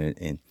MMA one,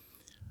 and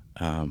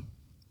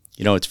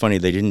you know, it's funny,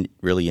 they didn't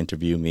really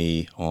interview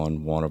me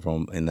on one of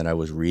them, and then I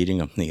was reading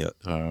them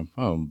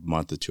a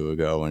month or two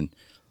ago, and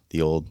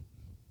the old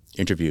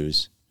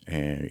interviews,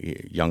 and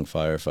young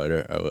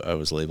firefighter, I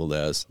was labeled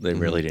as. They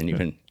really didn't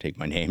even take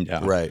my name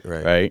down.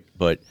 Right.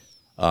 But,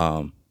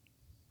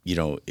 you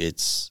know,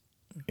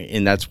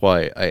 and that's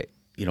why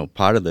you know,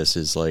 part of this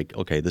is like,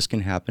 okay, this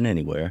can happen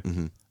anywhere,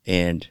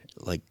 and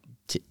like,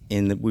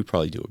 and we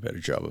probably do a better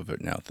job of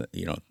it now.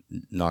 You know,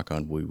 knock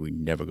on wood, we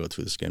never go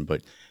through the skin,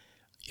 but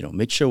you know,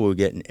 make sure we're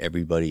getting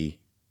everybody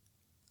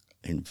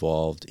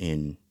involved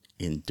in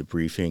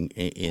debriefing,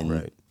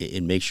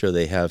 and make sure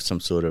they have some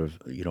sort of,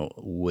 you know,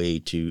 way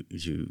to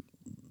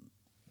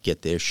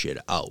get their shit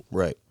out.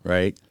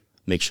 Right.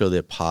 Make sure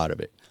they're part of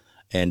it.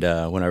 And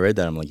when I read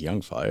that, I'm like,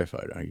 young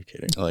firefighter? Are you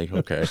kidding? Like,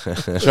 okay,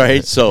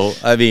 right? So,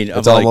 I mean,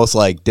 it's almost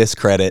like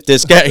discredit.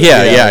 This guy,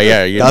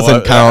 yeah. You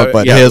doesn't count,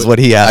 but here's what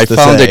he has to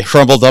say. I found it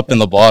crumbled up in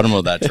the bottom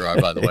of that jar,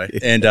 by the way.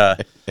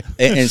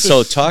 And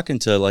so talking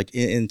to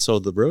and so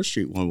the Rose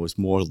Street one was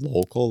more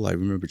local. I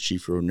remember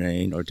Chief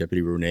Ronayne or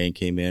Deputy Ronayne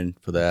came in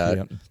for that.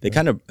 Yep. They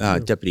kind of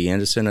Deputy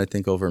Anderson, I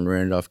think, over in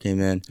Randolph came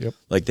in. Yep.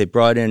 Like they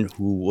brought in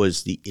who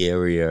was the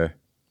area.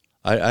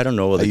 I don't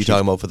know whether. Are you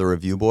talking about for the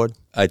review board?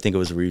 I think it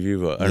was a review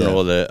board. I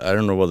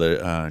don't know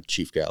whether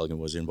Chief Galligan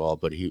was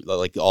involved, but he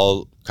like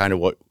all kind of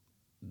what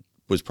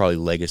was probably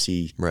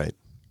legacy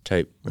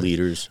type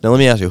leaders. Now let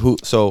me ask you, who?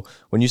 So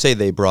when you say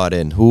they brought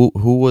in, who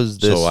was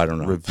this? So I don't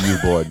know. Review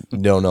board.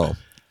 No.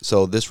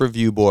 So this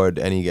review board,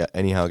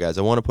 anyhow, guys,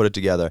 I want to put it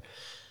together,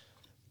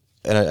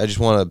 and I just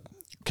want to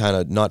kind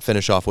of not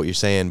finish off what you're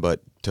saying,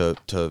 but to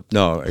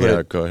go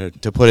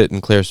ahead, to put it in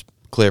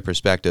clear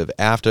perspective.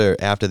 After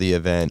the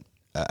event,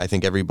 I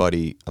think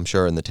everybody, I'm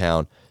sure in the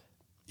town,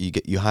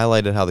 you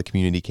highlighted how the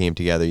community came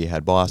together. You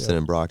had Boston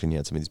and Brockton. You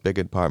had some of these big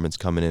departments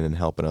coming in and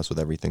helping us with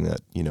everything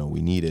that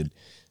we needed.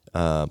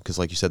 Because,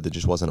 like you said, there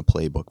just wasn't a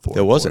playbook for it.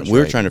 There wasn't. For us, We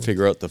were right? trying to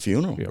figure out the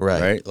funeral,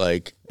 right?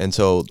 Like, and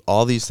so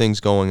all these things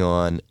going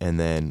on, and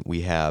then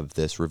we have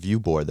this review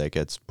board that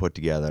gets put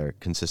together,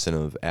 consistent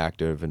of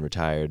active and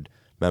retired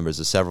members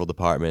of several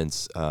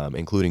departments,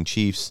 including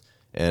chiefs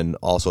and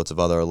all sorts of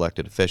other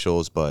elected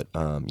officials, but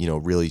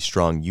really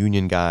strong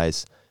union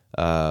guys.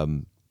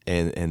 And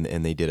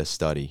they did a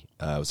study.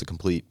 It was a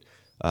complete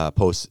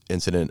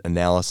post-incident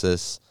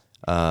analysis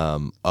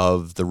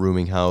of the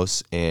rooming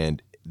house,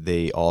 and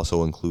they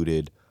also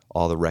included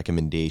all the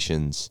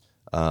recommendations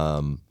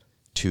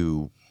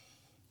to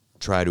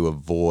try to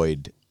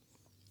avoid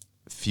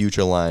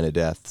future line of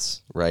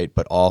deaths, right?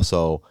 But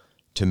also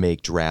to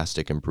make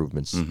drastic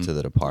improvements to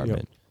the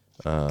department.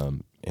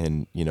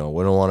 And we don't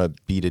want to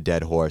beat a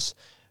dead horse.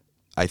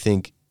 I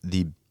think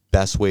the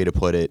best way to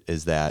put it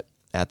is that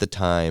at the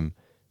time,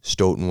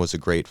 Stoughton was a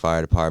great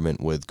fire department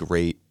with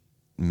great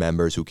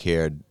members who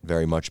cared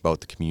very much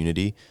about the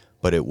community,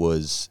 but it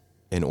was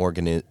an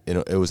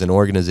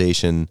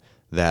organization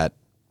that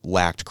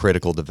lacked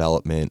critical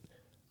development.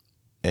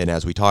 And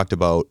as we talked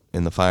about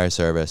in the fire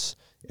service,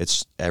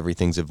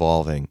 everything's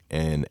evolving.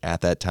 And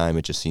at that time,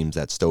 it just seems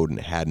that Stoughton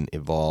hadn't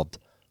evolved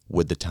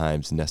with the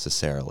times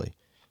necessarily.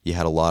 You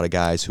had a lot of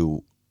guys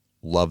who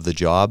loved the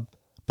job,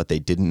 but they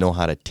didn't know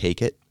how to take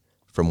it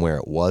from where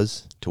it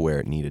was to where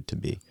it needed to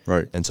be.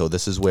 Right. And so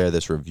this is where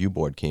this review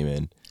board came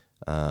in.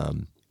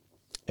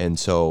 And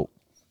so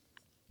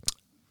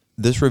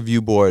this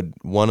review board,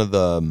 one of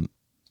the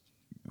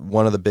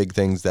big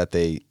things that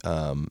they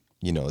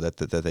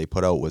that they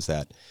put out was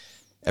that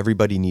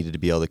everybody needed to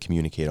be able to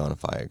communicate on a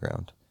fire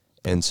ground.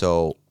 And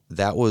so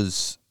that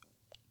was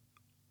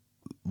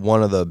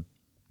the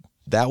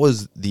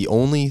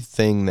only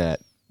thing that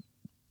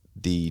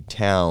the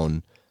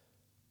town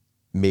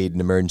made an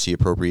emergency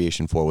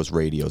appropriation for was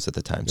radios at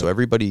the time. So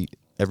everybody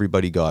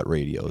got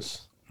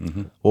radios.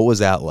 What was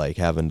that like,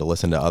 having to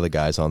listen to other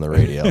guys on the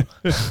radio?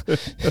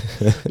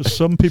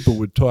 Some people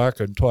would talk,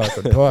 and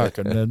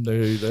then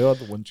the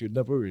other ones you'd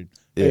never read.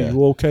 Hey,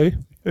 you okay?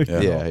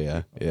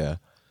 Yeah.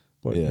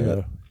 But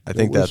I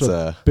think it was that's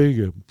a big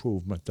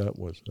improvement. That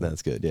was.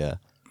 That's good. Yeah,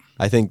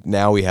 I think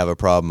now we have a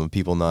problem of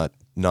people not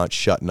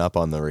shutting up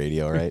on the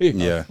radio, right?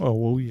 Yeah. Oh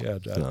well, we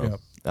had that. So, yeah.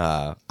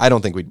 I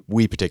don't think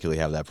we particularly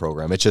have that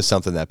program. It's just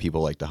something that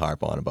people like to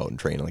harp on about and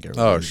train, like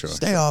everybody. Oh, sure.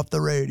 Stay off the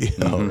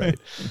radio, right?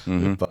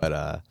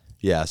 But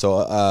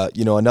so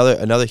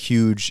another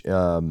huge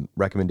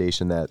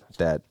recommendation that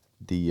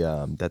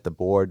the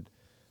board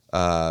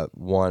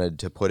wanted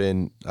to put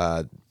in.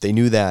 They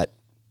knew that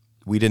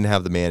we didn't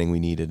have the manning we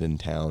needed in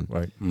town.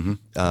 Right.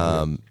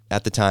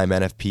 At the time,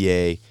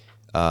 NFPA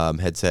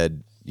had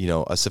said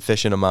a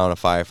sufficient amount of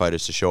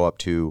firefighters to show up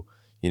to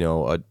a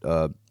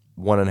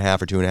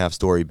 1.5 or 2.5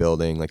 story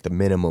building. Like the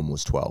minimum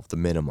was 12. The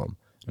minimum,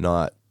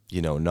 not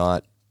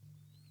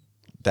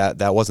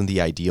that wasn't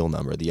the ideal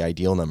number. The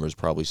ideal number is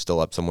probably still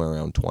up somewhere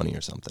around 20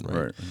 or something,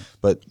 right?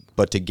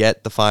 But to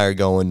get the fire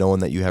going,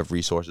 knowing that you have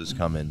resources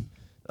coming,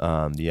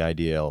 the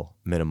ideal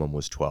minimum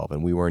was 12,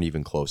 and we weren't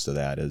even close to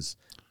that.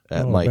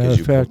 Mike,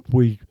 matter of fact,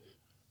 we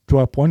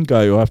dropped one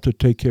guy off to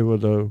take care of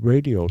the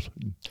radios,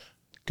 and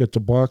get the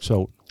box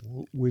out.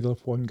 We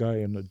left one guy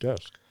in the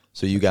desk.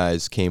 So you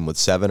guys came with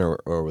 7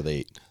 or with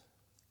 8?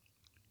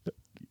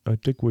 I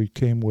think we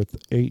came with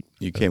 8.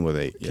 You came with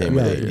 8. Came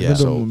with 8, yeah.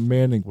 Minimum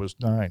manning was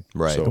 9.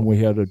 Right. And we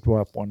had to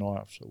drop one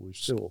off, so we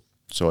still.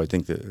 So I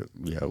think that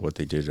what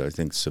they did, I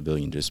think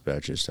civilian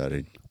dispatches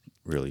started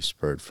really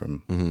spurred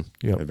from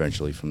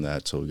eventually from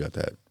that. So we got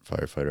that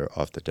firefighter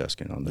off the desk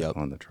and on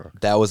the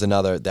truck. That was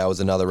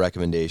another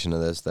recommendation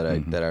of this that I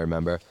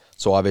remember.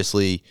 So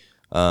obviously,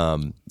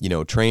 training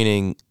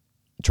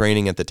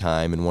at the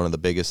time, and one of the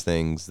biggest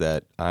things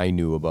that I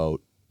knew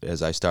about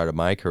as I started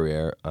my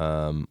career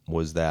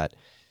was that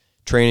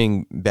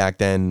training back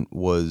then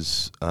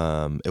was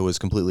it was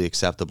completely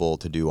acceptable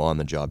to do on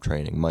the job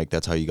training. Mike,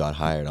 that's how you got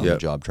hired, on the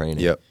job training.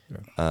 Yep.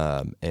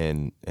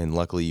 And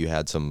luckily you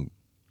had some,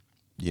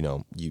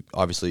 you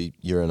obviously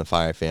you're in a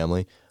fire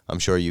family. I'm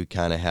sure you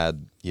kind of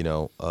had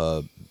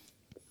a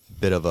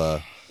bit of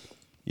a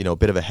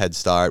head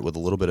start with a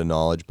little bit of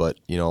knowledge, but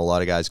a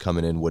lot of guys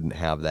coming in wouldn't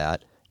have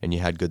that, and you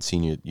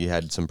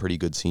had some pretty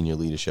good senior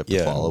leadership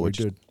to follow, which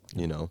did.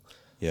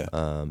 Yeah.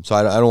 So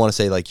I don't want to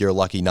say like you're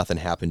lucky nothing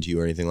happened to you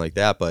or anything like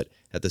that, but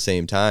at the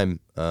same time,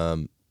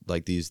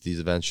 like these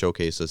events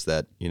showcase us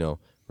that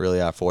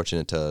really are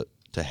fortunate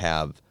to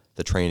have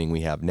the training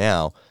we have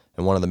now.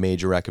 And one of the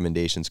major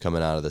recommendations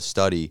coming out of the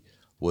study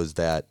was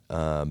that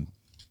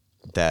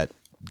that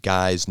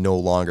guys no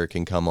longer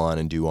can come on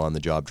and do on the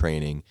job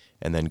training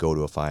and then go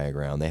to a fire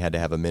ground. They had to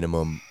have a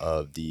minimum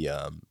of the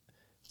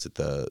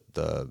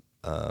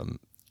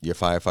your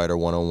firefighter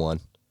 101.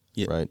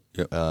 Right?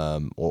 Yep.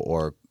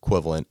 Or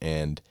equivalent,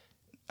 and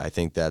I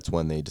think that's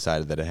when they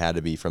decided that it had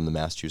to be from the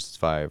Massachusetts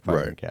Fire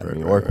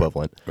Academy or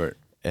equivalent. Right.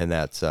 And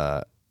that's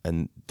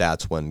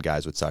when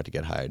guys would start to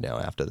get hired now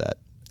after that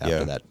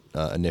after that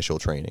initial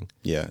training.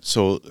 Yeah.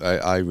 So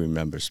I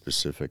remember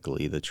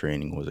specifically the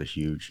training was a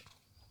huge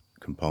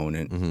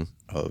component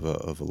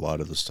of a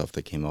lot of the stuff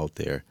that came out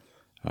there,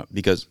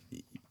 because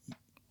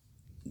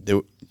there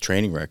were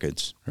training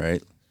records,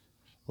 right?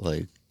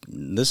 Like,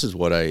 this is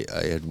what I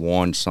had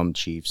warned some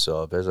chiefs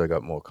of as I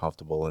got more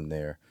comfortable in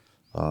there.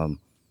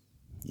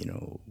 You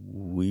know,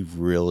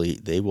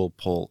 they will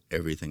pull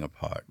everything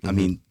apart. I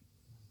mean,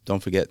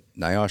 don't forget,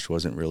 NIOSH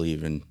wasn't really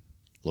even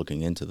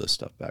looking into this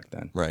stuff back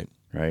then. Right.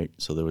 Right?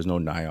 So there was no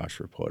NIOSH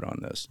report on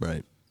this.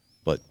 Right.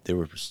 But there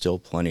were still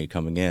plenty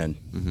coming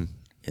in,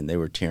 and they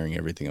were tearing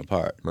everything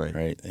apart. Right.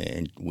 Right?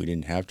 And we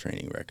didn't have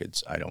training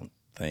records, I don't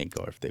think,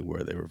 or if they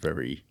were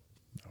very,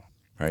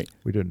 right?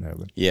 We didn't have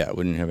it. Yeah,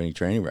 we didn't have any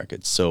training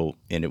records. So,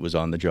 and it was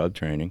on the job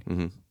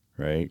training,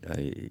 right?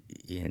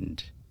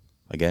 And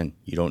again,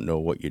 you don't know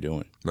what you're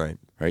doing. Right.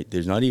 Right?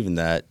 There's not even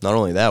that. Not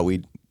only that,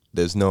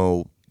 there's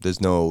no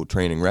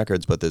training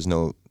records, but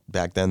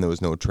back then there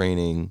was no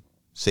training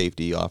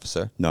safety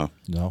officer. No.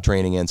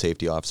 Training and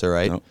safety officer,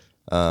 right?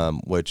 No.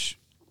 Which,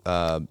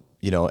 and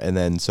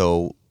then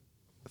so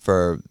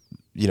for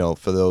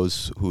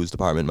those whose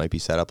department might be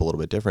set up a little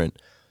bit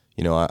different,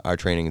 our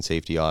training and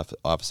safety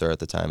officer at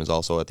the time is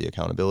also at the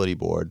accountability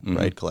board,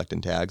 right? Collecting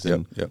tags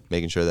and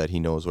making sure that he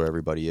knows where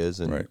everybody is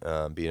and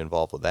being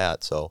involved with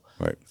that. So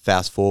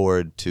fast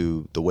forward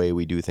to the way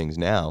we do things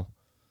now,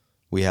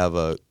 we have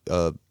a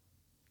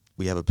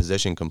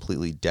position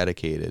completely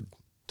dedicated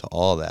to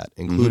all that,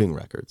 including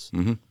records.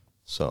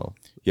 So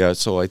yeah,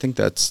 so I think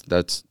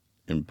that's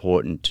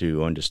important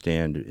to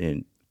understand.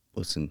 And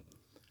listen,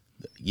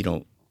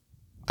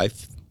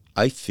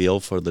 I feel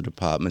for the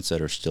departments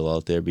that are still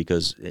out there,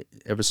 because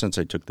ever since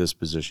I took this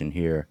position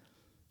here,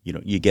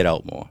 you get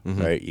out more,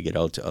 right? You get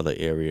out to other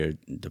area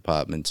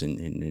departments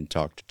and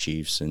talk to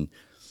chiefs, and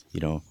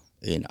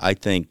and I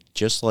think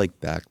just like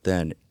back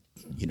then,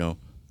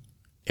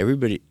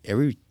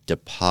 every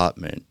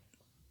department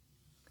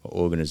or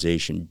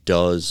organization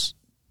does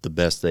the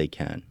best they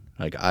can.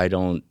 Like, I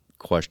don't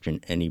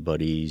question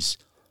anybody's,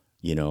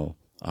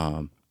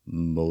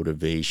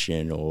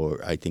 motivation, or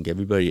I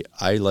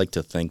like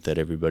to think that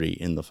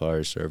everybody in the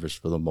fire service,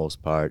 for the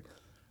most part,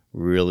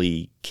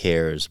 really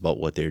cares about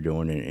what they're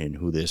doing and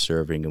who they're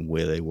serving and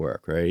where they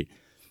work, right?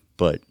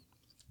 But,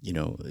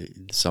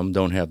 some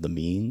don't have the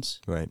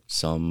means. Right.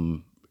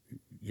 Some,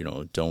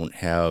 don't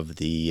have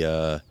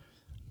the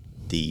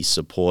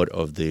support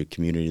of the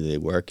community they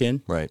work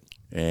in. Right.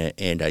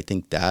 And I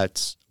think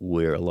that's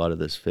where a lot of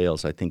this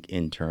fails. I think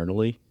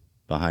internally,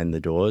 behind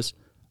the doors,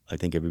 I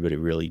think everybody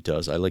really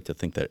does. I like to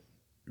think that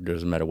it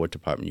doesn't matter what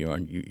department you're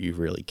on, you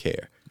really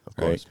care. Of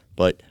course. Right?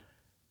 But,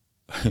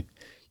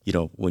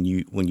 when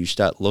you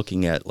start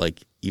looking at,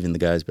 like, even the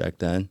guys back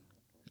then,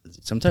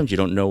 sometimes you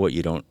don't know what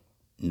you don't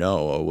know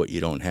or what you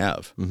don't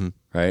have.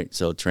 Right?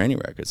 So training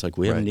records, like,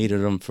 we haven't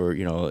needed them for,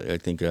 I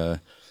think,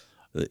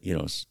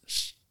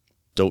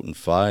 Stoughton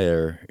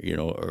Fire,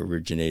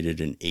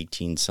 originated in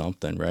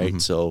 18-something, right?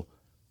 So,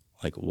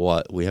 like,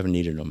 we haven't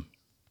needed them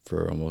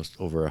for almost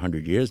over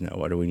 100 years now.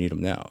 Why do we need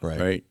them now,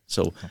 right?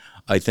 So,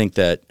 I think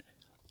that,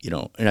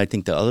 and I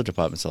think the other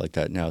departments are like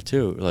that now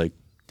too. Like,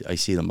 I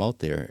see them out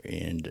there,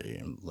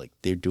 and like,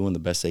 they're doing the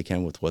best they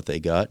can with what they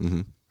got,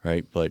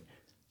 right? But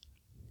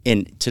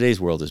in today's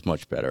world is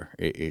much better.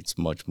 It's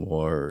much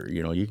more,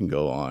 you can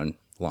go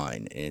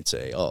online and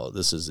say, oh,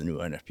 this is the new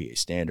NFPA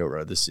standard,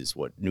 or this is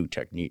what new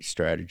techniques,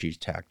 strategies,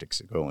 tactics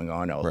are going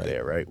on out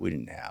there, right? We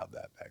didn't have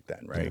that back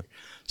then, right? Yeah.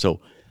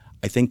 So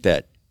I think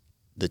that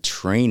the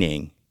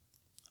training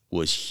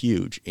was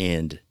huge,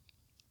 and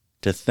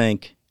to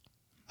think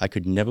I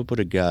could never put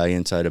a guy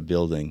inside a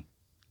building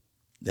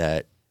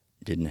that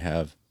didn't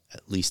have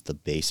at least the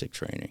basic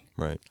training.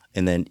 Right.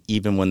 And then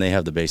even when they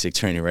have the basic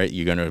training, right,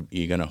 you're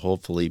gonna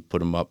hopefully put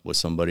them up with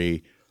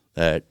somebody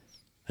that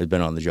has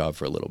been on the job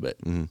for a little bit.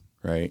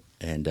 Right.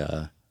 And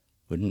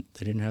they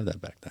didn't have that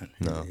back then.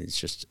 No. It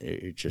just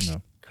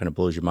kind of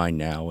blows your mind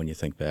now when you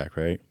think back,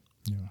 right?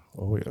 Yeah.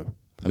 Oh yeah.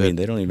 I mean,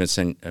 they don't even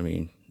send. I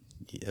mean,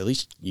 at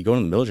least you go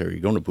in the military,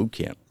 you go into boot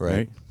camp,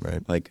 right?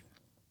 Right. Like,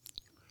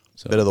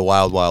 so. Bit of the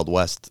wild, wild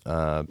west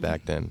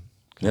back then.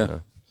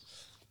 Kinda,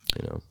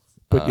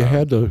 But you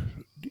had to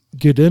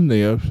get in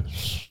there,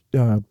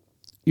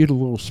 eat a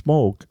little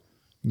smoke,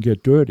 and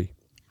get dirty.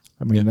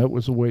 I mean, that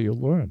was the way you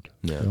learned.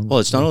 Yeah. Well,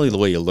 it's not only the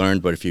way you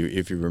learned, but if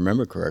you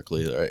remember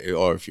correctly,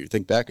 or if you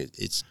think back,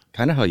 it's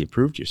kind of how you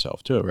proved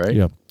yourself too, right?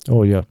 Yeah.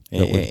 Oh yeah.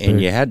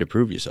 And you had to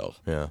prove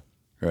yourself. Yeah.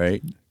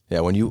 Right. Yeah.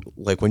 When you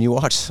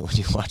watch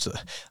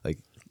like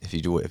if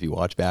you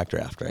watch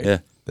Backdraft, right? Yeah.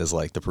 There's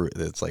like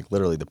it's like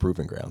literally the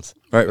proving grounds.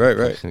 Right.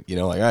 Like,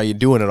 you're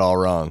doing it all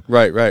wrong.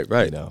 Right.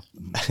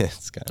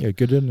 It's kind of,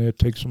 get in there,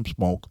 take some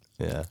smoke.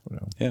 Yeah.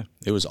 Yeah.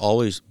 It was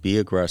always be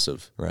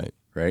aggressive. Right.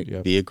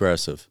 Yep. Be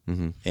aggressive.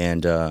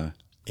 And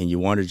you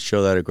wanted to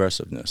show that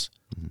aggressiveness.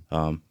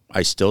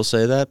 I still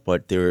say that,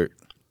 but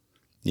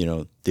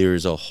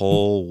there's a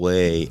whole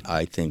way.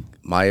 I think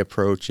my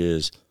approach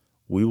is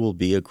we will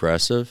be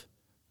aggressive,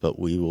 but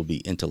we will be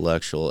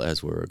intellectual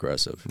as we're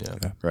aggressive.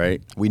 Yeah.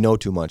 Right. We know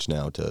too much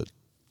now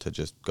to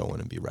just go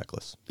in and be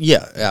reckless.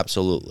 Yeah,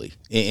 absolutely.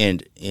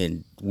 And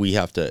we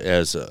have to,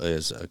 as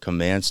a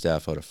command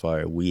staff out of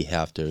fire, we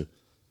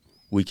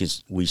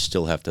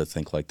still have to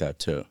think like that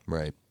too.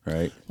 Right.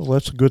 Right. Well,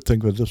 that's a good thing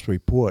with this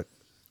report.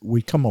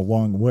 We come a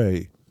long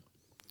way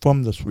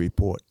from this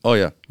report. Oh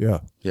yeah. Yeah.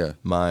 Yeah.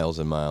 Miles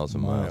and miles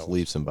and miles, Miles.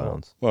 leaps and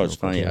bounds. Well, it's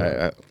funny.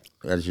 I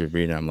as you're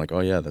reading, I'm like,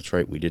 oh yeah, that's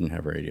right. We didn't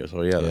have radios.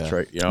 Oh yeah, that's Yeah.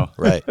 right. You know.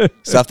 Right.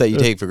 Stuff that you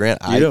take for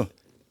granted. You do.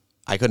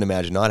 I couldn't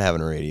imagine not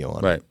having a radio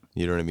on. Right.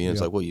 You know what I mean? It's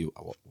Yeah. like,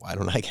 well, why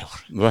don't I get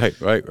one?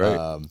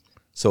 Right.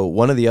 So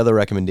one of the other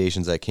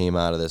recommendations that came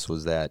out of this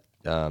was that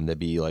there'd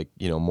be like,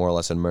 more or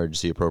less an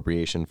emergency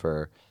appropriation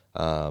for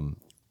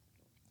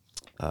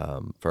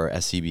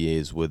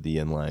SCBAs with the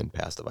inline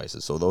pass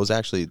devices. So those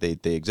actually,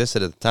 they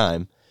existed at the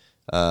time.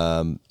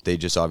 They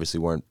just obviously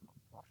weren't,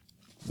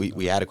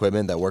 we had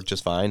equipment that worked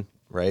just fine,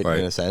 right?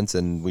 In a sense,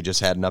 and we just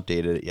hadn't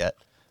updated it yet.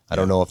 I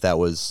don't know if that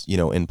was,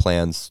 in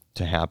plans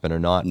to happen or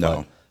not.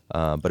 No.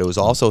 But it was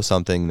also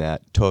something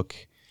that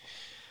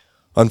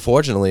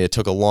unfortunately, it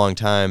took a long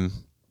time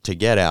to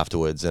get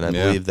afterwards. And I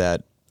believe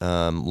that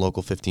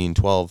Local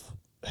 1512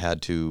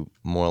 had to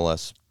more or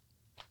less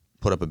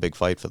put up a big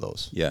fight for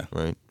those. Yeah.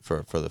 Right?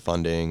 For the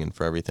funding and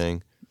for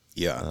everything.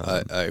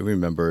 Yeah. I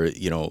remember,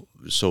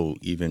 so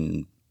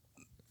even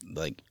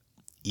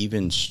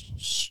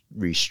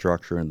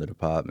restructuring the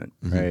department,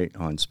 right,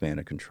 on span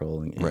of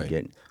controlling and Right.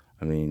 getting,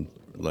 I mean,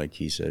 like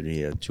he said,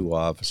 he had 2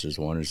 officers,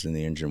 one is in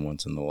the engine,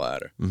 one's in the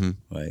ladder,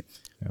 right?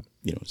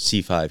 Yeah.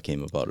 C5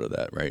 came up out of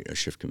that, right? A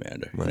shift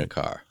commander in a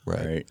car,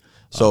 right?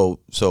 So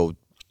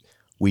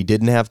we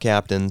didn't have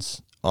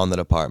captains on the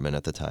department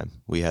at the time.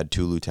 We had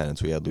 2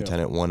 lieutenants. We had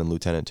Lieutenant 1 and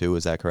Lieutenant 2.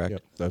 Is that correct?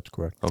 Yep, that's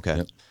correct. Okay.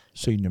 Yep.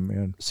 Senior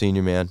man.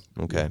 Senior man.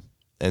 Okay.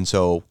 And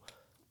so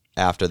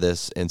after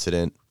this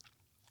incident,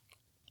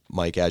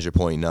 Mike, as you're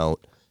pointing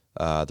out,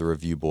 the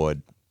review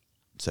board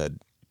said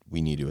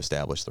we need to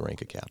establish the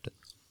rank of captain.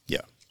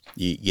 Yeah.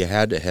 You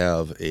had to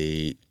have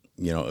it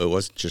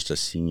wasn't just a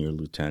senior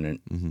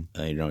lieutenant.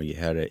 You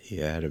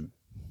had to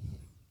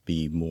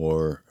be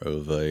more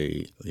of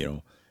a,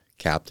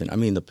 captain. I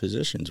mean, the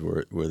positions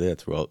were there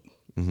throughout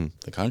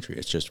the country.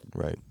 It's just,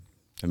 Right.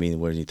 I mean,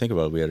 when you think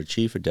about it, we had a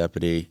chief, a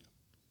deputy,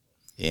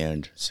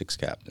 and 6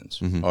 captains,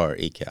 or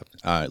 8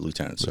 captains,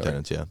 lieutenants, sorry.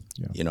 Lieutenants, yeah.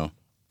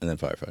 And then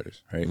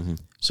firefighters, right?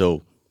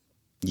 So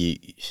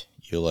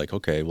you're like,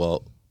 okay,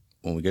 well,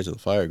 when we get to the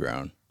fire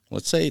ground,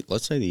 let's say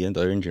the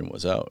engine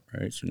was out,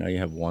 right? So now you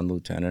have 1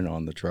 lieutenant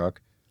on the truck,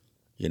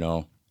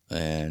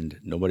 and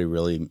nobody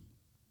really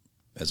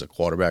as a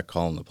quarterback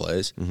calling the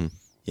plays,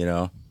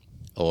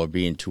 or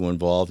being too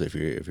involved if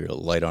you're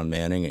light on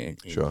manning and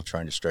you're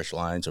trying to stretch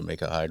lines or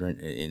make a hydrant,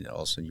 and all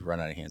of a sudden you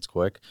run out of hands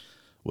quick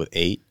with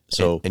 8.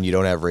 So and you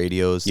don't have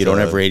radios. You don't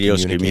have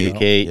radios to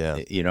communicate, Yeah.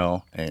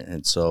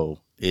 and so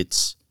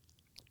it's,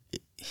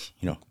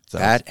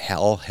 that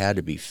all had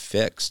to be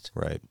fixed,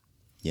 Right.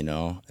 and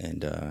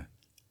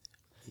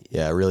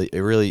Yeah, it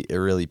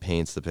really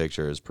paints the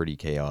picture as pretty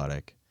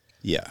chaotic.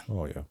 yeah.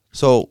 Oh, yeah.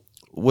 So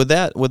with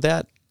that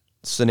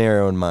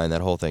scenario in mind,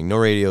 that whole thing, no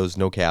radios,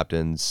 no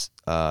captains,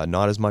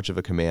 not as much of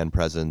a command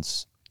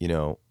presence,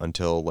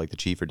 until like the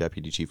chief or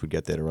deputy chief would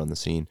get there to run the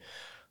scene.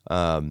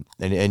 And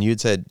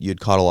you'd said you'd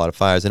caught a lot of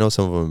fires. I know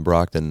some of them in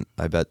Brockton.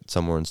 I bet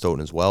somewhere in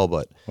Stoughton as well.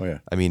 But I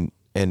mean,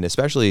 and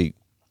especially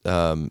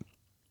in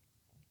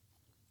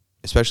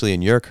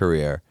your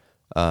career,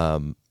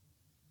 but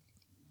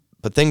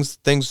things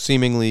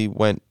seemingly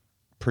went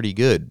pretty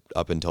good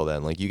up until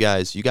then. Like you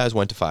guys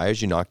went to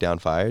fires, you knocked down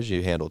fires,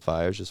 you handled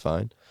fires just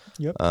fine.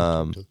 Yep.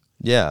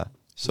 Yeah.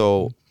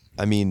 So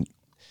I mean,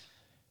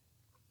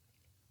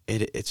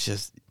 it's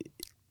just,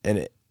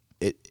 and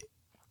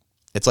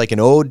it's like an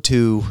ode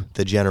to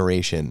the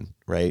generation,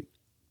 right,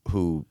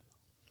 who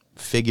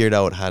figured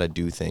out how to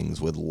do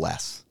things with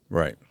less,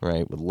 Right.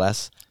 with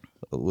less,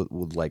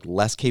 with like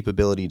less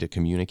capability to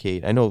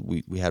communicate. I know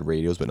we had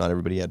radios, but not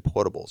everybody had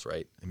portables,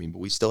 right? I mean, but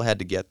we still had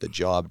to get the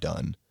job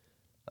done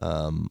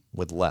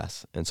with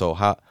less. And so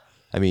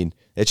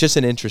it's just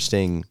an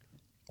interesting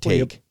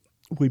take.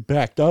 We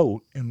backed out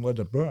and let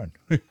it burn.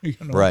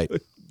 Right.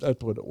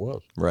 That's what it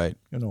was. Right.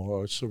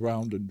 Or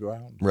surround and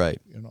drown.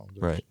 Right. That's-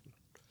 Right.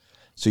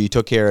 So you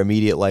took care of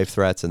immediate life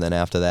threats, and then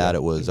after that,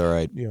 it was all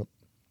right. Yep.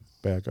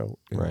 Back out.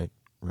 Yeah.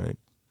 Right.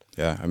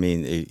 Yeah, I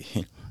mean,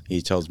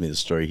 he tells me the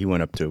story. He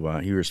went up to,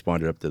 he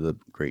responded up to the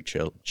Great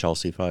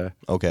Chelsea fire.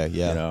 Okay.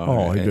 Yeah.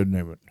 Oh, I didn't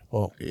even.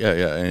 Oh,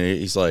 Yeah, and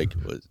he's like,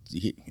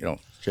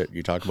 shit,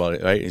 you talk about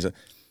it, right? He's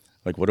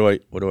like, what do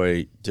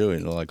I do?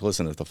 And they're like,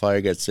 listen, if the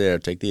fire gets there,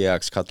 take the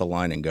axe, cut the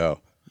line, and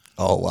go.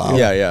 Oh wow.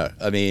 Yeah.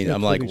 I mean,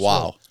 I'm like, pretty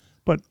wow.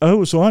 but I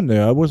was on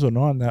there. I wasn't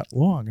on that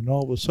long, and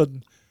all of a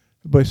sudden,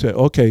 everybody said,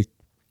 "Okay,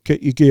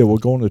 get your gear. We're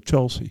going to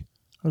Chelsea."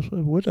 I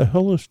said, "What the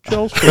hell is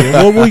Chelsea?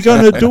 What are we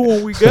gonna do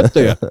when we get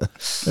there?"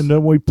 And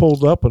then we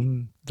pulled up,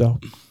 and the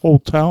whole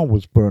town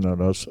was burning,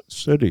 us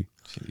city.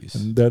 Jeez.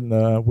 And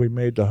then we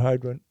made the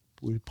hydrant.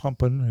 We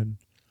pumping, and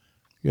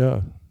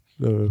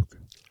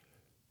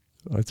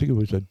I think it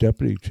was a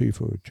deputy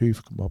chief or a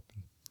chief come up.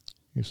 And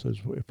he says,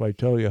 "If I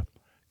tell you,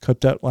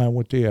 cut that line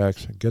with the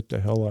axe and get the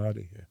hell out of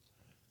here.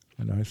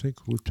 And I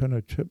think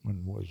Lieutenant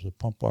Chipman was the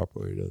pump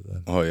operator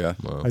then. Oh, yeah.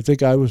 Wow. I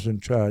think I was in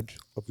charge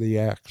of the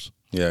axe.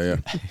 Yeah.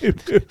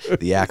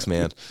 The Axe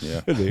Man. Yeah.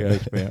 The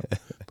axe man.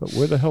 But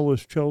where the hell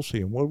is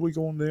Chelsea, and what are we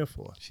going there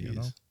for? You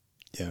know?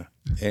 Yeah.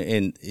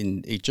 And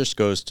it just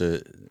goes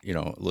to,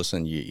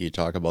 listen, you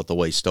talk about the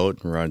way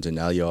Stoughton runs, and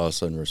now you all of a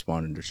sudden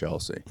responding to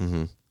Chelsea.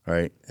 Mm-hmm.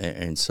 Right?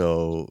 And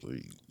so...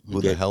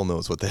 Who the hell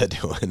knows what they're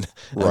doing?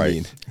 Right. I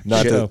mean,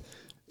 not Shit. to...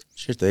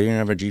 Shit, they didn't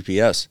have a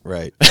GPS.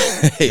 Right.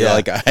 Yeah.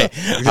 Like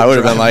I would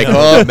have been like,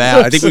 oh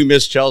man, I think we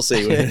missed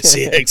Chelsea. We didn't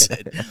see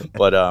exit.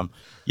 But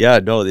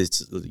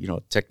it's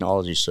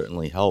technology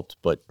certainly helped.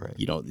 But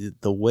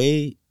the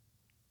way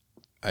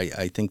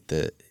I think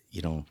that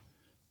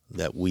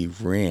that we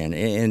ran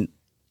and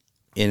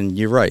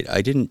you're right.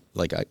 I didn't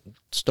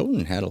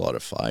Stoughton had a lot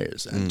of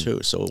fires then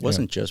too, so it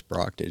wasn't just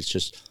Brockton. It's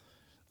just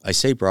I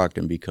say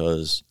Brockton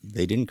because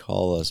they didn't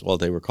call us. Well,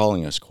 they were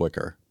calling us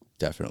quicker.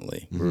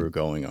 Definitely. Mm-hmm. We were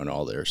going on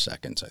all their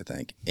seconds, I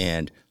think.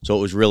 And so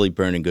it was really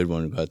burning good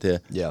when we got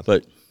there. Yeah.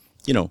 But,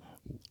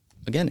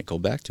 again, it go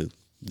back to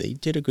they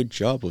did a good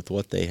job with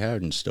what they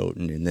had in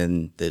Stoughton. And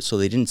then, so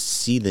they didn't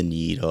see the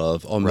need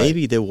of,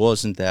 maybe there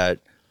wasn't that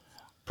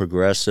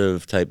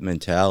progressive type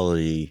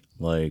mentality,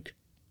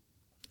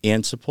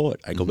 and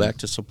support. I go back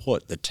to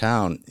support. The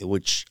town,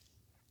 which,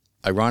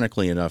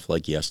 ironically enough,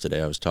 like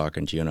yesterday, I was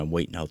talking to you and I'm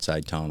waiting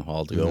outside town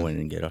hall to go in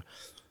and get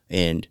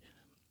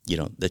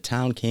the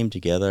town came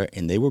together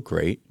and they were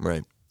great.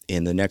 Right.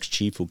 And the next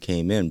chief who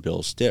came in,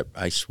 Bill Stipp,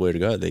 I swear to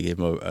God, they gave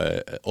him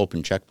a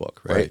open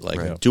checkbook, right?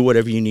 Do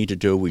whatever you need to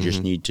do. We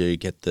just need to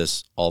get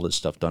all this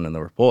stuff done in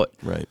the report.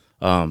 Right.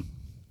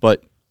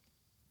 But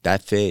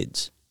that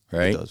fades,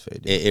 right? It does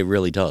fade. It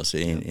really does.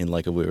 And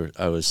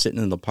I was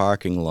sitting in the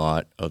parking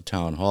lot of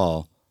town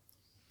hall,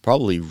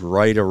 probably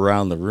right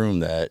around the room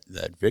that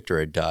Victor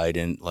had died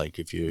in,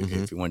 if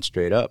you went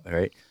straight up,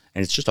 right?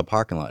 And it's just a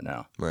parking lot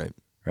now. Right.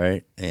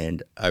 Right.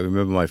 And I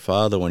remember my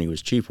father when he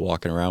was chief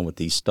walking around with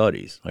these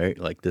studies, right?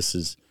 This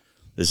is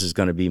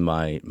going to be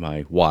my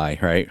why,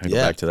 right? I go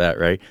back to that,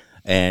 right?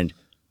 And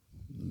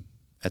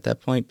at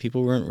that point,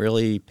 people weren't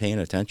really paying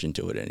attention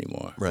to it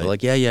anymore. Right. They're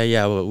like,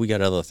 yeah, well, we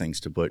got other things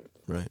to put.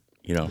 Right.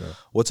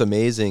 What's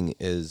amazing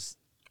is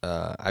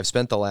I've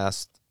spent the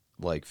last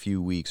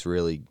few weeks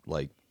really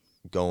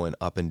going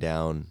up and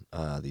down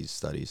these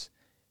studies,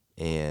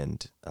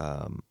 and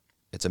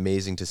it's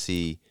amazing to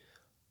see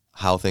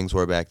how things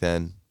were back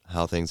then,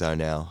 how things are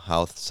now,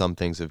 how some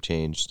things have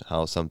changed,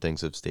 how some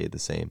things have stayed the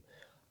same.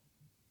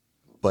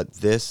 But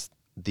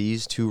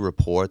these two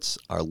reports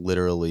are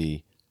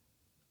literally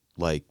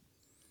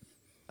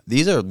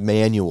these are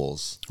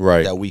manuals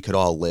that we could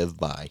all live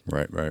by.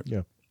 Right.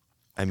 Yeah.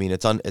 I mean,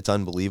 it's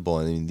unbelievable.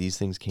 I mean, these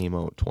things came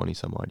out 20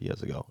 some odd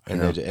years ago,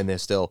 and they're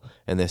still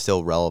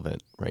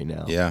relevant right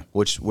now. Yeah.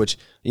 Which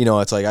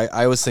it's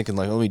I was thinking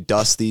let me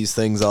dust these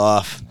things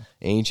off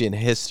ancient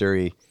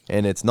history,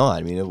 and it's not.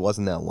 I mean, it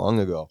wasn't that long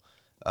ago,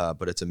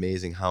 but it's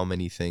amazing how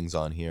many things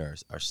on here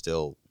are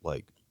still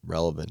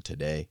relevant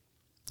today.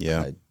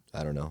 Yeah.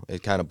 I don't know.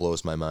 It kind of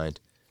blows my mind.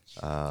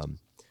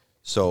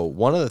 So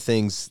one of the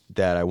things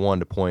that I wanted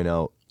to point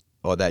out,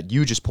 or that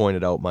you just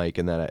pointed out, Mike,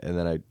 and I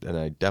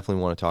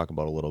definitely want to talk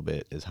about a little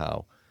bit, is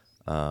how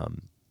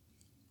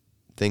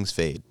things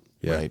fade,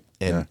 right?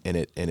 And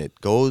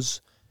it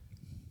goes,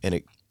 and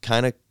it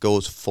kind of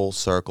goes full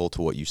circle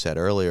to what you said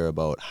earlier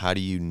about how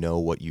do you know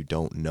what you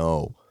don't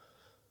know,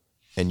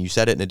 and you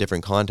said it in a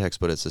different context,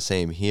 but it's the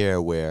same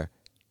here, where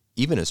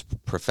even as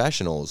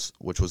professionals,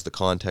 which was the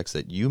context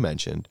that you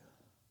mentioned,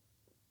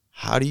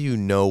 how do you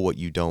know what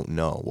you don't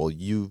know? Well,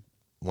 you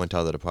went to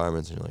other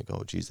departments and you're like,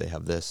 oh, geez, they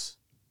have this.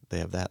 They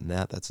have that and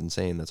that. That's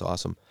insane. That's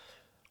awesome.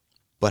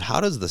 But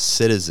how does the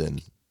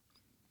citizen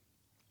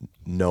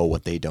know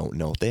what they don't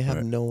know? They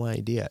have no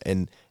idea,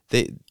 and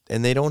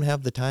they don't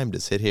have the time to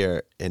sit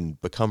here and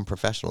become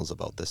professionals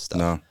about this stuff.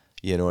 No.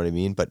 You know what I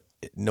mean? But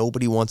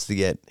nobody wants to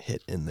get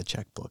hit in the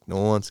checkbook. No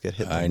one wants to get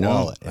hit in the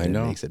wallet. And it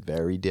makes it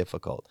very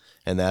difficult.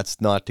 And that's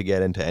not to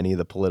get into any of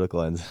the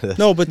political ends.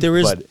 No, but there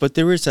is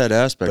that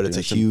aspect. But it's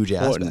a huge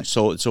aspect.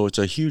 So it's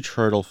a huge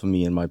hurdle for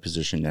me in my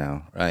position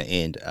now, right?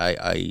 And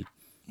I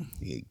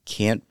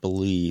can't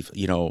believe,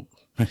 I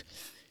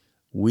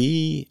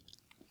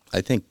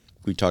think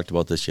we talked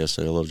about this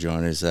yesterday a little,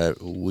 John, is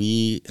that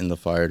we in the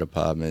fire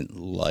department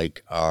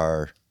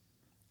our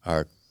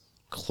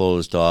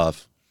closed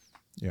off,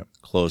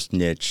 closed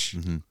niche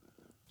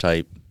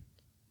type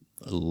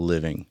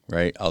living,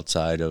 right?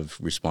 Outside of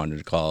responding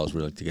to calls,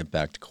 we like to get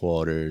back to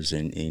quarters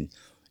and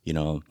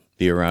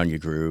be around your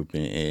group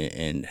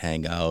and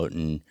hang out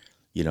and,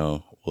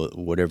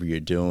 whatever you're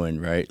doing,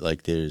 right?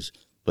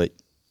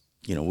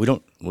 We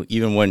don't,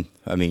 even when,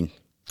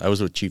 I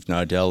was with Chief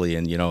Nardelli,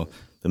 and,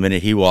 the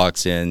minute he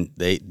walks in,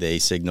 they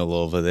signal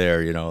over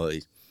there,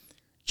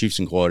 Chiefs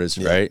and quarters,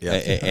 right? Yeah.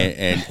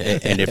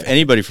 And if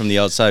anybody from the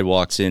outside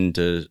walks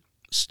into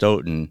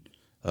Stoughton,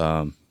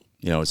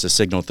 it's a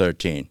signal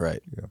 13.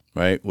 Right. Yeah.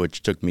 Right.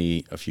 Which took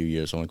me a few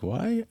years. I'm like,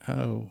 why?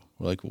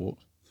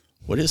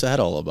 What what is that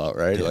all about,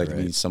 right? Yeah, like, right.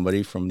 I mean,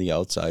 somebody from the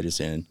outside is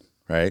in,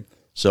 right?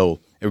 So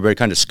everybody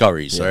kind of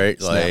scurries, right?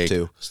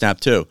 Snap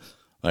to.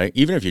 Like,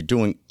 even if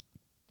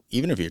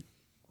you're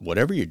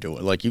whatever you're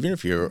doing, like, even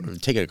if you're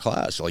taking a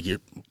class, like, you're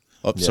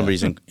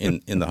somebody's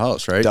in the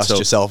house, right? Dust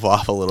yourself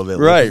off a little bit.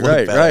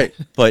 Right.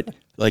 But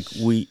like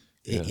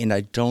and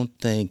I don't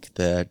think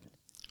that.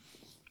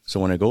 So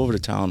when I go over to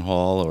town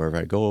hall, or if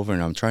I go over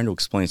and I'm trying to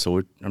explain,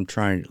 I'm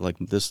trying, like,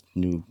 this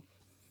new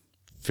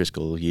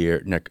fiscal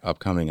year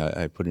upcoming,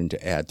 I put in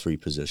to add 3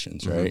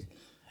 positions, right?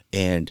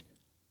 And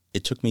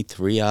it took me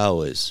 3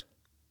 hours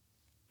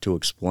to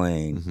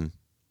explain,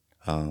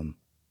 and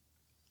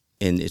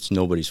it's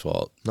nobody's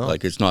fault. No.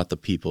 Like, it's not the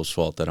people's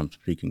fault that I'm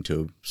speaking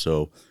to.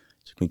 So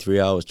it took me 3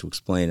 hours to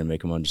explain and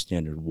make them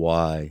understand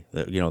why.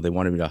 That, they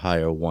wanted me to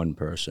hire one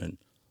person.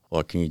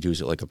 Or can you do it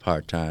like a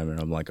part-time? And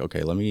I'm like,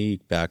 okay, let me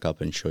back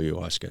up and show you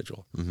our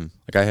schedule.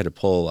 Like, I had to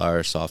pull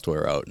our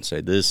software out and say,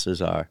 this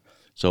is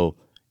so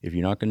if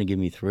you're not going to give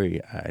me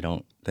 3,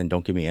 then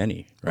don't give me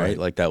any, right?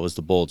 Like, that was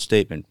the bold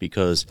statement,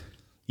 because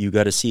you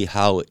got to see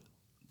how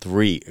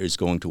 3 is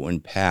going to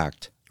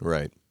impact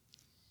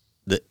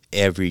the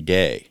every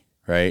day,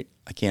 right?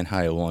 I can't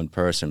hire one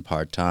person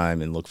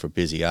part-time and look for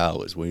busy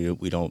hours.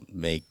 We don't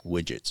make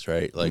widgets,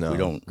 right? Like, we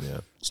don't.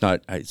 Yeah. It's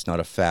not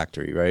a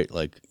factory, right?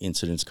 Like,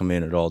 incidents come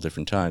in at all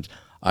different times.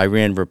 I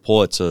ran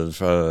reports of,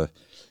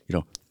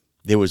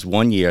 there was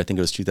one year, I think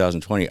it was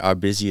 2020, our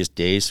busiest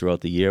days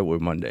throughout the year were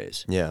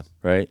Mondays. Yeah.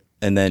 Right?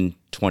 And then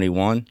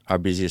 21, our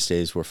busiest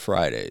days were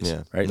Fridays.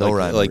 Yeah. Right? No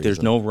rhyme or there's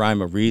reason. no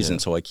rhyme or reason, Yeah.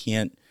 so I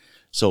can't.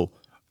 So,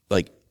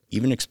 like,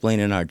 even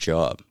explaining our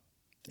job,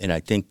 and I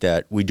think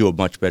that we do a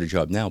much better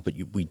job now, but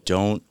we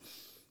don't,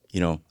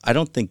 I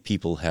don't think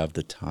people have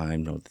the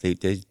time. No,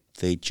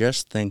 they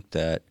just think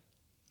that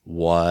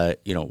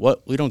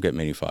we don't get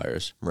many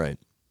fires. Right.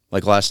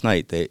 Like, last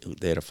night, they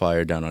had a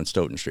fire down on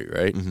Stoughton Street,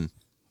 right?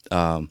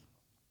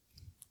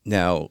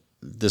 Now,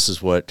 this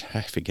is what,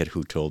 I forget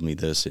who told me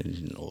this,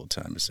 in an old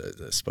time it says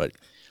this, but,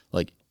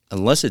 like,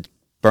 unless it's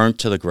burnt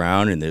to the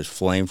ground and there's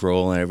flames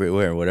rolling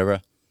everywhere or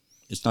whatever,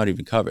 it's not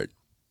even covered.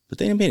 But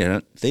they made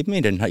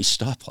a nice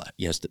stop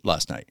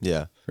last night.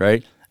 Yeah.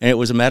 Right? And it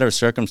was a matter of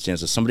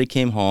circumstances. Somebody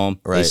came home,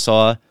 Right.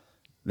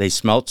 they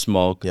smelt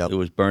smoke, Yep. it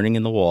was burning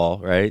in the wall,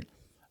 right?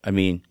 I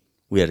mean,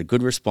 we had a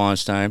good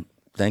response time.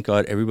 Thank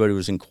God everybody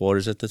was in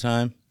quarters at the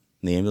time,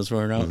 and the ambulance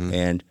weren't out,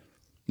 and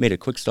made a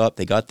quick stop.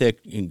 They got there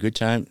in good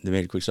time. They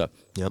made a quick stop.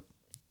 Yep.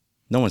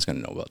 No one's going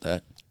to know about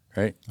that,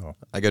 right?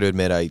 I got to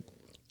admit,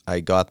 I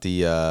got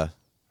the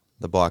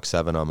box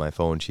 7 on my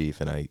phone,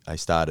 Chief, and I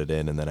started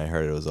in, and then I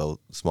heard it was a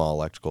small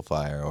electrical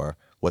fire, or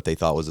what they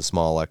thought was a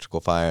small electrical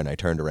fire, and I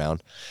turned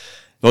around.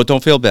 Well,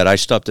 don't feel bad. I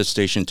stopped at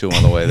Station 2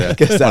 on the way there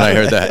when I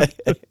heard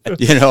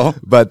that,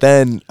 But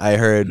then I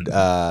heard,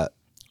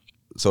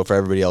 so for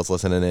everybody else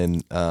listening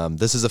in,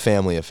 this is a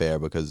family affair,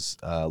 because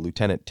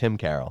Lieutenant Tim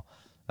Carroll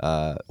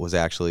was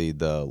actually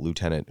the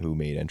lieutenant who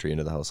made entry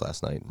into the house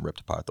last night and ripped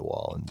apart the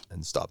wall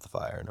and stopped the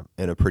fire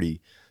in a pretty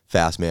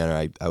fast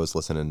manner. I was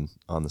listening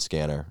on the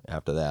scanner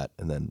after that,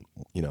 and then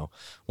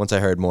once I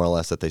heard more or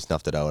less that they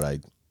snuffed it out, I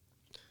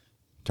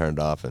turned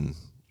it off and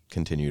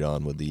continued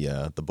on with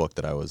the book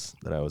that I was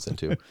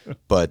into.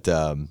 But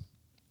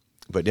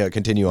yeah,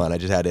 continue on. I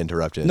just had to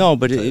interrupt you. No,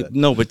 but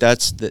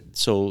that's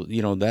that's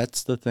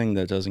the thing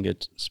that doesn't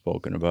get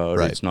spoken about.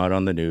 Right. It's not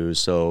on the news,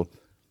 so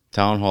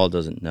town hall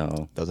doesn't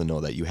know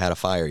that you had a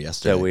fire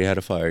yesterday. that we had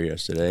a fire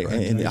yesterday.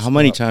 Right. And Nice how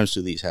many stop. times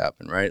do these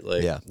happen, right?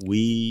 Like, Yeah.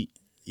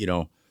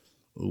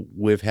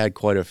 we've had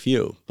quite a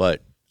few,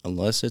 but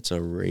unless it's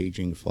a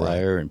raging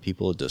fire and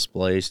people are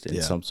displaced in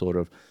Yeah. some sort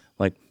of,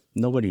 like,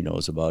 nobody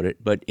knows about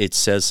it, but it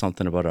says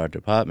something about our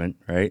department,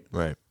 right?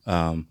 Right.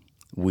 I'm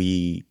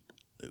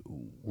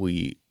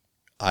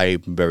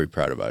very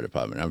proud of our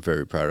department. I'm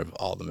very proud of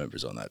all the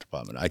members on that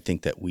department. I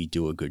think that we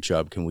do a good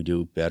job. Can we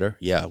do better?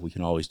 Yeah, we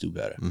can always do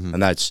better.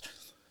 And that's,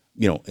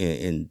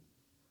 and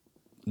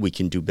we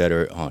can do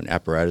better on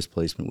apparatus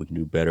placement. We can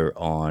do better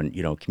on,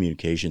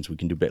 communications. We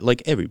can do better,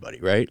 like everybody,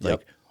 right? Yep.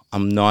 Like,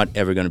 I'm not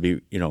ever going to be,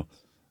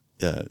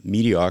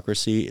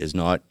 mediocrity is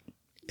not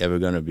ever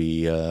going to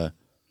be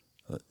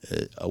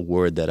a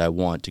word that I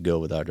want to go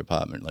with our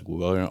department. Like, we're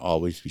going to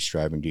always be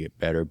striving to get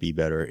better, be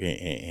better,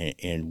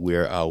 and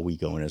where are we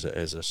going as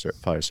a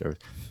fire service?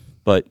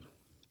 But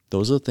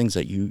those are the things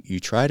that you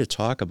try to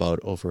talk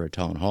about over a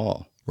town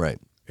hall, Right.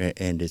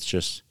 and it's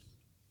just,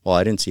 well,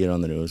 I didn't see it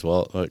on the news.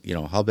 Well,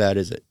 how bad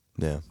is it?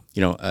 Yeah.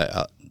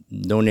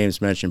 No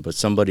names mentioned, but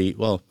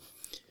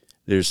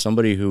there's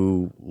somebody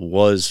who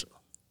was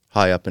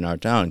high up in our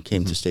town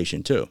came to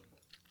Station 2.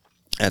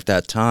 At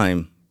that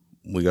time,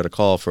 we got a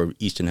call for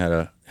Easton had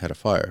a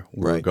fire.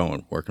 We were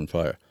going, working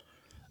fire.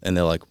 And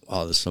they're like,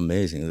 "Oh, this is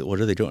amazing. What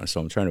are they doing?" So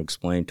I'm trying to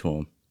explain to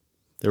them.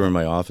 They were in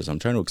my office. I'm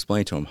trying to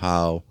explain to them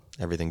how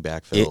Everything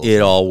backfills.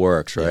 it all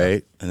works, right? Yeah.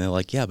 And they're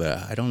like, "Yeah, but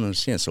I don't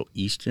understand." So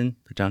the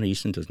town of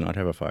Easton does not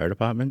have a fire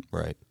department?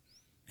 Right.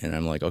 And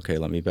I'm like, okay,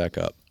 let me back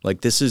up.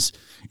 Like, this is,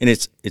 and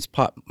it's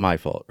my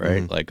fault,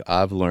 right? Like,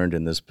 I've learned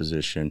in this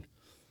position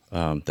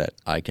that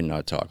I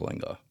cannot talk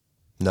lingo.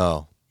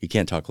 No. you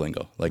can't talk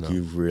lingo. Like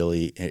you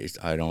really,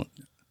 I don't.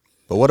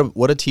 But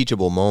what a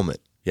teachable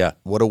moment. Yeah.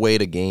 What a way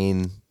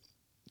to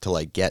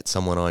like get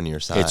someone on your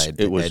side,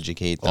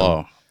 educate them.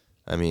 Oh,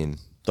 I mean,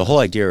 the whole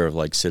idea of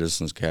like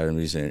citizens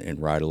academies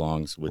and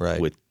ride-alongs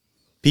with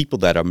people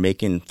that are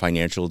making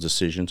financial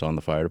decisions on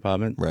the fire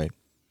department, right,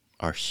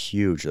 are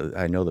huge.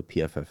 I know the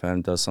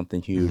PFFM does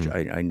something huge.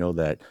 I know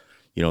that,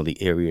 the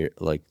area,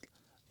 like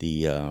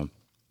the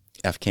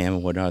FCAM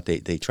and whatnot,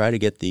 they try to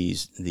get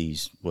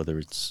these whether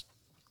it's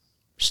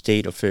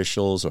state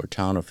officials or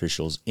town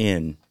officials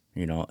in,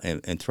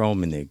 and throw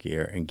them in their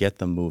gear and get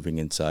them moving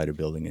inside a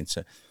building.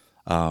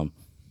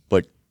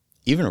 But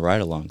even a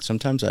ride-along,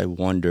 sometimes I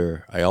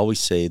wonder, I always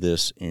say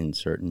this in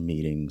certain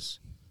meetings,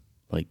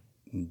 like,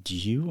 do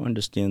you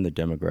understand the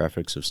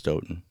demographics of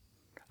Stoughton?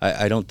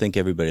 I don't think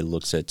everybody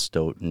looks at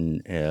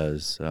Stoughton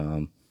as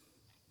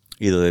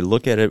either they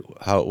look at it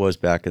how it was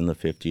back in the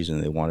 50s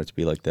and they want it to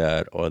be like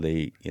that, or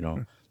they're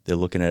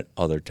looking at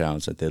other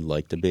towns that they'd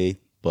like to be.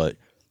 But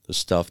the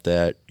stuff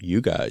that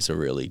you guys are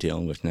really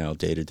dealing with now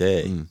day to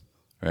day,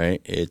 right?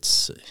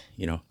 It's,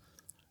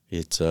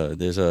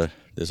 there's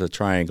a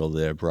triangle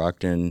there,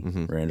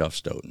 Brockton, Randolph,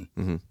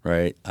 Stoughton,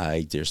 right?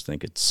 I just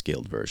think it's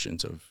scaled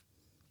versions of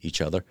each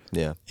other.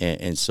 Yeah.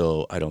 And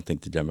so I don't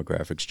think the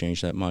demographics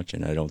change that much,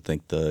 and I don't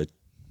think the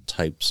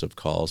types of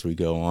calls we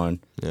go on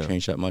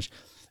change that much.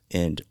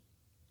 And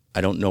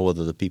I don't know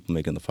whether the people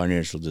making the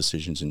financial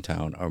decisions in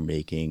town are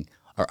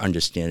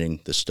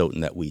understanding the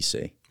Stoughton that we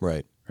see.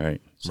 right.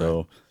 Right.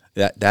 So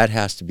that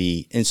has to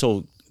be, and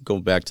so go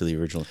back to the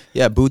original.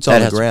 Yeah, boots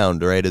on the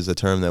ground, right, is a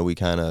term that we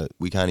kind of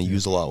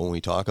use a lot when we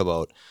talk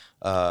about,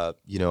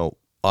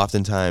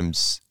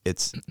 oftentimes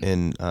it's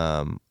in,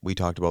 we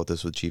talked about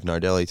this with Chief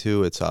Nardelli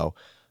too. It's how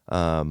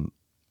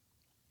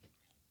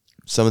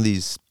some of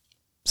these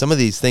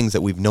things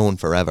that we've known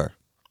forever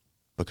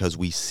because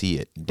we see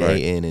it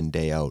day in and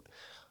day out.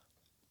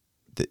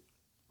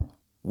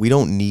 We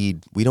don't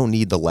need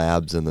the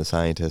labs and the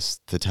scientists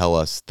to tell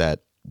us that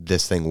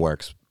this thing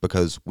works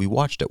because we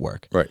watched it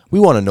work. Right. We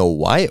want to know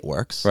why it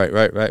works. Right.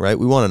 Right.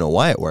 We want to know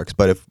why it works.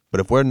 But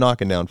if we're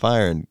knocking down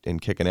fire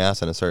and kicking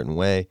ass in a certain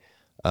way,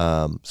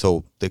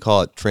 so they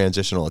call it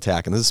transitional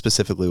attack, and this is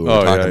specifically what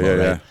we're talking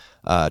about,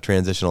 right?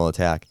 Transitional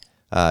attack,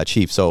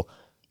 Chief. So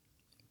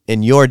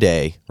in your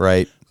day,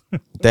 right,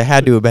 there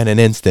had to have been an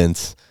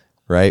instance,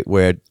 right,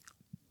 where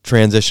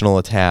transitional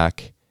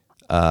attack,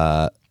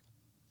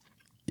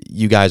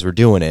 you guys were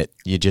doing it,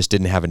 you just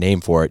didn't have a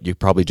name for it. You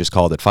probably just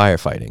called it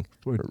firefighting,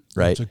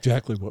 right? That's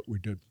exactly what we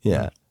did.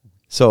 Yeah.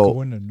 So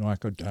go in and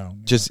knock it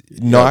down. Just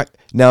knock.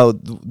 Now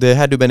there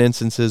had to have been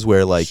instances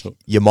where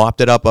you mopped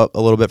it up a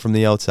little bit from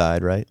the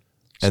outside, right?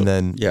 And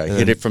then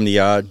hit it from the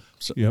yard.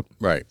 So, Yep.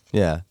 Right.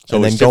 Yeah. So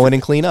and then go in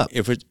and clean up.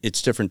 If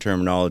it's different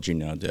terminology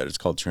now, that it's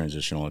called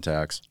transitional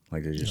attacks.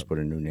 Like they just put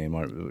a new name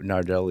on it.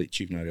 Nardelli,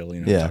 Chief Nardelli,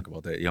 and I talk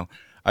about that.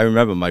 I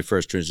remember my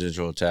first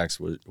transitional attacks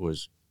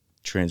was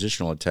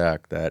transitional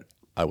attack that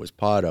I was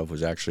part of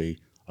was actually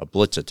a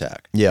blitz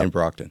attack in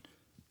Brockton,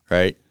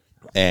 right?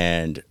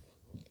 And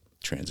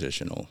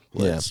transitional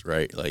blitz,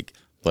 right?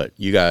 But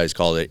you guys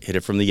called it hit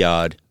it from the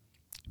yard,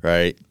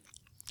 right?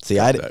 See,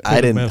 I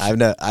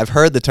didn't. I've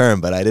heard the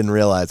term, but I didn't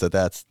realize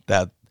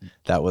that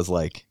was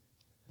like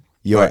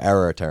your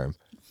error term.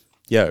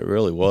 Yeah, it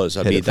really was.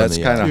 I mean, that's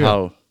kind of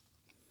how.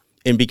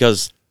 And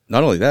because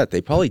not only that,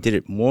 they probably did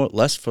it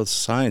less for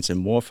science and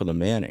more for the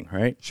manning,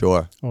 right?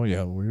 Sure. Oh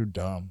yeah, we were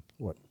down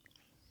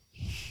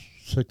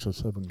 6 or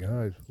 7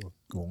 guys were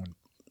going.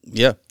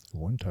 Yeah.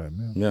 One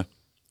time,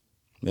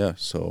 Yeah.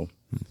 So,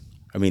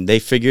 I mean, they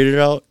figured it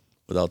out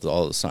without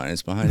all the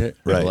science behind it.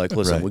 Right. They're like,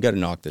 listen, Right. we got to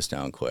knock this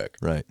down quick.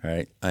 Right.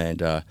 Right. And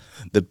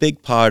the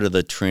big part of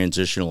the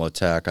transitional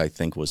attack, I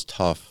think, was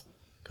tough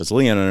because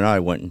Leon and I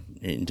went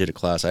and did a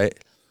class.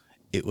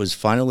 It was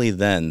finally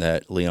then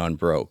that Leon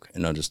broke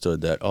and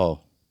understood that,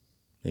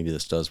 maybe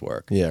this does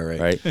work. Yeah, right.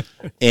 Right.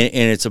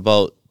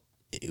 and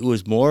it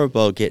was more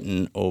about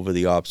getting over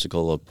the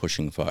obstacle of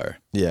pushing fire.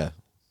 Yeah.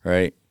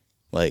 Right.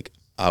 Like,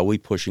 are we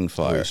pushing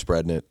fire? We're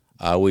spreading it.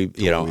 Are we,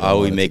 we don't are we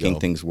want it to making go.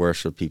 things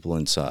worse for people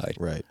inside?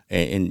 Right.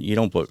 And you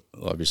don't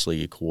obviously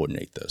you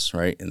coordinate this,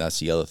 right? And that's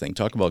the other thing.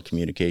 Talk about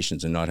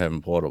communications and not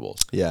having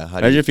portables. Yeah.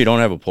 Imagine if you don't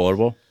have a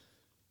portable.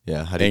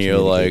 Yeah. How do you and you're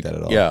communicate like, that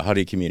at all? yeah, how do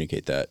you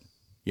communicate that?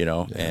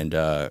 And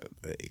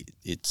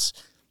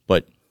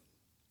but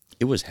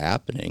it was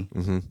happening.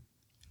 Mm-hmm.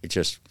 It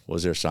just,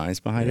 was there science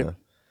behind it?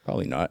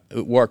 Probably not.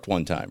 It worked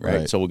one time,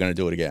 right? So we're going to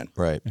do it again.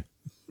 Right.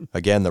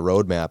 Again, the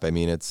roadmap. I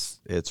mean, it's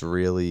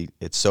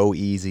so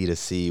easy to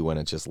see when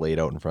it's just laid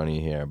out in front of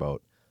you here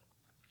about,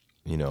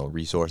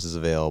 resources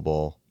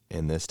available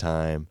in this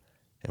time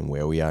and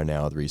where we are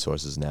now with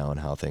resources now and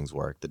how things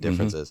work. The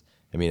differences.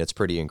 I mean, it's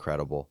pretty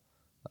incredible.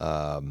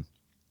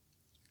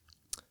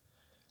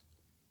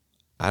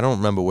 I don't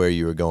remember where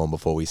you were going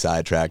before we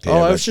sidetracked here.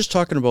 I was just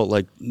talking about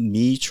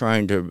me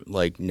trying to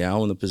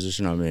now in the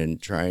position I'm in,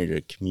 trying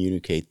to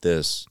communicate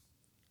this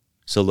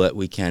so that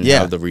we can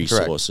have the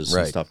resources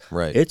and stuff.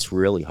 Right. It's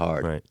really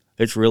hard. Right.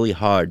 It's really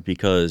hard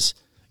because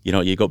you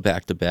know, you go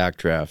back to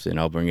backdraft, and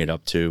I'll bring it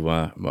up to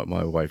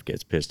my wife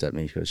gets pissed at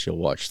me because she'll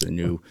watch the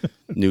new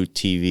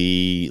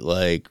TV,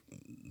 like,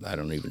 I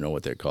don't even know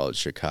what they call it,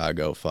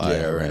 Chicago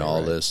Fire and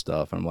all this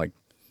stuff. I'm like,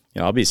 you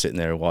know, I'll be sitting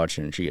there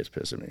watching, and she gets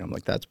pissed at me. I'm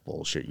like, that's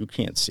bullshit. You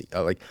can't see.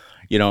 Like,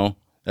 you know,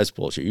 that's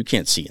bullshit. You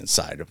can't see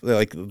inside.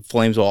 Like,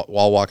 flames while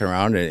walking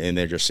around, and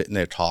they're just sitting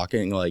there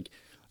talking. Like,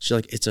 she's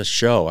like, it's a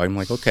show. I'm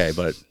like, okay,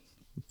 but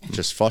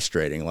just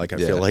frustrating. Like, I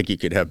feel like you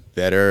could have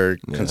better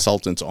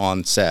consultants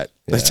on set.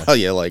 They tell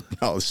you, like,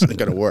 no, this isn't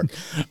going to work.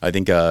 I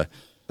think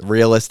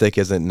realistic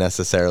isn't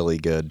necessarily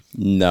good.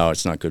 No,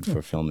 it's not good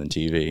for film and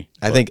TV.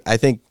 I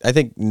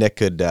think Nick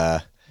could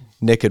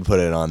put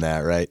it on that,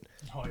 right?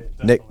 Oh,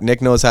 yeah,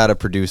 Nick knows how to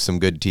produce some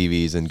good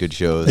TVs and good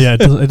shows. Yeah,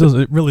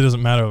 it really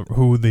doesn't matter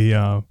who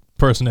the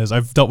person is.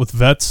 I've dealt with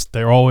vets.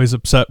 They're always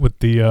upset with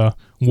the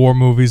war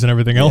movies and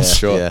everything else.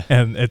 Sure. Yeah.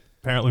 And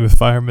apparently with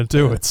firemen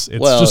too. It's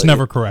just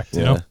never correct,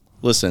 you know?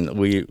 Listen,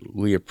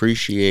 we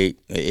appreciate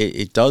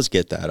it does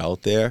get that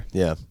out there.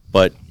 Yeah.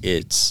 But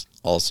it's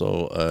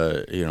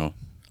also you know,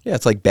 yeah,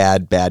 it's like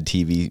bad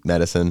TV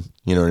medicine.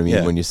 You know what I mean?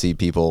 Yeah. When you see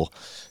people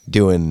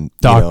doing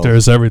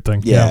Doctors,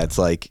 everything. Yeah, it's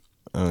like,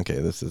 okay,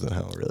 this isn't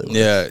how it really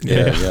works.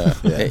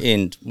 Yeah.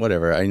 And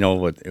whatever, I know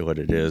what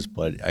it is,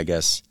 but I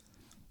guess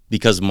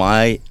because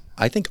I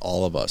think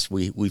all of us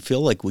we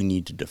feel like we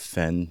need to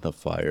defend the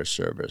fire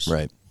service.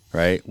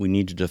 Right. We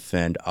need to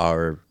defend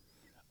our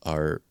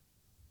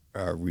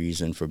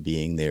reason for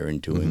being there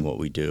and doing what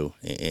we do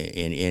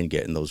and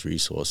getting those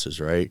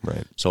resources. Right.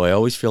 So I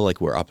always feel like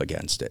we're up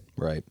against it.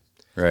 Right.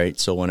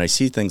 So when I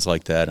see things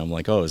like that, I'm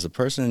like, oh, is the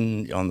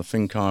person on the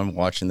FinCom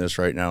watching this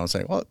right now and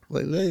saying, well,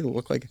 they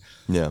look like,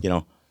 you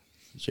know,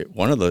 shit,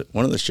 one of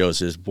the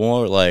shows is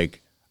more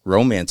like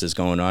romance is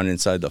going on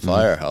inside the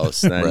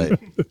firehouse than,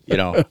 you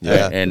know,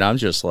 and I'm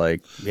just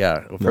like,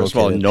 first of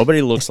all,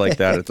 nobody looks like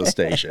that at the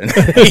station.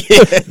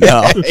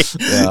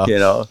 You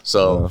know,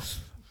 so,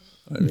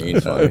 I mean,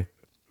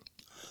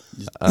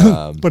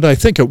 but I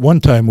think at one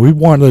time we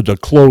wanted a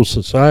closed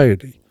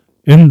society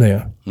in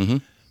there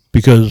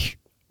because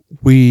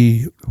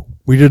we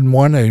didn't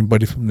want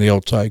anybody from the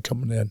outside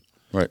coming in.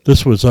 Right.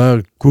 This was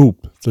our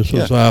group. This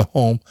was our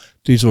home.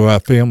 These were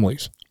our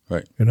families.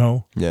 Right. You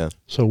know. Yeah.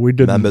 So we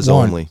didn't members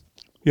want, only.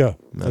 Yeah.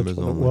 Members that's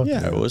what it only. was.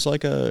 Yeah, it was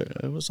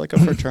like a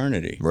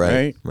fraternity,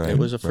 right? It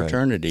was a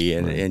fraternity,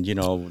 and you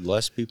know,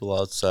 less people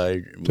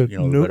outside, you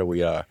know, the better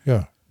we are.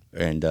 Yeah.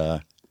 And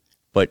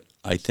but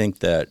I think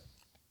that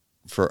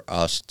for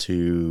us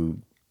to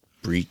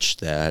breach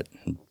that,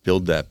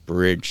 build that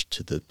bridge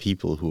to the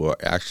people who are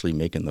actually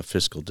making the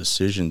fiscal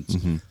decisions,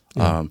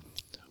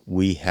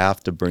 we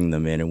have to bring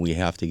them in, and we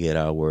have to get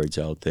our words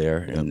out there,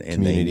 and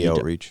community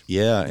outreach.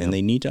 And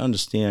they need to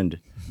understand.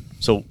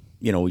 So,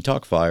 you know, we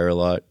talk fire a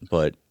lot,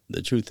 but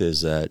the truth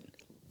is that,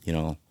 you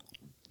know,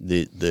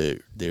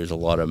 there's a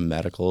lot of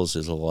medicals,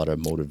 there's a lot of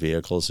motor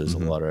vehicles, there's a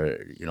lot of,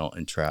 you know,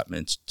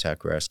 entrapments,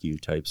 tech rescue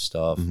type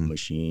stuff,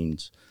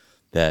 machines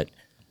that,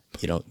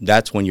 you know,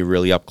 that's when you're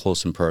really up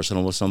close and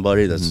personal with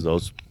somebody.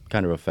 Those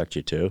kind of affect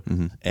you too.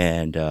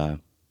 And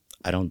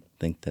I don't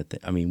think that,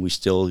 I mean, we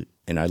still,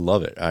 and I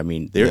love it. I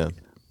mean,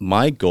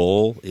 my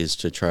goal is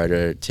to try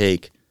to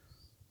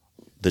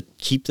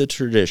keep the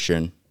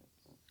tradition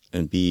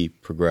and be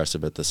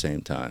progressive at the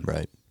same time.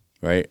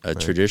 Right? A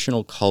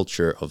traditional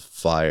culture of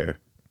fire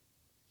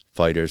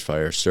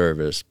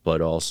service,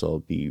 but also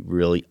be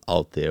really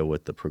out there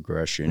with the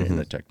progression and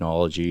the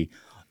technology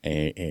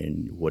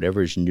and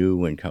whatever's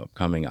new and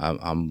coming.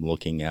 I'm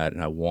looking at,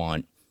 and I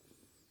want,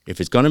 if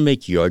it's going to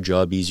make your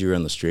job easier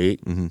on the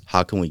street,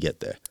 how can we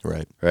get there?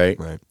 Right.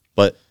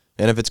 But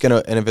if it's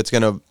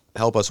gonna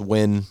help us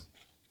win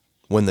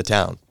the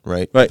town,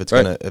 right?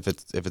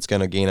 If it's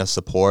gonna gain us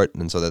support,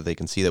 and so that they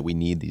can see that we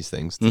need these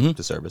things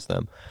to service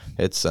them.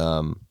 It's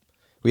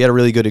we had a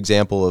really good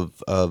example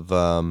of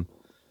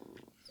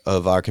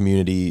our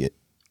community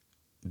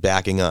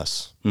backing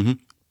us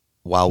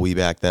while we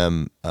back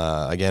them.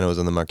 Again, it was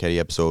in the Marchetti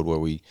episode where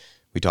we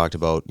talked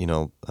about, you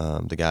know,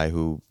 the guy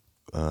who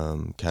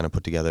kind of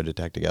put together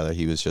Detect Together.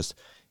 He was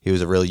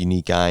a really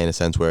unique guy in a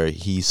sense where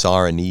he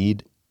saw a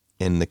need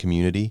in the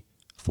community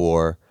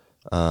for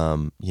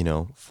you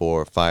know,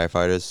 for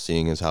firefighters,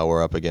 seeing as how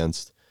we're up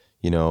against,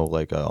 you know,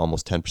 like a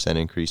almost 10%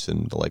 increase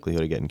in the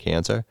likelihood of getting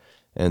cancer.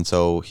 And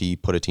so he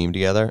put a team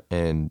together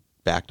and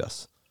backed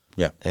us.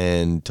 Yeah.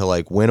 And to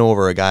like win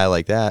over a guy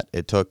like that,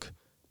 it took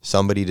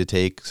somebody to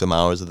take some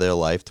hours of their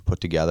life to put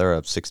together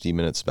a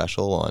 60-minute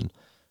special on,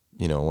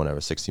 you know,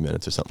 whatever, 60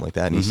 minutes or something like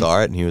that. And he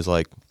saw it and he was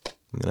like,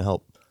 I'm going to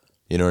help.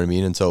 You know what I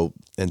mean? And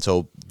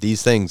so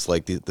these things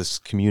like this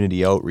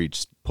community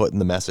outreach, putting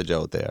the message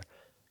out there,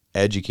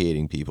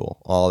 educating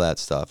people, all that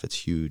stuff, it's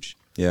huge.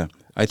 Yeah.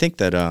 I think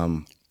that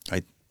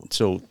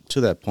so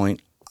to that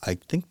point, I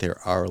think there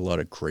are a lot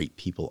of great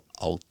people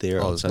out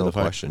there. Oh, there's no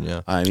question,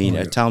 yeah. I mean,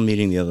 at town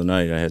meeting the other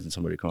night, I had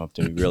somebody come up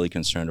to me really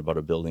concerned about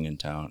a building in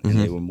town, and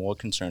they were more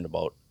concerned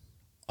about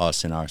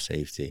us and our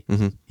safety,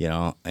 you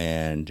know,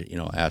 and, you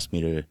know, asked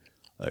me to,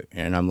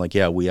 and I'm like,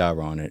 yeah, we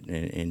are on it,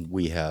 and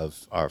we have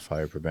our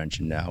fire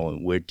prevention now,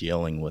 and we're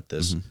dealing with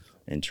this,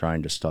 and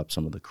trying to stop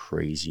some of the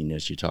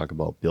craziness. You talk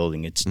about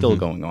building, it's still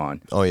going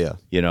on. Oh yeah.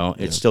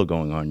 It's still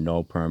going on.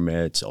 No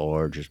permits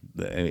or just,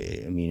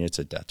 I mean, it's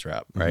a death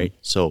trap, right?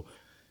 So,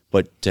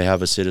 but to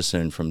have a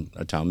citizen from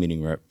a town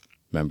meeting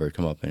member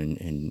come up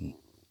and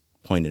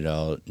point it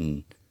out,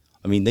 and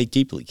I mean, they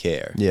deeply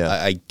care. Yeah.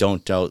 I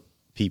don't doubt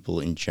people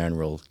in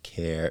general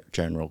care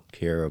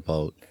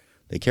about,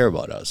 they care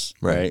about us,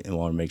 right? And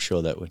want to make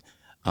sure that we,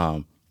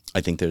 I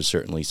think there's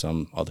certainly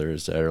some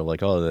others that are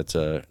like, oh, that's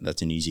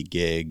an easy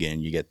gig,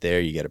 and you get there,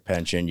 you get a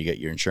pension, you get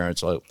your insurance.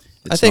 So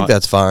I think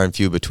that's far and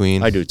few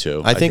between. I do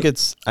too. I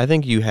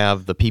think you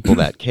have the people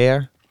that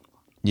care.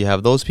 You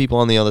have those people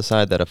on the other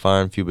side that are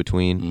far and few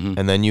between,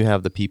 and then you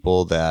have the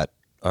people that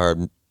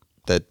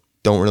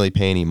don't really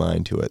pay any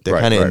mind to it. They're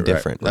kind of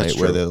indifferent, right?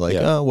 Where they're like,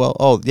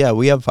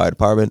 we have a fire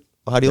department.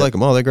 How do you like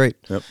them? Oh, they're great.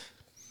 Yep.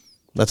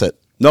 That's it.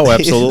 No,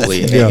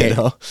 absolutely.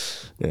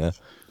 Yeah.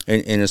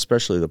 And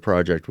especially the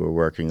project we're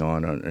working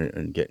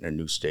on getting a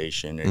new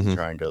station and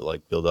trying to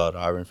like build out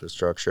our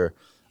infrastructure.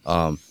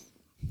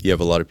 You have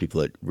a lot of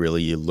people that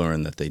really, you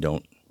learn that they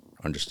don't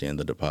understand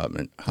the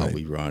department, how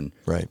we run.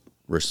 Right.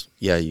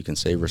 You can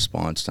say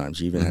response times.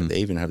 You even they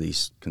even have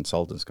these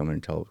consultants come in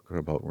and tell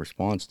about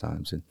response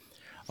times. And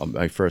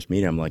my first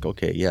meeting, I'm like,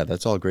 okay, yeah,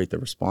 that's all great, the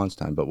response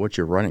time, but what's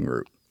your running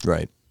route?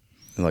 Right.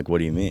 And like, what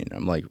do you mean?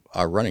 I'm like,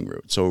 our running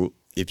route. So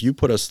if you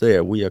put us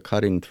there, we are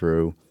cutting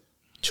through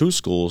 2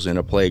 schools and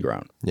a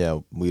playground. Yeah,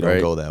 we don't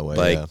go that way.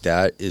 Like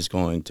that is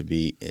going to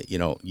be,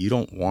 you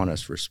don't want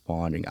us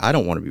responding. I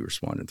don't want to be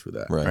responding through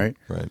that, right?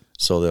 Right.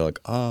 So they're like,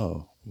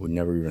 oh, we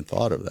never even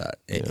thought of that.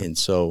 And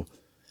so,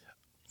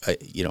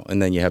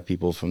 and then you have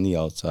people from the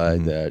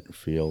outside that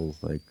feel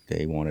like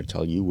they want to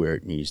tell you where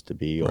it needs to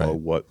be or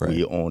what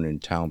we own in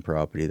town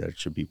property that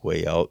should be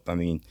way out. I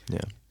mean,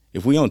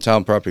 if we own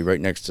town property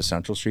right next to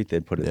Central Street,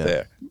 they'd put it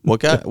there.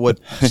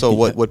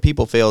 What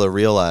people fail to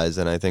realize,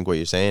 and I think what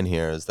you're saying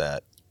here is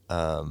that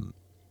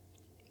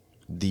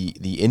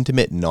the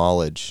intimate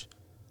knowledge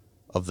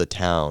of the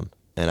town,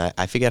 and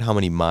I forget how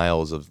many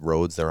miles of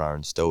roads there are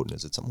in Stoughton.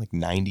 Is it something like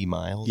 90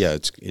 miles? Yeah,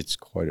 it's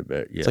quite a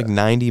bit. Yeah. It's like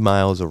 90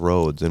 miles of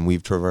roads, and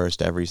we've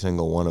traversed every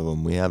single one of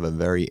them. We have a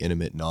very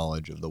intimate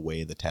knowledge of the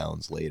way the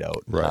town's laid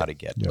out and how to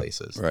get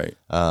places. Right.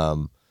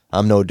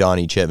 I'm no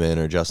Donnie Chipman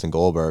or Justin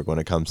Goldberg when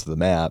it comes to the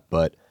map,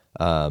 but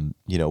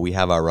we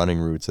have our running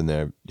routes in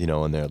there,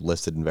 and they're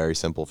listed and very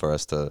simple for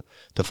us to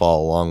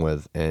follow along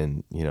with,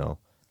 and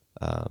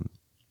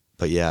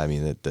but yeah, I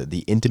mean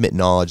the intimate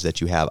knowledge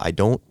that you have, I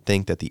don't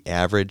think that the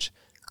average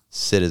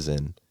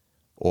citizen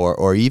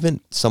or even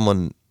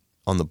someone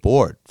on the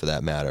board for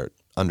that matter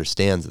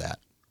understands that.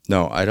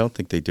 No, I don't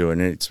think they do,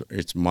 and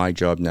it's my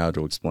job now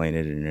to explain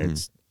it, and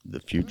it's the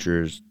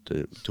futures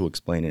to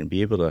explain it and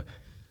be able to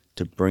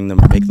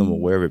make them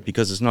aware of it,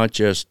 because it's not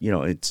just,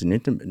 it's an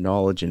intimate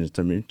knowledge, and it's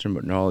an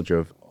intimate knowledge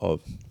of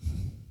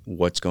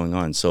what's going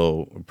on.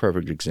 So a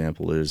perfect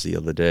example is the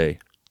other day,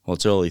 well,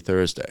 it's early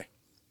Thursday.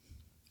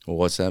 Well,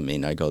 what's that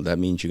mean? I go, that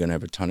means you're going to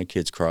have a ton of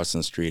kids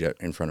crossing the street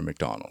in front of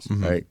McDonald's,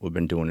 right? We've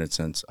been doing it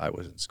since I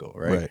was in school,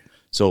 right?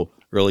 So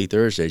early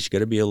Thursdays, you got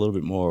to be a little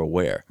bit more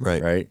aware,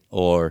 right?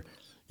 Or,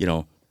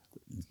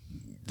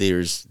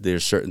 there's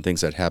certain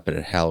things that happen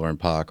at Halloran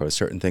Park, or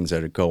certain things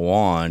that go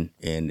on,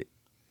 and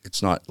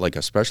it's not like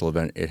a special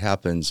event. It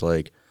happens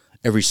like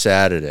every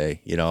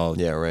Saturday,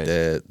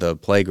 the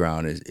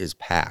playground is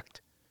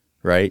packed,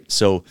 right?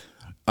 So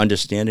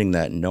understanding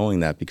that and knowing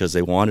that, because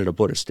they wanted to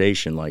put a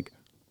station like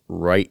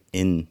right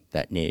in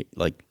that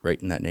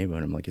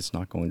neighborhood. I'm like, it's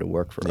not going to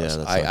work for us.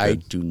 I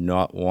do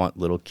not want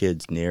little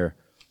kids near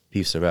a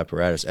piece of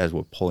apparatus as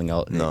we're pulling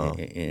out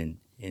and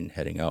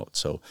heading out.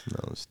 So,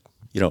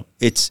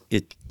 it's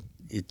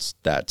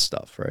that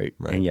stuff, right?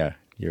 And yeah,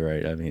 you're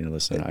right. I mean,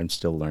 listen, I'm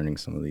still learning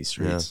some of these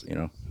streets,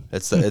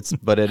 It's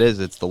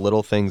the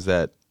little things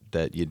that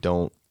you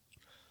don't,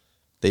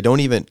 they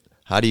don't even,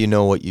 how do you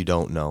know what you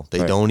don't know?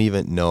 They don't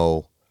even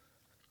know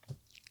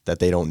that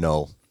they don't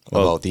know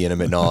about the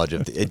intimate knowledge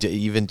of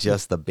even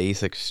just the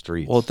basic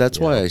streets. Well, that's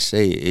why I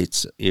say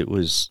I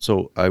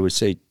would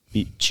say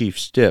Chief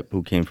Stipp,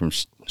 who came from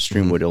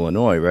Streamwood,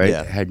 Illinois, right,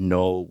 had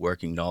no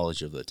working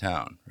knowledge of the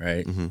town,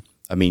 right?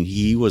 I mean,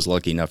 he was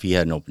lucky enough, he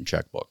had an open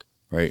checkbook,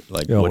 right?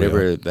 Like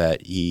that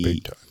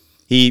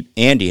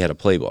Andy had a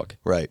playbook.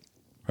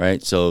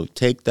 Right. So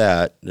take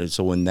that.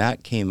 So when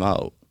that came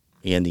out,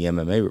 and the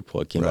MMA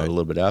report came out a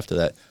little bit after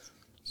that,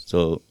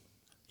 so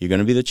you're going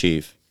to be the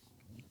chief.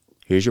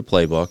 Here's your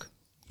playbook,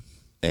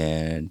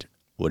 and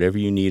whatever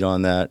you need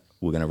on that,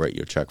 we're going to write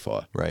you a check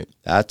for. Right.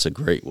 That's a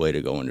great way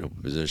to go into a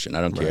position.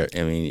 I don't care.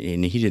 I mean,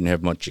 and he didn't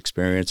have much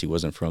experience. He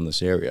wasn't from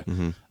this area.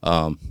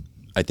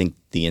 I think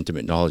the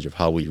intimate knowledge of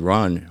how we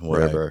run,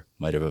 whatever,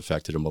 might have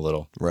affected him a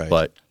little. Right.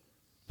 But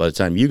by the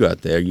time you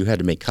got there, you had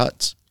to make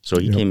cuts. So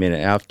he came in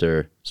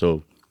after.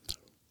 So,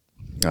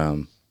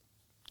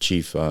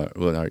 Chief.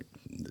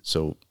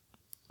 So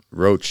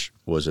Roach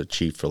was a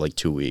chief for like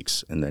 2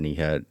 weeks, and then he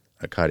had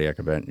a cardiac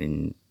event,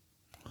 and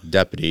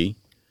deputy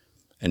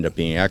ended up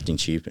being acting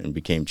chief and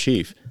became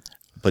chief.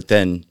 But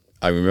then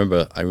I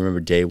remember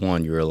day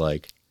one, you were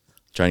like,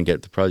 trying to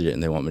get the project,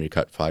 and they want me to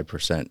cut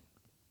 5%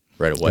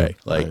 right away.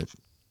 Yeah, like, right.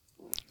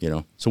 you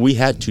know, so we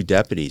had 2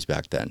 deputies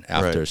back then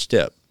after Right.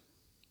 STIP,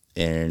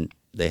 and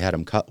they had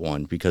him cut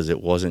one because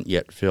it wasn't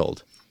yet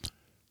filled.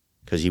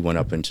 Because he went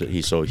up into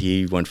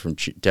he went from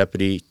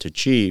deputy to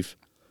chief.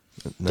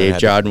 Dave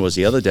Jordan was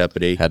the other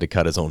deputy. Had to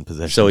cut his own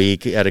position. So he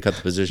had to cut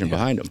the position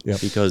behind him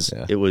Yep. because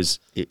Yeah.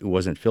 it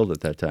wasn't filled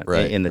at that time.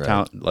 Right, In the right.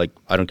 town, like,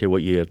 I don't care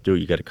what you have to do,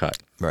 you got to cut.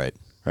 Right.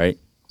 Right.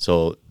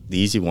 So the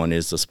easy one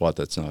is the spot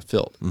that's not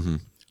filled. Mm-hmm.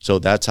 So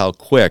that's how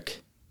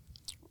quick,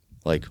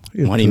 like,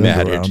 It money turned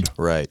mattered. around.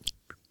 Right.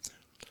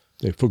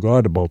 They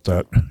forgot about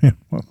that.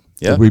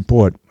 Yeah. The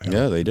report.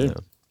 Yeah, they did.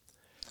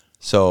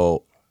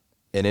 So,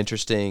 an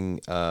interesting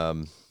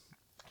on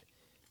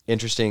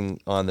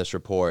this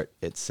report,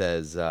 it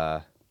says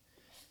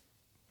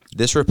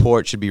this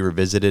report should be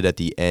revisited at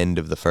the end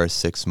of the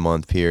first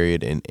 6-month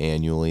period and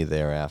annually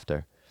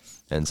thereafter.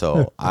 And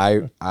so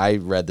I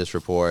read this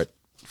report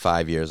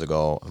 5 years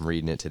ago. I'm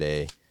reading it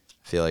today.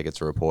 I feel like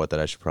it's a report that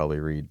I should probably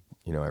read,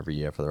 every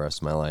year for the rest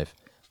of my life,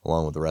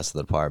 along with the rest of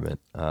the department.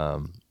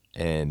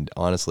 And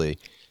honestly,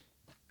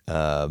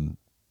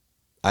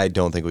 I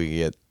don't think we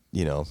could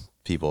get,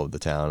 people of the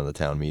town and the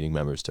town meeting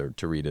members to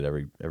read it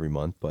every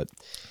month, but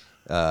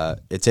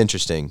it's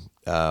interesting.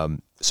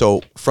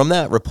 So from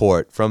that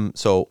report,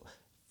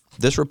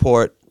 this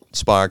report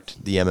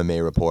sparked the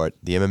MMA report.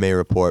 The MMA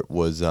report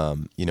was,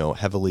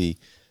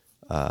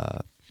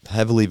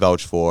 heavily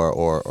vouched for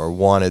or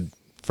wanted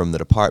from the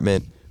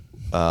department,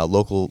 the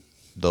local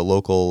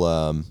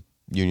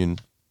union,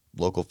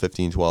 local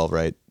 1512,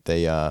 right?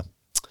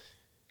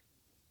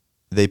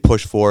 They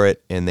pushed for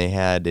it, and they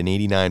had an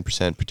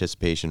 89%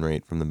 participation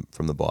rate from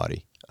the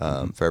body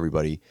for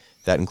everybody.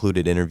 That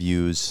included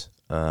interviews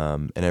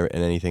and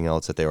anything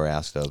else that they were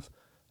asked of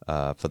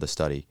for the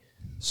study.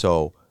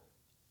 So,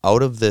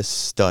 out of this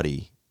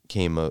study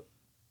came a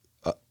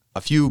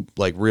few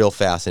like real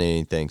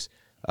fascinating things.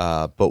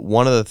 But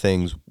one of the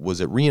things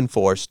was it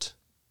reinforced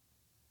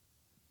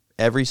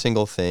every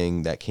single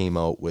thing that came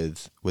out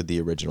with the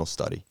original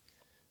study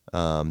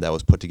that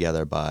was put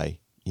together by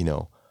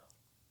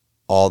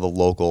all the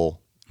local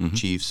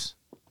chiefs,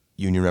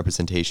 union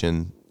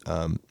representation,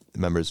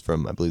 members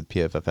from, I believe,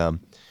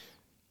 PFFM,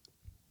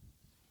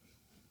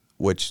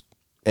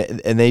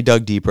 and they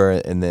dug deeper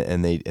and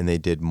they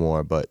did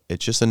more. But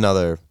it's just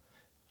another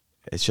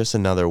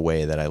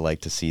way that I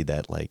like to see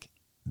that, like,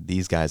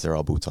 these guys are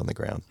all boots on the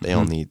ground. They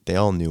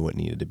all knew what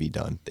needed to be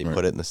done. They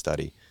put it in the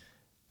study.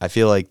 I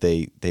feel like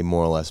they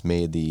more or less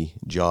made the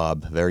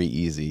job very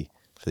easy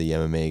for the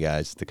MMA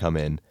guys to come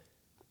in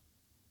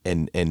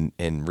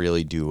and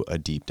really do a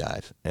deep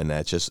dive. And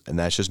that's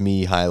just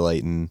me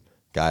highlighting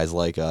guys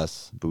like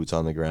us, boots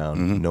on the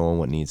ground, knowing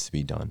what needs to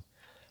be done.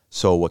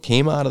 So what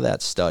came out of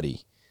that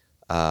study,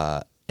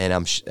 and there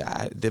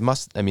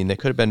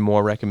could have been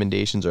more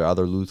recommendations or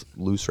other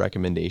loose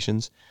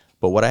recommendations,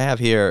 but what I have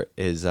here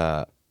is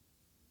a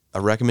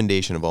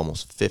recommendation of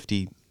almost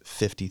 50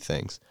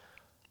 things.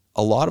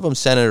 A lot of them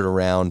centered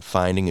around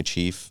finding a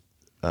chief,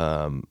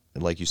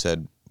 like you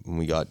said, when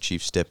we got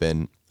Chief Stipp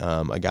in,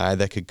 a guy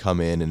that could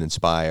come in and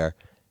inspire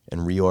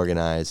and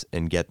reorganize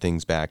and get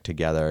things back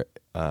together,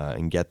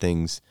 and get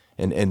things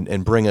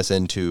and bring us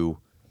into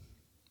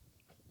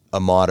a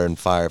modern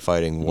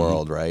firefighting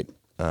world, right?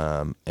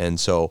 And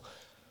so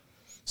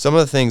some of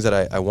the things that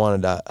I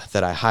wanted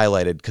that I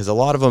highlighted, because a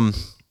lot of them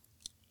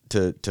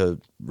to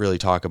really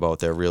talk about,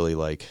 they're really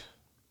like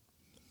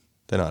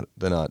they're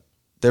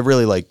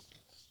really like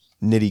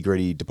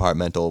nitty-gritty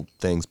departmental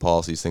things,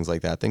 policies, things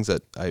like that, things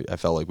that I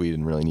felt like we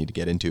didn't really need to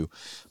get into.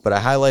 But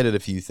I highlighted a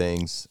few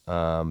things, 10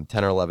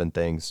 or 11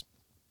 things.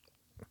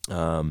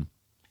 The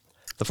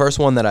first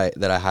one that I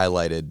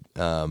highlighted,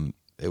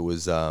 it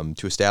was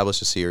to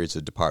establish a series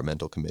of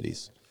departmental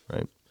committees,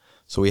 right?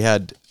 So we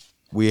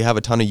have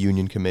a ton of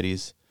union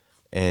committees,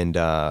 and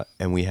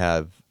we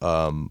have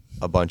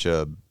a bunch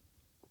of,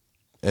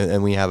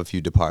 and we have a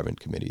few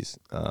department committees.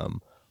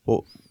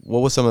 What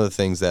were some of the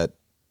things that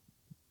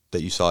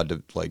you saw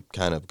to, like,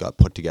 kind of got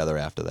put together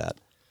after that,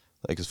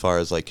 like, as far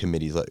as like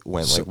committees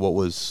went? Like, what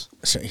was?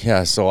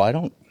 So I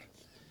don't.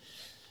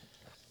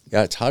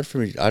 Yeah, it's hard for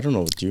me. I don't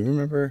know. Do you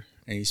remember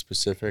any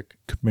specific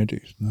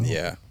Committees. No.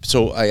 Yeah.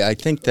 So I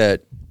think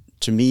that,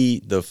 to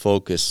me, the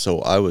focus. So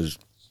I was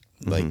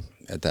like,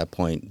 at that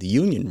point, the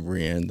union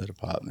ran the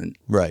department.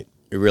 Right.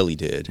 It really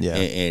did. Yeah.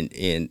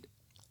 And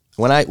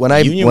when I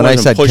pushing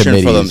said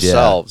committees, for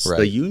themselves, yeah, right.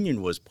 the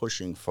union was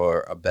pushing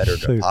for a better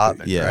Safety.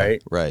 department, Yeah,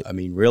 right? right. I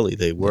mean, really,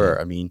 they were.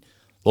 I mean,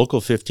 Local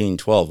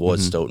 1512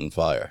 was Stoughton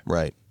Fire,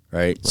 Right.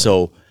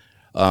 So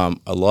a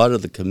lot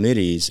of the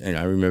committees, and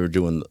I remember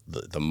doing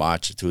the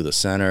march through the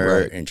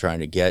center Right. and trying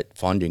to get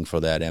funding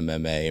for that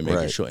MMA and making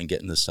Right. sure and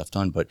getting this stuff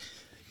done. But,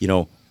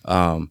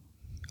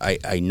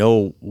 I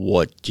know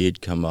what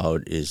did come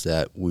out is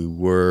that we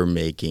were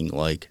making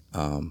like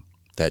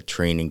that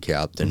training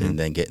captain and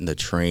then getting the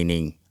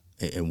training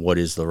and what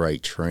is the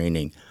right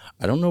training.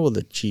 I don't know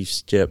whether Chief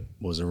Stipp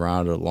was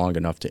around long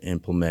enough to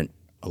implement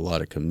a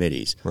lot of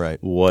committees. Right.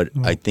 What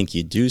I think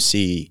you do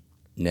see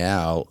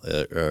now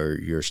are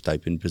your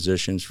stipend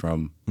positions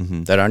from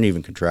that aren't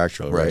even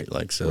contractual, right?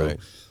 Like, so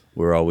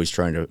we're always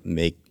trying to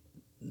make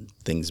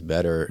things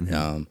better.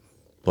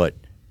 But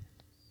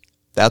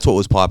that's what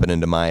was popping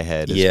into my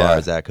head as far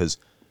as that, because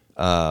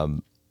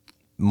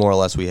more or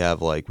less we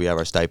have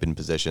our stipend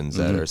positions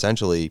that are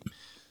essentially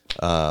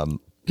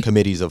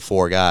committees of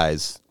 4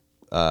 guys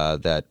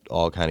that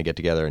all kind of get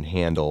together and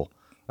handle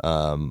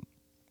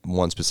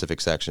one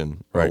specific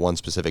section or one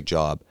specific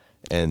job,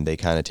 and they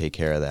kind of take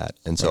care of that.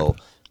 And so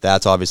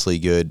that's obviously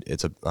good.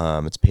 It's a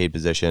paid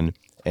position,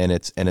 and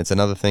it's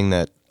another thing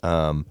that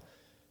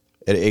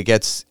it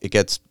gets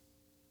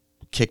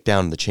kicked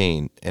down the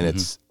chain, and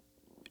so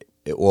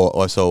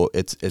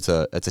it's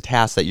a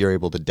task that you're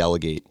able to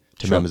delegate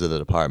to members of the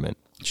department.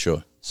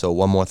 Sure. So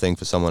one more thing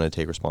for someone to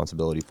take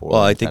responsibility for.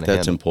 Well, I think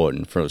that's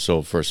important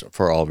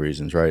for all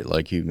reasons, right?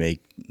 Like you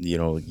make,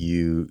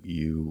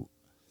 you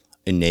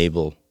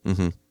enable,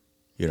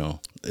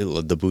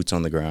 the boots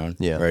on the ground,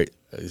 right?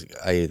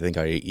 I think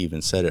I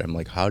even said it. I'm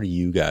like, how do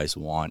you guys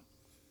want,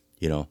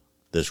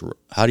 this?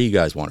 How do you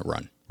guys want to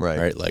run?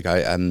 Right. Like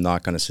I'm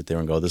not going to sit there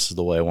and go, this is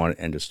the way I want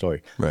to end a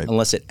story. Right.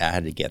 Unless it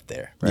had to get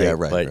there. Right. Yeah.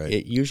 Right. But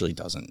it usually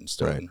doesn't in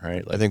Stoughton.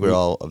 Right. Like I think we're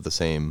all of the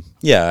same.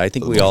 Yeah. I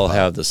think we all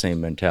have the same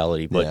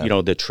mentality. But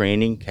the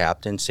training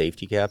captain,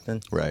 safety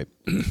captain,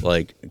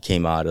 like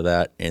came out of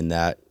that, and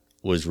that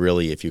was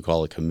really, if you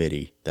call a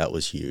committee, that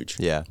was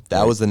huge. Yeah.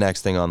 That was the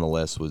next thing on the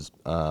list was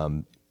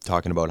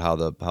talking about how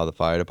the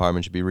fire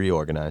department should be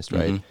reorganized.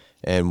 Right.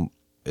 And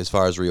as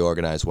far as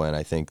reorganized went,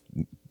 I think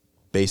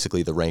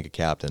basically the rank of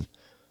captain.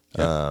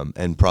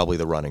 And probably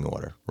the running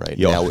order, right?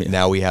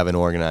 Now we have an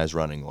organized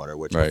running order,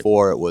 which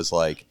before it was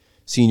like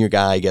senior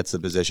guy gets the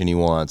position he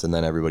wants, and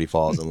then everybody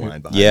falls in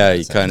line behind him.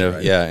 You kind of,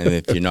 and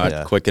if you're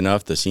not quick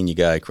enough, the senior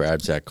guy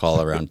grabs that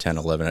call around 10,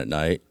 11 at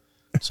night,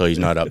 so he's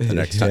not up the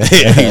next time.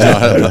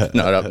 He's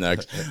not up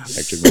next.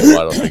 Actually, maybe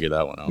I'll figure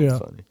that one out. Yeah.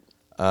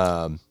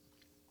 Funny.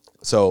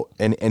 So,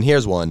 and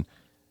here's one.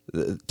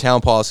 The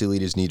town policy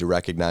leaders need to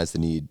recognize the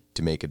need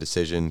to make a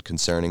decision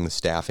concerning the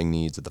staffing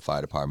needs of the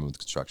fire department with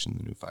construction of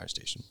the new fire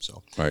station.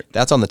 So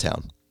that's on the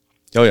town.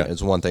 Oh, yeah.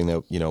 It's one thing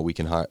that, we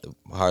can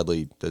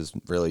hardly, there's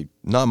really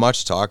not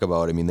much to talk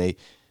about. I mean, they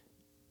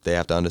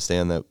have to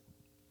understand that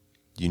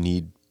you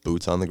need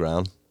boots on the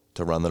ground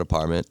to run the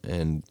department,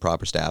 and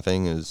proper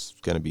staffing is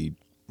going to be,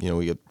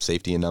 we get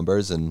safety in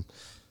numbers, and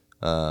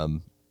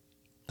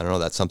I don't know.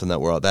 That's something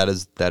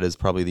that is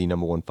probably the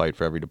number one fight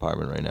for every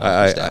department right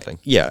now. Staffing.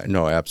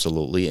 No,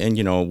 absolutely.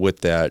 And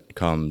with that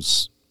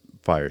comes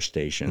fire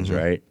stations,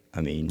 right?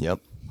 I mean,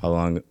 how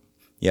long?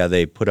 Yeah,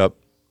 they put up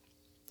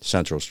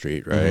Central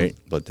Street, right?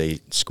 But they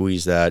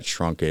squeezed that,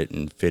 shrunk it,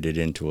 and fit it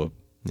into a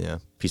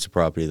piece of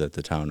property that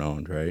the town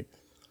owned, right?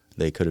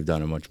 They could have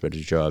done a much better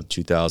job.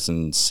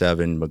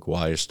 2007,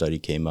 McGuire study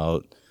came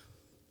out.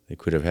 They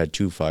could have had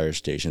 2 fire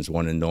stations,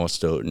 one in North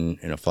Stoughton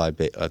and a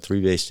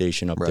 3-bay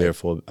station up there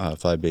for a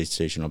 5-bay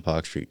station on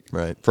Park Street.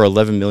 Right. For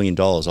 $11 million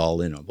all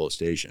in on both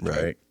stations,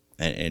 right?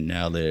 And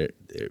now they're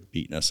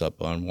beating us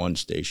up on one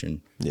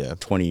station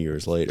 20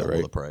 years later,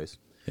 double the price.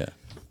 Yeah.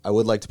 I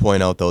would like to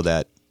point out, though,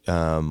 that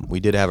we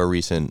did have a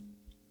recent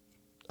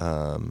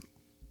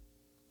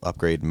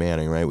upgrade in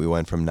Manning, right? We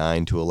went from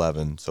 9 to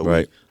 11.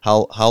 So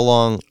how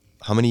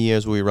many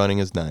years were we running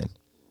as 9?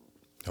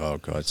 Oh,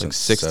 God. It's like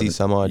 60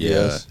 some odd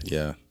years.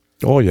 Yeah.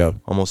 Oh, yeah.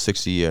 Almost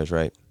 60 years,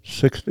 right?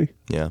 60?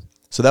 Yeah.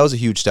 So that was a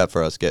huge step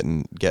for us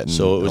getting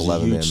so it was a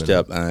huge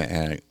step,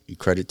 and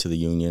credit to the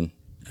union,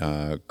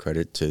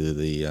 credit to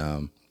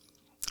the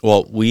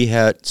we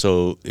had,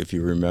 so if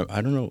you remember,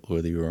 I don't know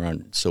whether you were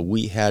on, so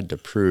we had to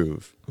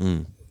prove,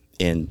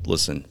 and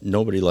listen,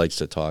 nobody likes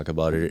to talk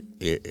about it.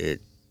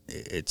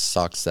 It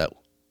sucks that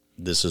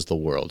this is the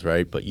world,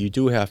 right? But you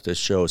do have to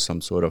show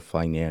some sort of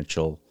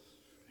financial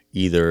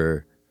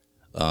either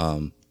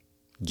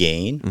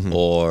gain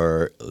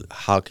or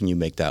how can you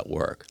make that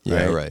work?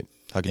 Yeah, right.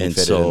 How can you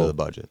fit it into the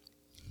budget?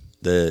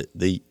 The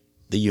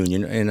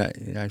union, and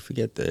I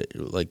forget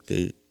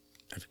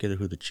I forget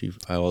who the chief.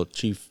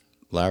 Chief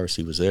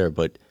Larissy was there,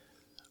 but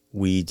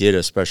we did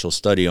a special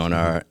study on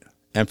our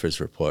EMPHAS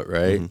report,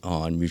 right,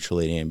 on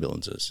mutual aid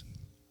ambulances,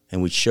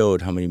 and we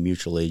showed how many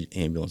mutual aid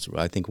ambulances.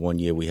 I think one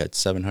year we had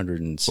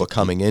 760. Well,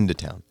 coming into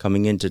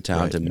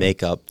town to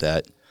make up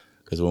that,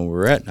 because when we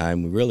were at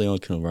 9, we really only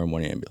could run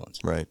one ambulance.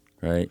 Right.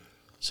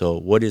 So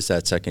what is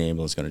that second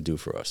ambulance going to do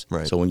for us?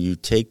 Right. So when you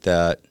take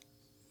that,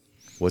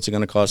 what's it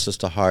going to cost us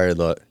to hire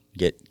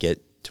get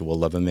to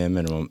 11-man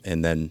minimum,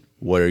 and then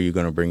what are you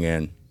going to bring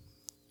in?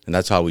 And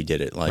that's how we did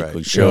it. Like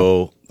we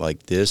show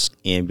like this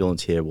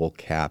ambulance here will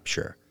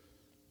capture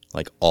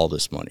like all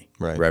this money,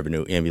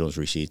 revenue, ambulance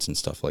receipts and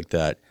stuff like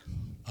that.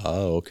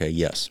 Oh, okay,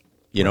 yes.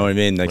 You know what I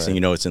mean? Next thing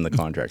you know, it's in the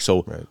contract.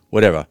 So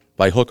whatever,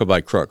 by hook or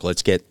by crook,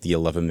 let's get the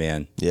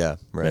 11-man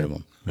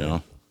minimum. You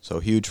know. So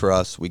huge for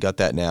us. We got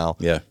that now.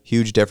 Yeah.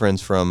 Huge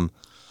difference from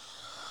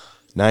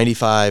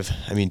 95.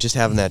 I mean, just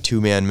having that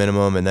 2-man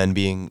minimum and then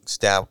being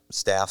staff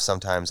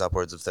sometimes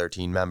upwards of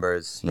 13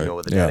 members, you know,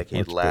 with a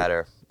dedicated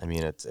ladder. I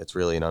mean, it's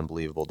really an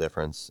unbelievable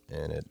difference,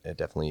 and it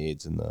definitely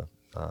aids in the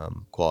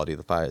quality of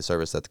the fire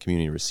service that the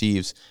community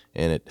receives,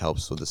 and it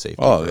helps with the safety.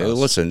 Oh, for us.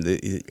 listen,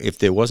 if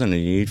there wasn't a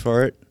need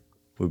for it,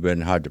 we've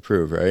been hard to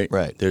prove, right?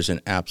 Right. There's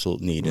an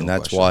absolute need, and No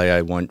that's question. why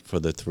I went for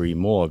the 3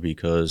 more,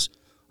 because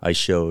I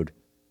showed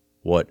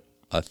what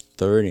a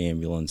third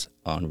ambulance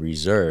on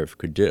reserve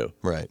could do.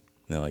 Right.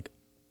 And they're like,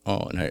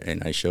 oh,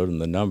 and I showed them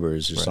the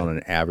numbers just on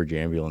an average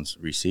ambulance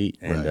receipt,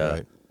 and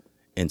Right.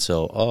 and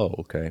so, oh,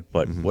 okay,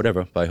 but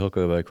whatever, by hook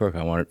or by crook,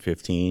 I wanted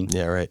 15.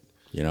 Yeah, right.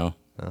 You know,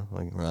 Well,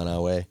 we're on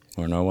our way.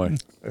 or no way.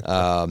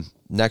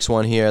 Next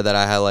one here that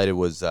I highlighted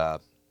was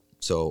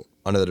so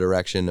under the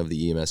direction of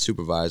the EMS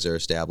supervisor,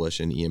 establish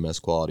an EMS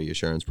quality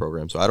assurance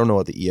program. So I don't know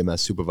what the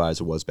EMS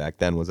supervisor was back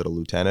then. Was it a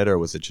lieutenant, or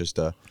was it just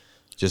the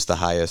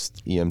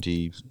highest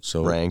EMT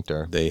ranked?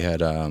 Or They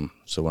had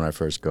so when I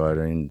first got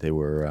in, they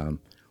were it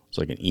was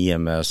like an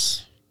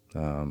EMS,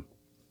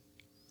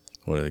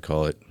 what do they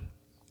call it?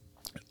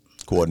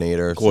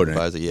 coordinator,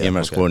 supervisor? Yeah,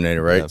 EMS okay.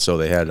 coordinator, right? Yeah. So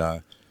they had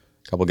a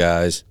couple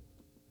guys.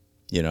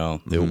 You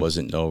know, there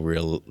wasn't no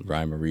real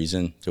rhyme or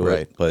reason to Right.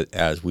 it. But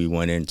as we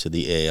went into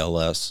the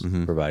ALS,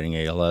 providing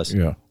ALS,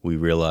 Yeah. we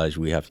realized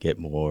we have to get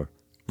more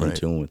in Right.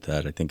 tune with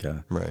that. I think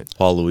Right.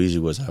 Paul Luisi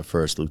was our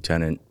first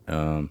lieutenant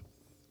of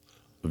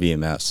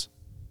EMS.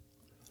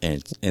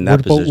 And in that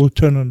What about position,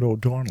 Lieutenant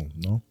O'Donnell?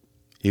 No?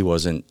 he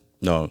wasn't.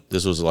 No,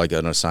 this was like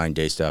an assigned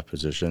day staff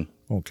position.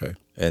 Okay.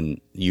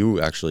 And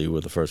you actually were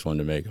the first one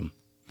to make him.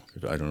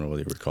 I don't know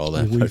whether you recall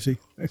that. but Louisi?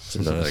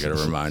 Sometimes I got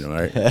to remind him,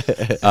 right?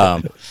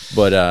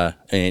 But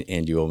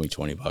and you owe me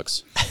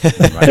 $20.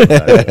 Remind him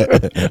about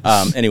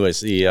it.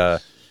 Anyways,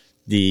 and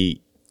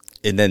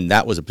then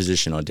that was a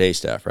position on day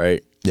staff,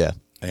 right? Yeah.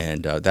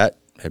 And that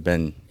had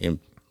been in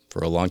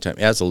for a long time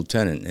as a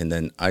lieutenant. And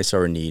then I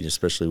saw a need,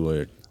 especially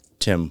where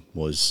Tim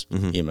was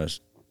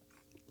EMS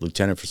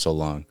lieutenant for so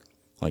long.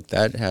 Like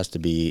that has to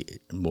be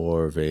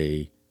more of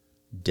a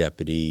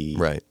deputy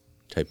Right.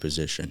 type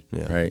position,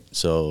 Yeah. right?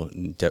 So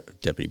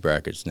deputy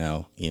brackets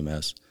now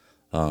EMS,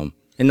 and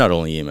not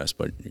only EMS,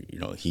 but you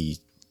know he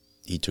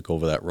took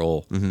over that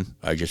role.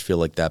 I just feel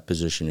like that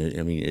position.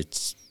 I mean,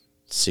 it's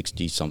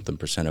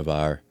 60-something% of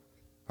our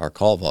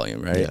call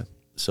volume, right? Yeah.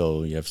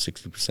 So you have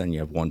 60%. You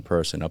have one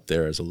person up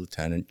there as a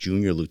lieutenant,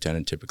 junior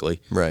lieutenant,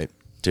 typically, Right.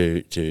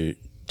 to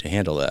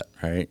handle that,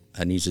 right?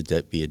 That needs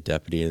to be a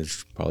deputy. There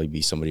should probably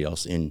be somebody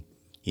else in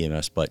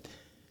EMS, but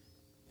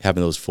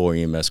having those 4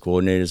 EMS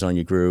coordinators on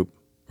your group,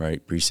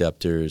 right,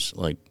 preceptors,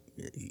 like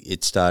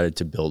it started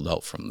to build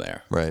out from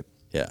there. Right.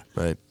 Yeah.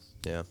 Right.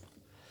 Yeah.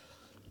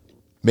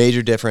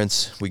 Major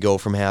difference. We go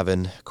from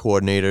having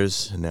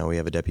coordinators, and now we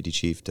have a deputy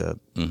chief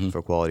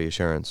for quality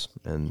assurance.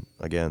 And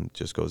again,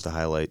 just goes to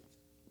highlight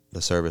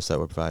the service that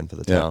we're providing for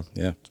the town.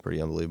 Yeah. It's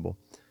pretty unbelievable.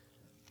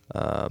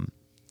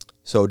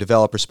 So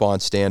develop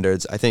response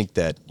standards. I think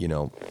that,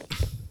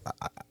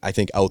 I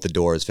think out the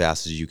door as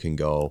fast as you can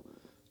go,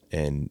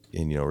 and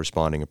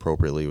responding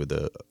appropriately with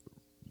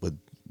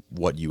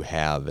what you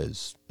have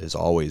has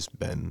always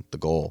been the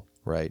goal,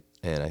 right?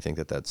 And I think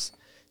that that's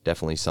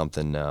definitely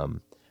something.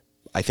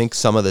 I think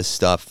some of this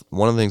stuff,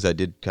 one of the things I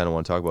did kind of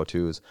want to talk about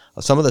too is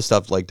some of the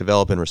stuff like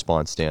developing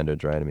response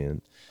standards, right? I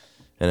mean,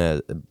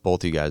 and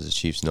both of you guys as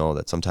chiefs know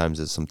that sometimes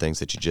there's some things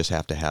that you just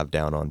have to have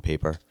down on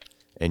paper,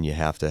 and you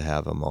have to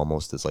have them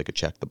almost as like a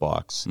check the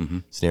box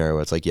scenario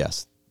where it's like,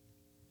 yes,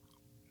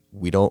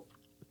 we don't.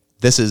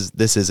 This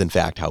is in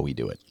fact how we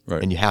do it,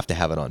 Right. and you have to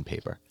have it on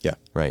paper. Yeah.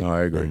 Right. No,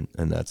 I agree.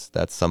 And that's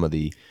some of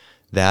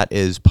that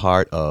is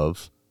part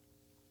of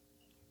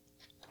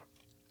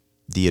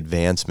the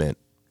advancement,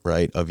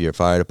 right, of your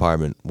fire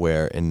department,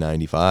 where in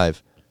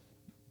 95,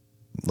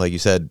 like you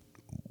said,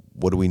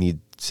 what do we need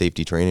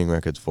safety training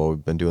records for?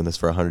 We've been doing this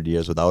for 100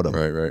 years without them.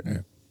 Right. Yeah.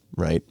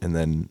 Right. And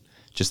then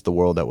just the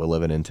world that we're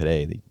living in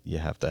today, you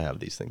have to have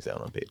these things down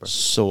on paper.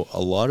 So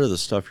a lot of the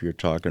stuff you're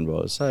talking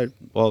about, aside,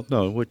 well,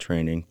 no, with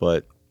training,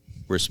 but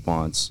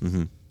response,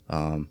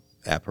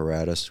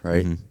 apparatus,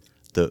 right?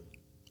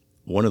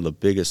 One of the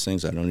biggest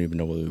things, I don't even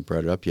know whether we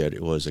brought it up yet,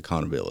 it was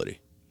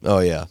accountability. Oh,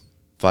 yeah.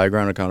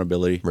 Fireground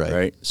accountability, Right.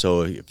 right?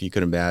 So if you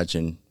could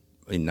imagine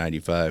in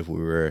 95,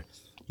 you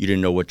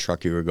didn't know what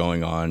truck you were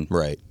going on,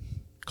 Right.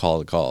 call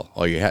to call.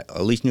 Or you had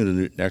at least knew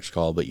the next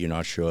call, but you're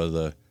not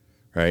sure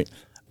right?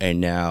 And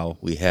now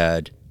we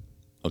had,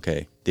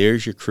 okay,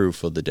 there's your crew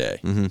for the day,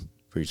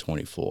 for your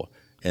 24.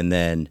 And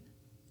then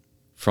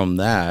from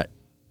that,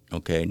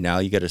 okay, now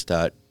you got to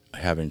start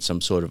having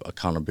some sort of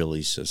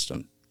accountability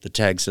system. The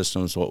tag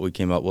system is what we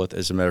came up with.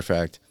 As a matter of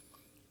fact,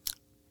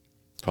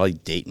 probably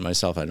dating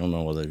myself. I don't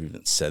know whether I've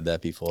even said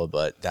that before,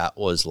 but that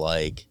was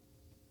like,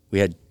 we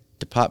had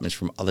departments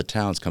from other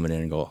towns coming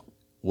in and go,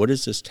 what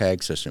is this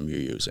tag system you're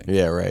using?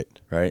 Yeah, right.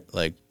 Right?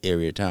 Like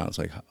area towns.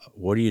 Like,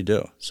 what do you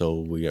do? So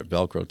we got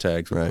Velcro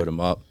tags. We Right. put them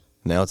up.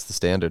 Now it's the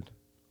standard.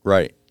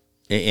 Right.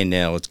 And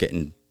now it's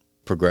getting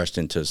progressed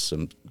into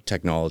some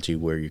technology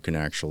where you can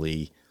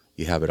actually,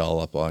 you have it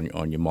all up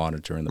on your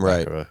monitor in the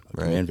back of a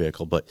command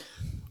vehicle, but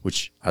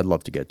which I'd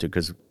love to get to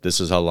because this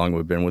is how long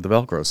we've been with the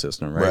Velcro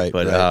system, right?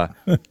 But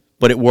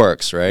but it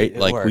works, right? It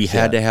like we works,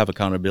 had to have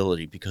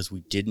accountability because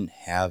we didn't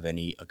have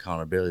any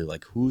accountability.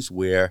 Like who's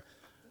where.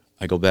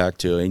 I go back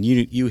to, and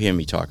you hear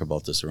me talk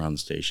about this around the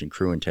station,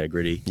 crew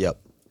integrity.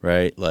 Yep.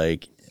 Right?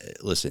 Like,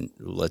 listen,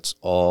 let's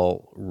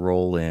all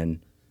roll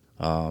in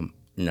and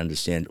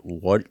understand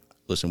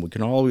listen,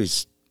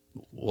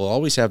 we'll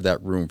always have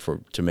that room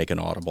to make an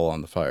audible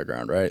on the fire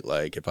ground, right?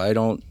 Like, if I'm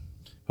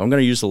going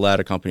to use the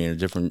ladder company in a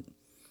different,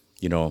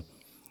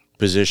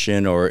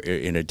 position or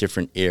in a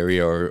different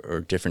area or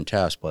different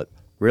task, but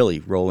really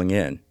rolling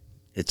in,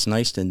 it's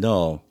nice to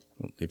know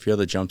if you're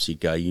the jump seat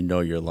guy,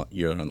 you're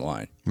on the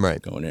line,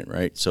 right, going in,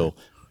 right? So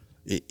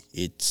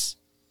it's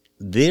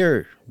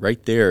there,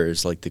 right there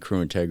is like the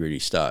crew integrity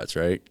starts,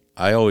 right?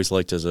 I always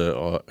liked as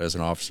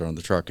an officer on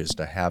the truck is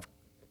to have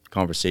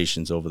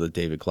conversations over the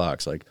David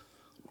clocks, like,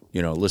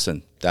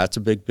 listen, that's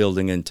a big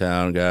building in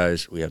town,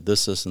 guys. We have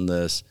this, and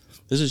this.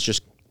 This is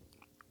just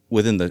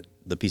within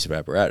the piece of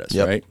apparatus,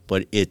 yep. right?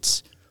 But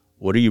it's,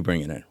 what are you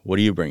bringing in? What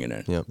are you bringing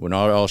in? Yep. We're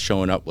not all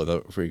showing up with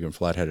a freaking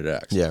flat-headed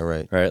axe. Yeah,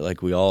 right. Right?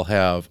 Like, we all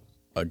have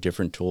a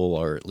different tool,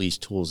 or at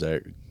least tools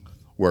that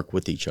work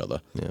with each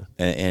other. Yeah.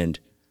 And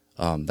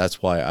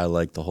that's why I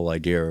like the whole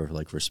idea of,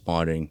 like,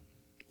 responding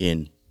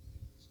in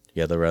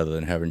together rather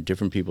than having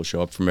different people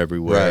show up from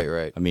everywhere.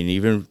 Right. I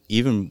mean,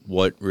 even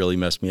what really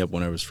messed me up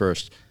when I was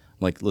first,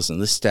 I'm like, listen,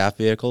 this staff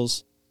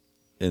vehicles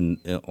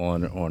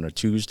on a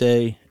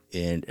Tuesday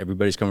and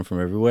everybody's coming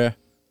from everywhere.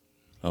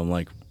 I'm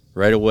like,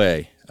 right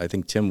away, I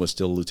think Tim was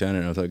still a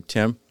lieutenant. I was like,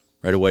 Tim,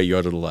 right away,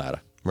 you're to the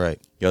ladder. Right.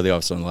 You're the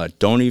officer on the ladder.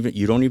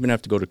 You don't even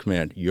have to go to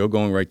command. You're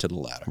going right to the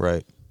ladder.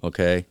 Right.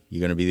 Okay?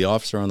 You're going to be the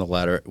officer on the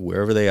ladder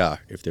wherever they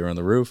are. If they're on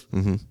the roof,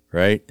 mm-hmm.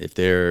 right? If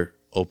they're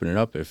opening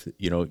up, if,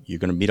 you're going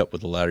to meet up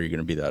with the ladder, you're going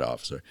to be that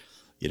officer.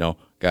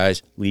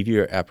 Guys, leave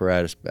your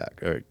apparatus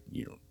back. Or,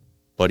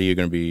 Buddy, you're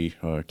going to be,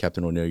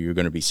 Captain O'Neill, you're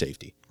going to be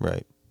safety.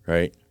 Right.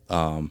 Right?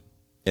 And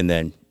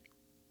then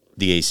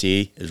the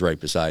AC is right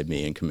beside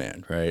me in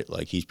command, right?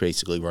 Like, he's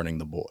basically running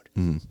the board,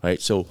 right?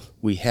 So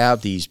we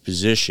have these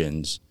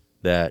positions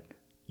that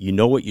you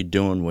know what you're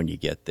doing when you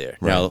get there.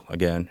 Right. Now,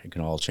 again, it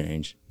can all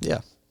change.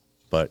 Yeah.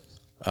 But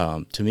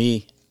to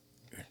me,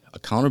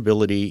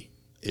 accountability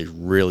is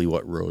really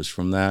what rose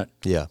from that.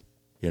 Yeah.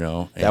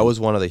 That was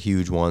one of the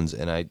huge ones,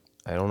 and I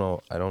don't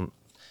know, I don't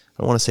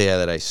want to say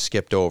that I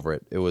skipped over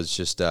it. It was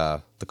just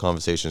the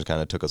conversations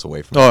kind of took us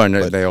away from it. Oh, and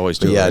they always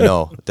do. Yeah,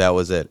 no, that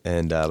was it.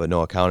 And but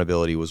no,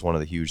 accountability was one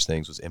of the huge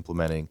things, was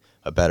implementing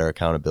a better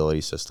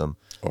accountability system.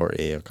 Or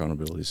a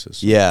accountability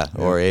system. Yeah,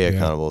 or a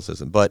accountable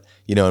system. But,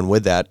 and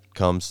with that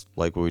comes,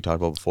 like what we talked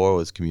about before,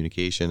 was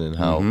communication and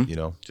how,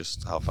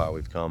 just how far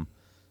we've come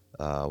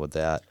with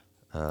that.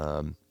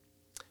 And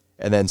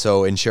then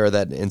so ensure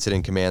that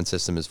incident command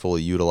system is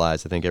fully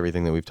utilized. I think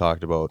everything that we've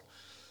talked about,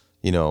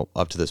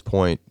 up to this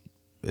point,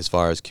 as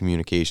far as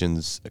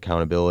communications,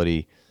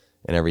 accountability,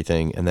 and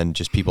everything, and then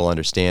just people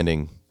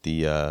understanding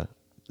the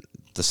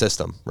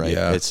system, right?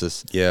 Yeah. It's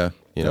just, Yeah.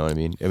 you know what I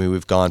mean? I mean,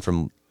 we've gone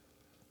from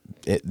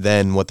it,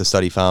 then what the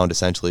study found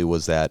essentially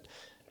was that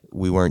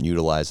we weren't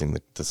utilizing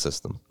the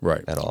system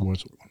Right. at all.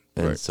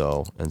 And Right.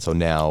 so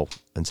now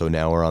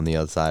we're on the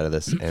other side of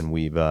this, and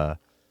we've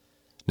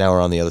now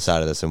we're on the other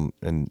side of this,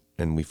 and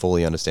we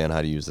fully understand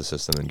how to use the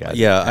system, and guys,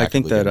 yeah, I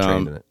think that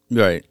trained in it.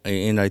 right,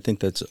 and I think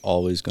that's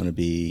always going to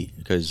be,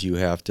 because you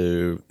have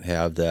to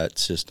have that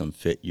system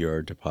fit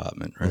your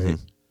department, right?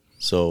 Mm-hmm.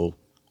 So,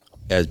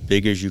 as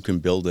big as you can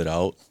build it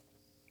out,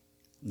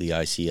 the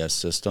ICS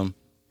system,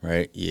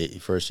 right?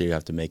 First, you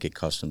have to make it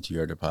custom to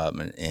your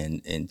department,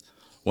 and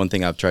one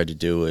thing I've tried to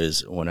do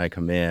is when I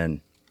come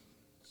in,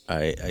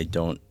 I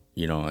don't,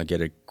 I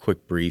get a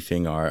quick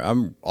briefing, or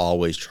I'm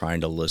always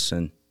trying to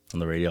listen on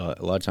the radio.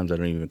 A lot of times I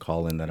don't even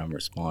call in that I'm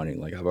responding.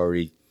 Like,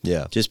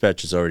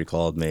 dispatch has already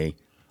called me.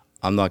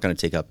 I'm not going to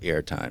take up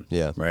airtime.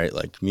 Yeah. Right?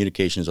 Like,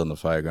 communications on the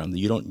fire ground,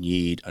 you don't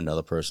need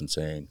another person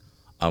saying,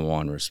 I'm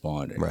on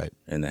responding. Right.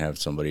 And to have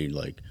somebody,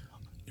 like,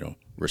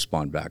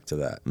 respond back to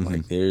that. Mm-hmm.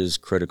 Like, there's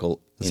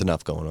critical. There's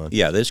enough going on.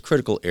 Yeah, there's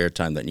critical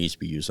airtime that needs to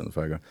be used on the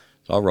fire ground.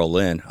 So I'll roll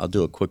in. I'll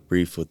do a quick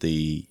brief with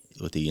the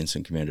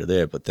incident commander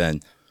there. But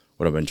then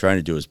what I've been trying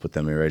to do is put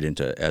them right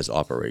into as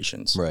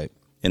operations. Right.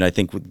 And I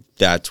think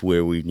that's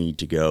where we need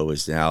to go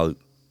is now.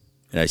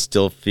 And I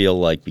still feel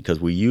like, because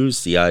we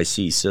use the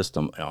IC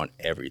system on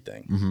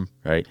everything,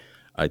 right?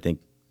 I think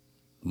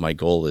my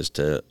goal is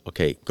to,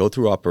 go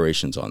through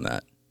operations on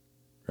that,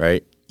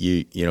 right?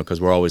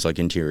 Because we're always like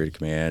interior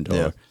command,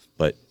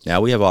 but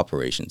now we have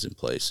operations in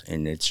place,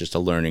 and it's just a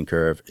learning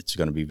curve. It's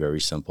going to be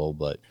very simple,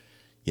 but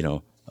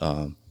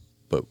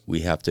but we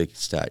have to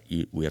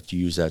we have to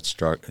use that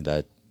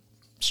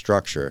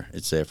structure.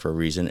 It's there for a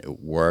reason. It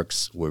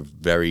works. We're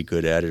very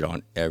good at it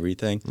on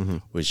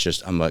everything. It's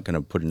just, I'm not going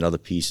to put another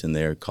piece in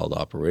there called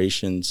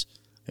operations.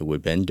 And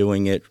we've been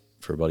doing it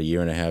for about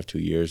 1.5 to 2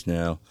 years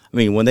now. I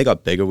mean, when they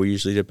got bigger, we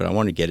usually did, but I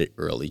want to get it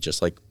early,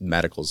 just like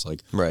medicals.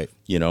 Like, right.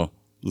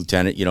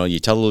 Lieutenant, you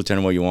tell the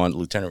lieutenant what you want,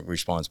 lieutenant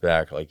responds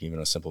back, like even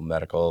a simple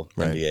medical,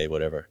 right. MBA,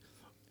 whatever.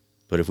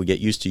 But if we get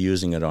used to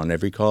using it on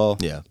every call,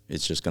 yeah,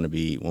 it's just going to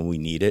be when we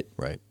need it.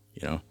 Right.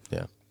 Yeah.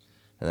 And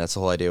that's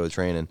the whole idea with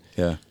training.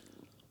 Yeah.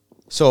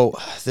 So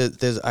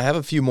I have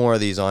a few more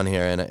of these on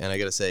here, and I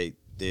got to say,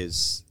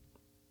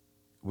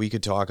 we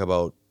could talk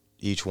about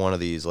each one of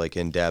these like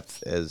in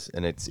depth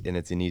and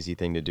it's an easy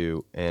thing to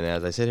do. And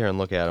as I sit here and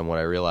look at them, what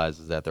I realize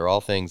is that they're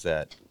all things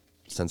that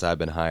since I've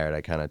been hired,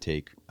 I kind of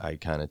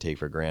take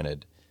for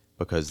granted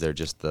because they're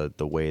just the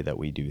way that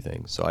we do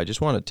things. So I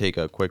just want to take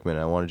a quick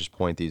minute. I want to just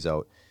point these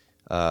out.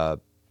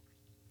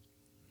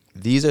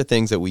 These are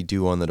things that we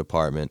do on the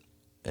department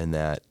and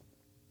that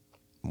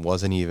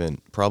wasn't even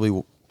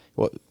probably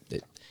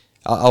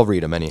I'll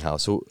read them anyhow.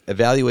 So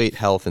evaluate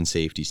health and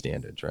safety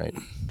standards, right?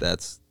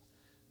 That's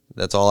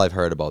all I've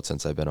heard about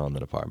since I've been on the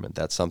department.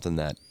 That's something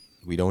that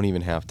we don't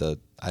even have to,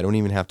 I don't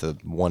even have to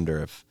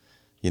wonder if,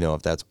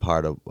 if that's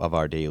part of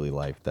our daily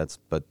life.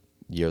 But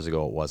years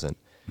ago it wasn't.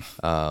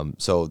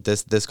 So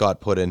this got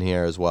put in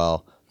here as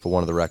well for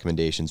one of the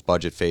recommendations,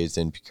 budget phased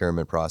in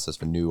procurement process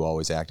for new,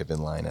 always active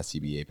inline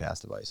SCBA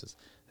pass devices.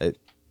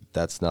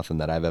 That's nothing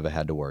that I've ever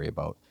had to worry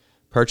about.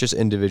 Purchase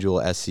individual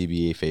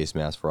SCBA face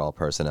masks for all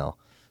personnel.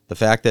 The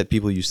fact that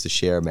people used to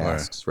share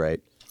masks, right?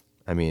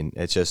 I mean,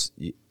 it's just,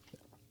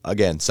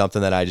 again,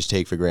 something that I just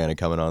take for granted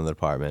coming on the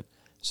department.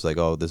 It's like,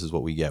 oh, this is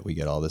what we get. We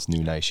get all this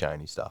new, nice,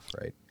 shiny stuff,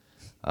 right?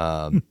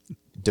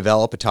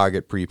 Develop a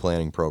target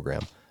pre-planning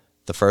program.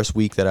 The first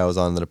week that I was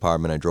on the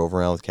department, I drove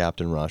around with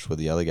Captain Rush with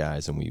the other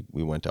guys, and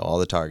we went to all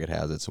the target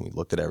hazards, and we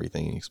looked at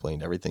everything and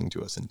explained everything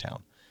to us in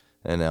town.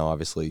 And now,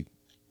 obviously,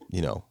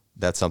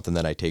 that's something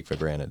that I take for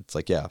granted. It's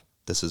like, yeah,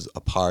 this is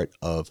a part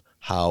of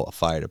how a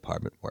fire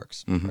department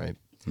works, right?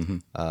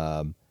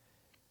 Mm-hmm.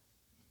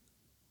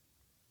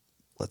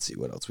 Let's see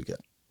what else we got.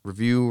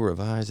 Review,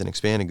 revise, and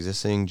expand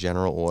existing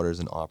general orders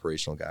and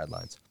operational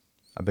guidelines.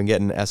 I've been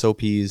getting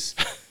SOPs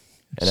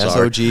and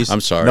SOGs.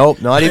 I'm sorry.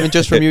 Nope, not even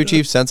just from you,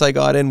 Chief. Since I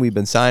got in, we've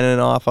been signing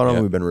off on them.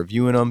 Yeah. We've been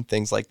reviewing them,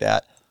 things like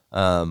that.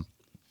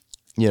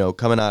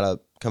 Coming out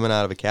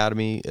of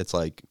academy, it's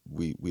like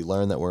we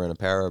learn that we're in a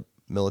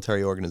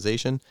paramilitary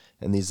organization,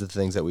 and these are the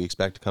things that we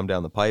expect to come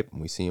down the pipe,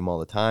 and we see them all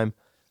the time.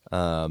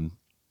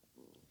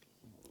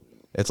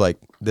 It's like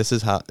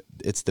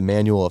it's the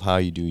manual of how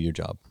you do your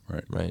job,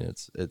 right?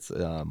 It's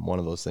one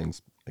of those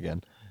things.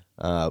 Again,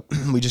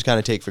 we just kind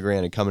of take for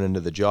granted coming into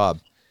the job.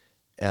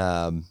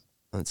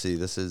 Let's see.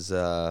 This is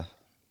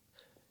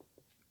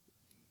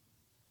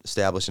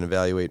establish and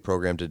evaluate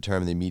program to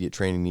determine the immediate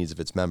training needs of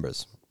its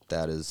members.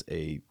 That's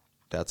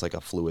like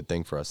a fluid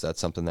thing for us.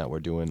 That's something that we're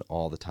doing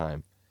all the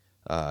time.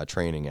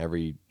 Training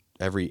every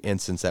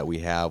instance that we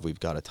have. We've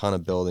got a ton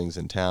of buildings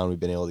in town we've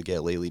been able to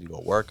get lately to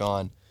go work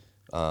on.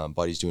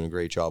 Buddy's doing a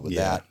great job with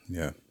that.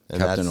 Yeah. And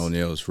Captain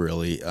O'Neill is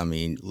really, I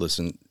mean,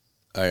 listen,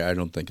 I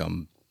don't think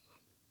I'm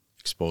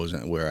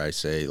exposing where I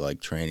say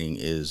like training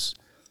is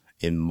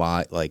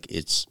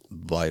it's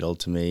vital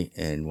to me.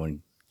 And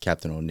when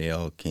Captain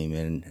O'Neill came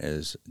in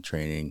as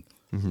training,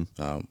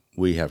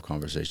 we have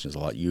conversations a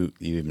lot. You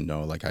even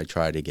know, like I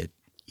try to get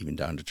even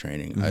down to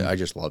training. I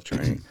just love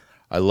training.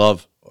 I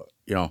love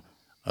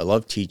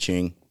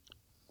teaching,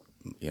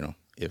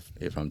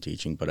 if I'm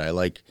teaching, but I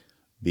like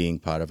being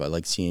part of it. I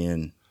like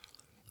seeing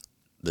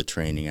the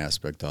training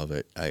aspect of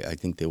it. I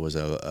think there was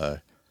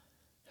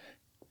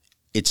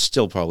it's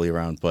still probably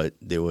around, but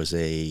there was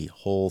a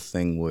whole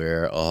thing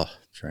where,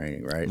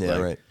 training, right? Yeah,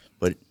 right.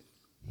 But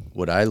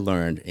what I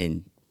learned,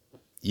 and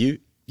you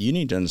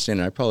need to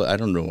understand, I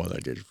don't know what I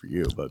did for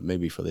you, but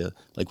maybe for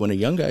when a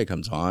young guy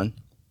comes on,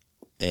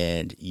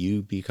 and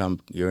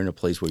you're in a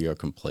place where you're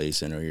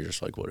complacent or you're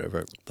just like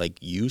whatever, like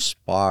you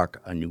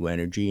spark a new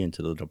energy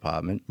into the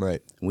department.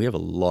 Right. We have a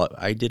lot.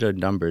 I did our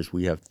numbers.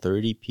 We have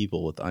 30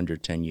 people with under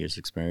 10 years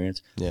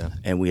experience. Yeah.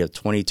 And we have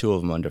 22 of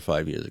them under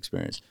 5 years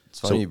experience. It's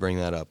funny you bring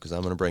that up because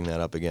I'm going to bring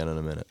that up again in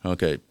a minute.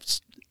 Okay.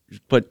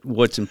 But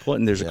what's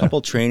important, there's a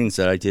couple trainings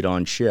that I did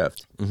on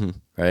shift,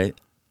 right?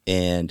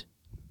 And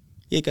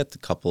you got the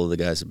couple of the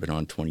guys that have been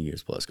on 20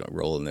 years plus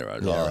rolling their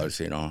eyes. I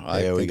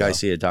think I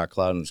see a dark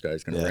cloud and the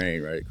sky's going to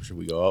rain, right? Should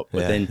we go up?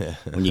 But then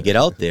when you get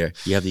out there,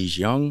 you have these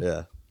young,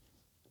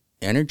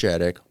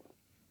 energetic,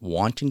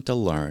 wanting to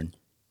learn,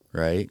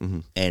 right?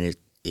 And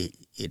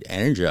it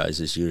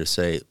energizes you to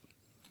say,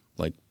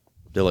 like,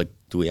 they're like,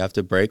 do we have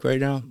to break right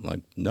now? I'm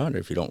like, no,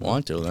 if you don't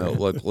want to,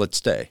 like, let's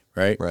stay,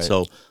 right?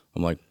 So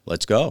I'm like,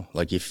 let's go.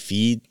 Like you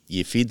feed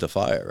the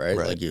fire, right?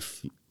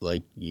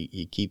 Like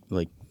you keep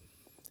like.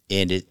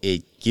 And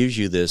it gives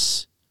you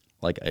this,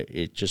 like,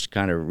 it just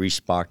kind of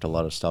re-sparked a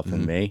lot of stuff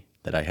in me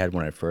that I had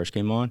when I first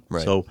came on.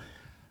 Right. So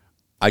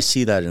I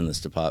see that in this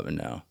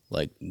department now.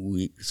 Like,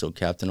 so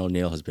Captain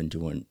O'Neill has been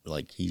doing,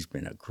 like, he's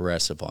been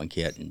aggressive on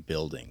getting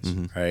buildings,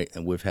 right?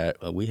 And we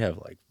have,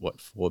 like,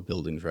 4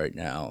 buildings right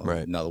now.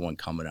 Right. Another one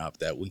coming up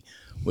that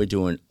we're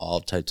doing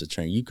all types of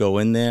training. You go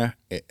in there,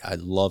 I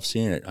love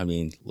seeing it. I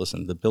mean,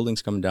 listen, the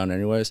building's coming down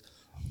anyways.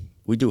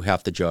 We do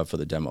half the job for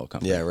the demo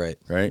company. Yeah, right.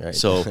 Right?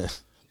 So...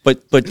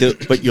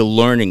 But you're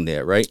learning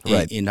there, right?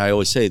 And I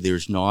always say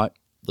there's not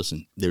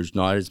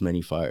as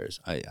many fires.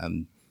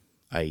 I'm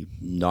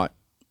not,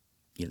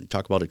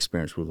 talk about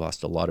experience. We've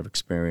lost a lot of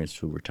experience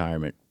through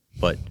retirement,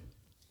 but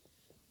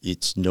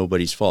it's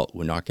nobody's fault.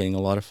 We're not getting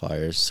a lot of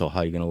fires, so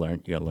how are you going to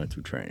learn? You got to learn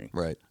through training.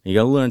 Right. You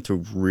got to learn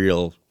through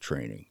real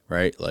training,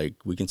 right? Like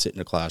we can sit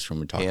in a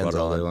classroom and talk about it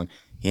all day long.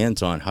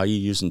 Hands-on, how are you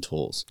using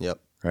tools? Yep.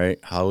 Right?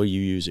 How are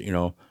you using,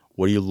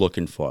 what are you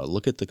looking for?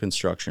 Look at the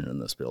construction in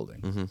this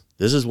building. Mm-hmm.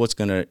 This is what's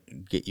going to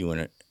get you in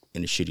a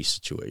shitty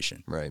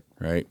situation. Right.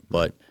 Right?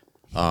 But,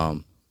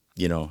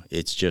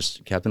 it's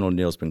just Captain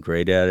O'Neill's been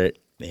great at it.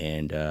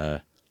 And,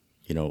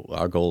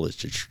 our goal is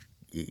to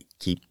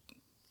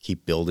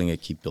keep building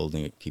it, keep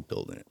building it, keep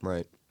building it.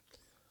 Right.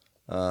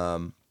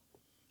 And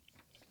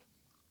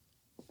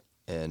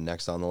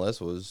next on the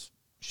list was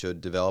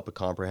should develop a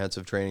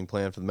comprehensive training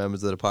plan for the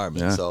members of the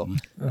department. Yeah. So,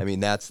 I mean,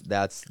 that's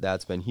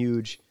been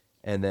huge.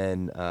 And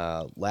then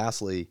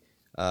lastly,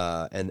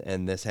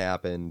 and this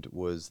happened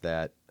was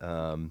that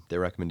their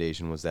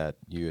recommendation was that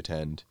you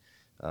attend,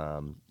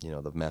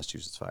 the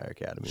Massachusetts Fire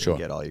Academy Sure.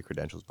 and get all your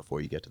credentials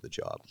before you get to the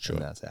job. Sure.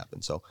 And that's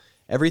happened. So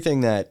everything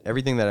that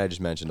I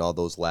just mentioned, all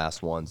those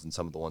last ones and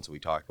some of the ones that we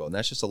talked about, and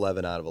that's just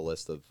 11 out of a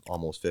list of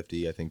almost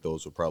 50. I think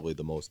those were probably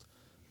the most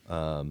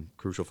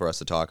crucial for us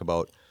to talk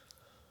about.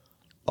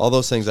 All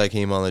those things I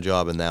came on the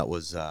job, and that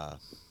was that,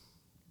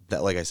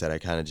 like I said, I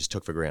kind of just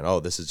took for granted. Oh,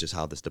 this is just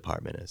how this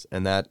department is,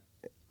 and that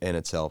in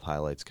itself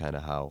highlights kind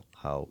of how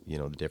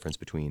the difference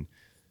between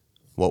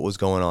what was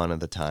going on at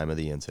the time of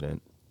the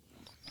incident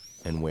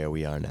and where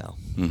we are now,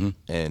 Mm-hmm.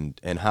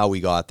 and how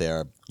we got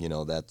there.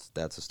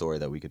 That's a story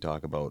that we could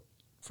talk about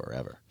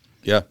forever.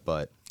 Yeah.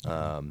 But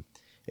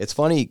it's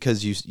funny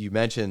because you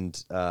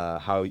mentioned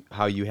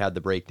how you had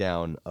the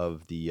breakdown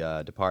of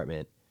the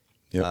department.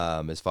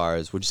 Yep. As far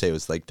as, would you say it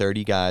was like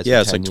 30 guys? Yeah,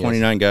 for it's 10 like years?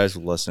 29 guys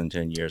with less than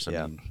 10 years. I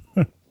Yeah.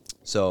 mean,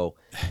 So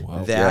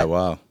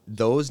wow.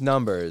 those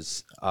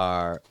numbers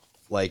are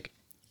like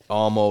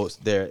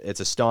almost there. It's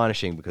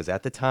astonishing because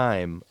at the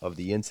time of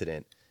the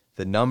incident,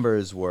 the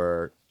numbers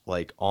were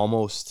like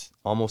almost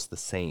the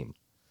same.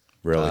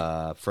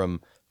 Really? From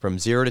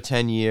 0 to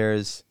 10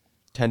 years,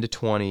 10 to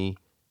 20,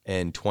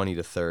 and 20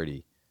 to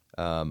 30.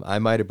 I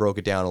might have broke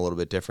it down a little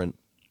bit different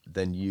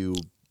than you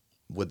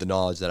with the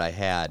knowledge that I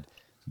had,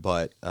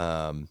 but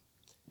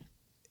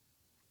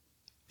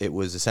it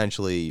was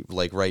essentially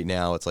like right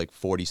now it's like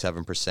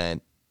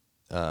 47%.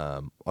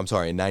 I'm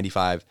sorry, in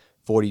 95,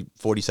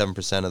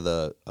 47% of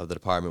the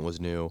department was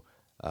new.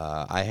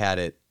 I had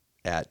it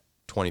at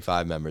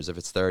 25 members. If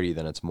it's 30,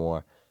 then it's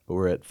more, but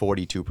we're at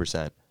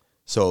 42%.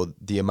 So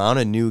the amount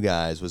of new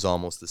guys was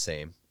almost the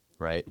same,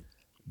 right?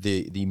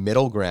 The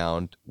middle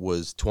ground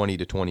was 20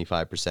 to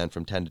 25%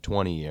 from 10 to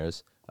 20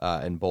 years,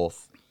 in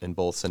both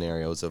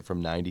scenarios of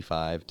from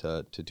 95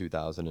 to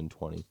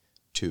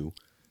 2022.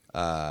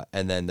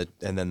 And then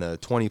the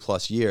 20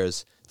 plus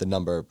years, the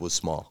number was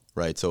small,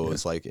 right? So it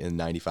was like in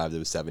 95 there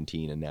was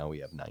 17, and now we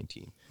have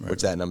 19,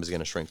 which that number is going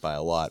to shrink by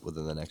a lot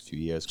within the next few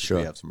years because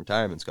we have some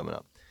retirements coming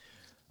up.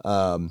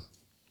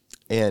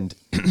 And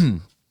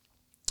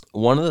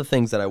one of the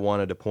things that I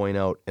wanted to point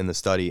out in the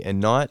study, and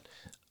not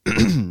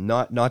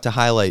to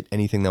highlight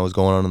anything that was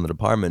going on in the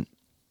department,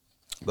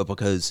 but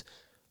because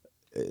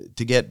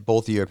to get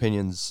both of your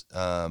opinions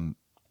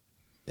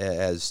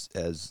as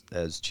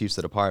chiefs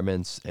of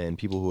departments and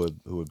people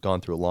who have gone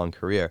through a long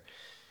career.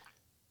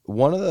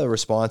 One of the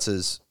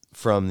responses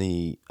from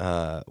the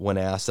when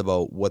asked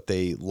about what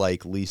they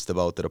like least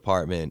about the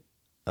department,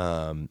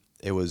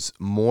 it was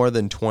more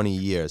than 20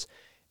 years.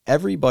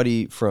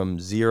 Everybody from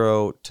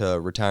 0 to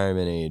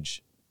retirement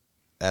age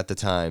at the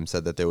time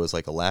said that there was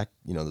like a lack,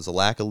 there's a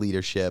lack of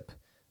leadership,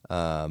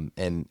 and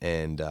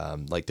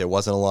like there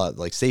wasn't a lot,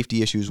 like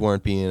safety issues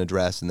weren't being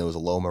addressed, and there was a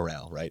low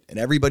morale, right? And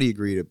everybody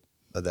agreed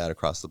to that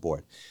across the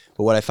board.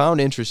 But what I found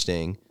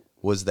interesting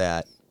was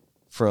that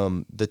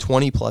from the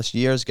 20 plus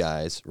years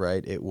guys,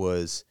 right, it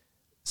was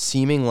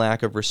seeming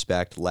lack of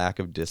respect, lack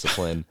of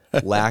discipline,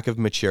 lack of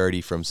maturity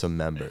from some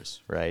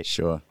members, right?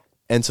 Sure.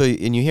 And so,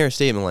 and you hear a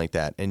statement like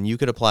that, and you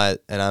could apply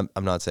it, and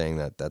I'm not saying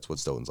that that's what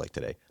Stoughton's like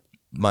today.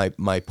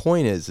 My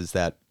point is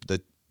that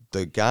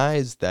the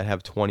guys that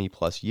have 20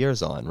 plus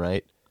years on,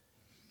 right,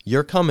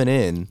 you're coming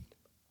in,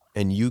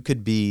 and you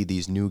could be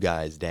these new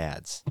guys'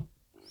 dads,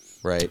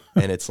 right?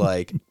 And it's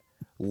like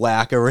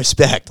lack of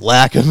respect,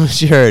 lack of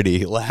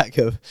maturity, lack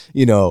of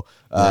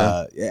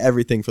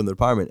everything from the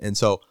department. And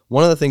so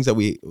one of the things that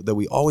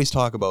we always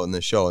talk about in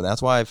this show, and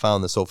that's why I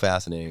found this so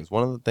fascinating, is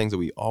one of the things that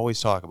we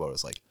always talk about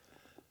is like,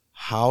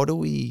 how do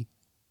we,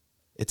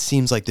 it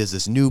seems like there's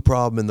this new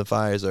problem in the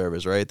fire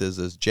service, right? There's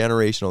this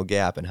generational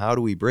gap, and how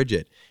do we bridge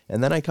it?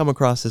 And then I come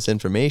across this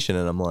information,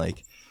 and I'm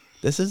like,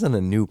 this isn't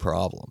a new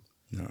problem.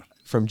 No.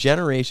 From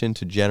generation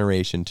to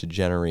generation to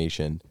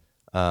generation,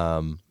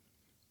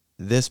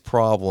 this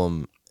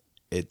problem,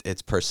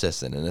 it's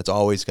persistent, and it's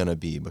always going to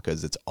be,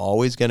 because it's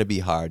always going to be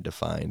hard to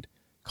find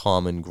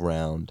common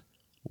ground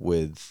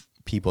with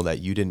people that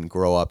you didn't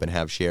grow up and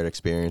have shared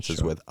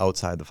experiences with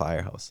outside the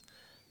firehouse.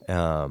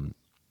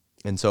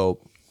 And so,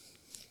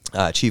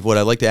 Chief, what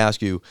I'd like to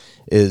ask you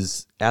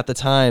is, at the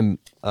time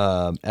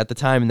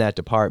in that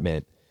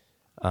department,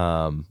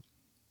 I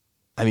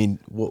mean,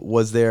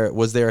 was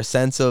there a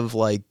sense of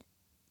like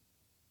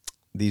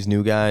these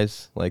new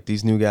guys? Like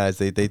these new guys,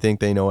 they think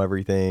they know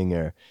everything,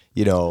 or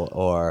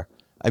or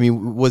I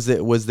mean, was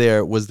there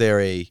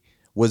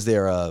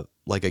a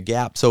like a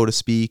gap, so to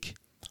speak?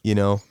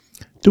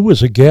 There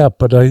was a gap,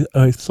 but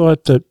I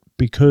thought that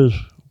because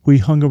we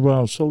hung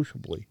around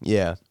sociably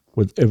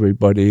with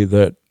everybody,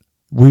 that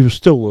we were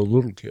still the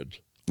little kids.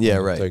 Yeah,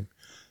 right. Thing.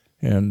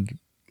 And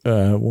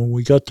when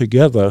we got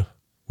together,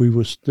 we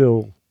were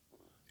still,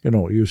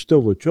 you're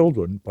still the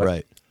children, but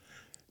right.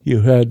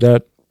 You had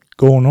that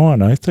going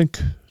on. I think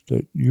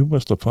that you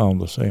must have found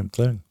the same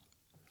thing.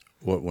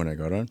 What, when I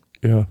got on?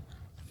 Yeah.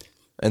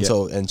 And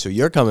so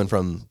you're coming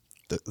from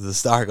the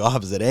stark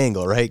opposite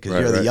angle, right? Because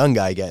you're the young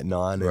guy getting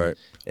on,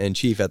 and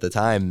Chief at the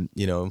time,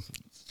 you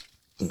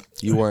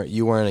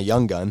weren't a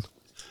young gun.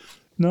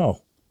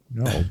 No,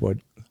 but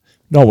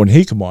no, when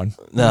he come on,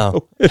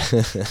 no.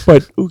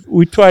 But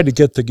we tried to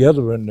get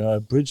together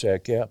and bridge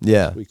that gap.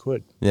 As we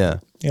could. Yeah.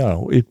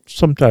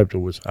 Sometimes it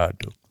was hard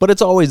to. But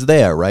it's always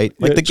there, right?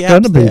 Like the It's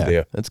gap's gonna be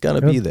there. It's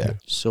gonna be there.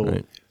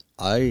 So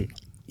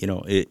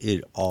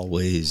it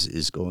always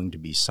is going to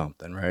be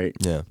something, right?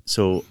 Yeah.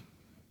 So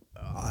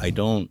I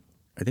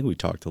think we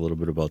talked a little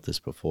bit about this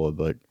before,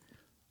 but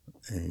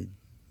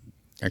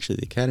actually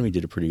the Academy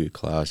did a pretty good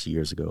class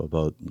years ago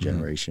about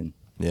generation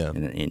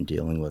and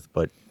dealing with.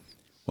 But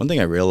one thing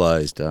I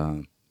realized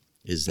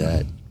is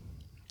that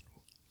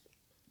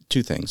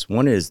two things.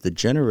 One is the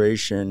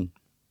generation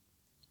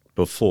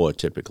before,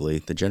 typically,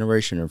 the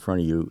generation in front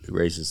of you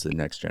raises the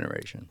next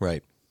generation.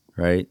 Right.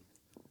 Right?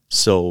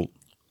 So,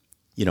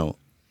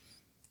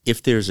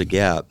 if there's a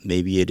gap,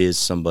 maybe it is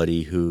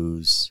somebody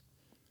who's,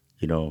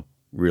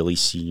 really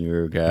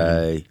senior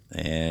guy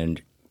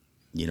and,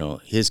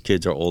 his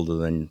kids are older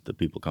than the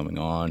people coming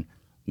on.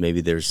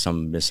 Maybe there's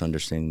some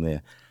misunderstanding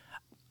there.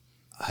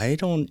 I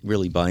don't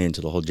really buy into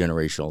the whole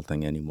generational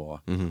thing anymore.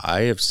 Mm-hmm.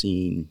 I have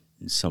seen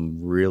some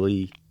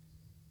really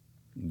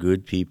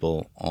good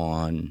people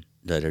on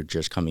that are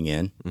just coming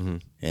in,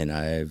 and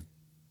I've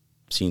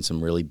seen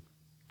some really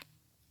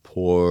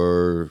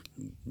poor,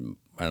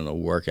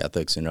 work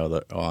ethics,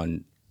 that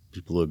on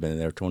people who have been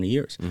there 20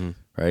 years,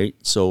 right?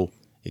 So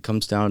it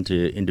comes down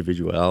to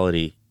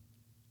individuality.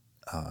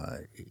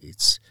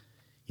 It's,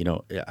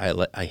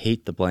 I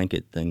hate the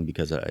blanket thing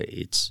because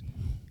it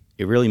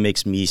really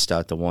makes me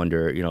start to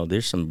wonder,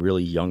 there's some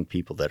really young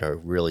people that are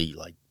really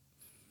like,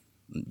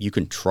 you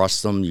can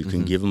trust them, you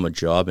can give them a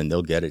job and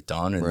they'll get it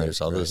done. And there's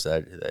others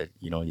that,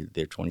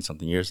 they're 20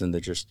 something years and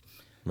they're just,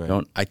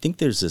 I think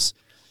there's this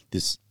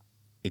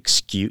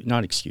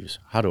not excuse.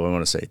 How do I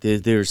want to say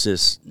it? There's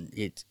this,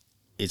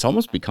 it's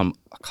almost become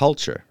a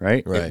culture,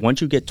 right? Right.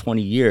 Once you get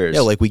 20 years.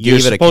 Yeah, like we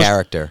gave it a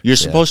character. You're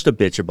supposed to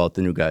bitch about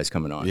the new guys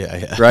coming on.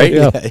 Yeah. Right?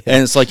 Yeah.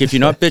 And it's like, if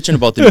you're not bitching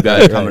about the new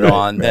guys coming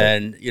on,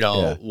 then,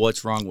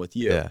 what's wrong with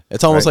you? Yeah.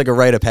 It's almost like a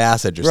rite of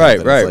passage or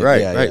something.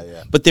 Right.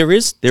 Yeah. But there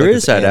is like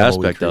that animal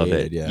we aspect of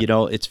created, it.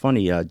 yeah. It's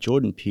funny,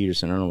 Jordan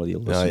Peterson, I don't know whether you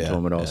listen to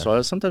him at all. Yeah.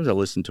 So sometimes I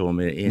listen to him.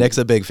 And Nick's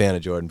a big fan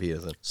of Jordan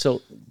Peterson.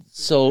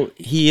 So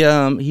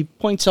he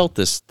points out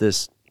this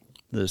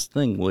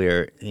thing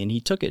where, and he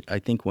took it, I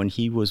think, when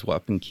he was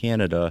up in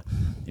Canada,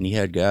 and he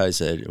had guys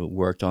that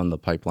worked on the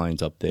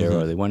pipelines up there,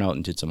 or they went out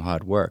and did some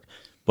hard work.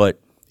 But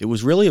it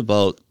was really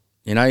about,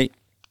 and I,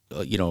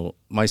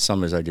 my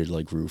summers I did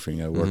like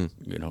roofing, I worked,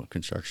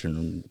 construction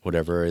and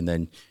whatever. And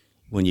then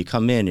when you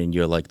come in and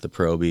you're like the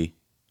probie,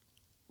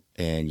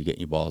 and you get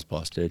your balls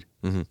busted,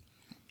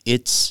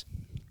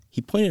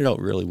 he pointed out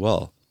really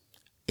well.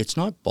 It's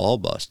not ball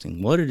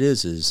busting. What it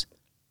is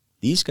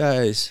these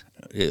guys.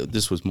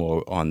 This was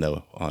more on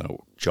a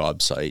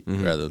job site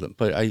rather than.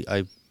 But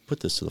I put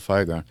this to the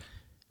fireground.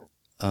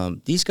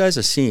 These guys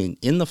are seeing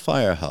in the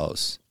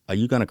firehouse. Are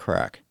you going to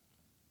crack?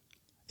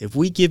 If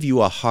we give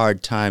you a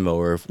hard time,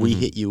 or if we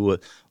hit you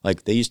with,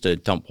 like they used to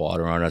dump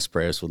water on us,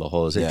 spray us with a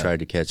hose. They tried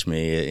to catch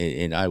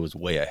me, and I was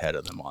way ahead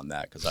of them on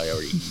that because I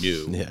already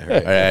knew. I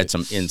had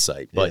some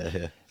insight.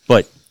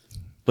 But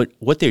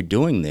what they're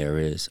doing there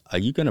is, are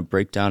you going to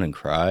break down and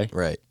cry?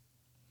 Right.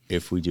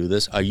 If we do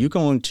this, are you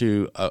going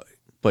to?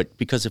 But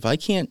because if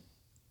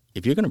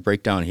you're going to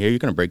break down here, you're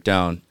going to break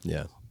down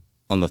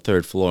on the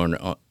third floor in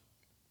a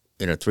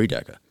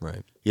 3-decker.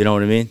 Right. You know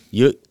what I mean?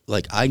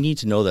 I need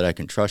to know that I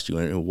can trust you.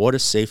 And what a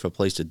safer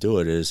place to do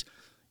it is,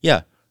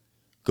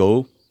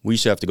 go. We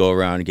used to have to go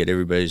around and get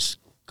everybody's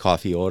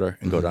coffee order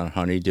and go down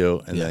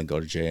Honeydew and then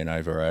go to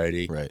J&I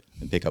Variety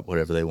and pick up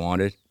whatever they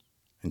wanted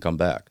and come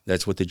back.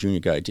 That's what the junior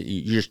guy did.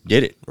 You just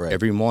did it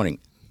every morning.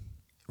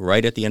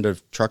 Right at the end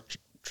of truck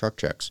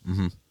checks.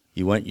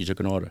 You went, you took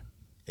an order.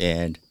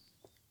 And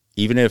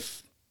even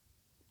if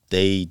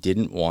they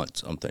didn't want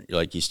something,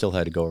 like, you still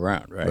had to go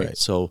around, right?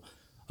 So,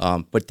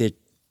 but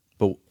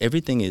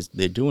everything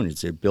they're doing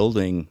is they're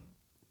building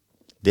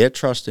their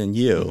trust in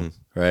you,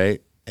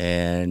 right?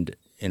 And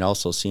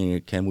also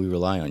seeing, can we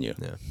rely on you?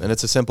 Yeah, and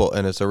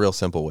it's a real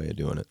simple way of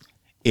doing it.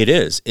 It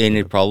is, and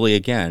it probably,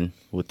 again,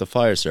 with the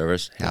fire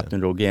service,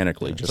 happened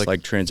organically, just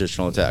like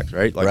transitional attacks,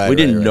 right? Like, we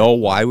didn't know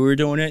why we were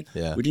doing it.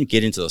 Yeah. We didn't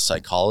get into the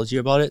psychology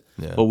about it,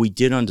 but we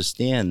did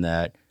understand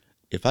that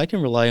if I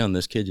can rely on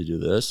this kid to do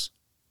this,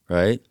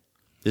 right,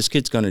 this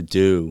kid's going to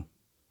do,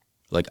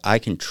 like, I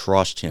can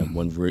trust him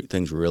when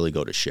things really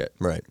go to shit.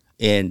 Right.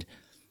 And,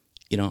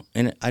 you know,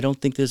 and I don't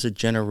think there's a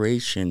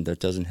generation that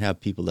doesn't have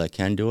people that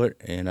can do it.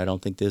 And I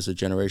don't think there's a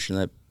generation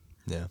that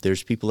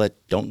there's people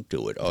that don't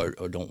do it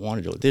or don't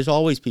want to do it. There's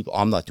always people,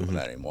 I'm not doing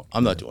that anymore.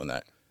 I'm not doing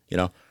that, you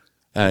know.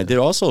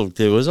 There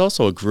was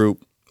also a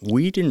group,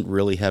 we didn't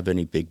really have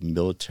any big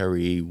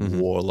military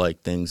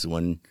war-like things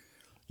when,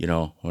 you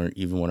know,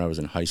 even when I was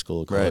in high school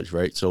or college,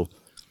 right? So,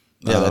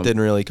 that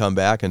didn't really come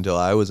back until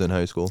I was in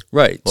high school.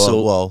 Right.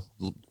 Well,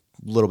 a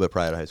little bit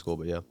prior to high school,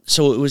 but yeah.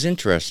 So it was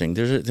interesting.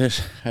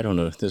 There's I don't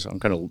know, I'm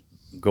kind of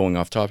going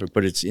off topic,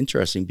 but it's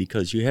interesting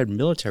because you had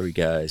military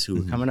guys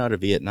who were coming out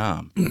of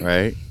Vietnam,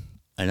 right?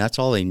 And that's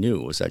all they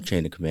knew was that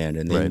chain of command.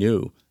 And they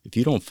knew if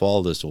you don't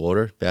follow this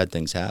order, bad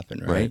things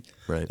happen, right?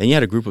 Right. Then you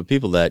had a group of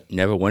people that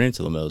never went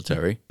into the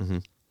military.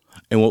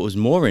 And what was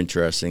more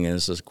interesting, and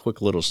this is a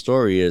quick little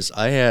story, is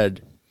I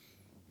had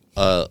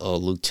a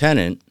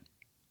lieutenant,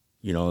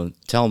 you know,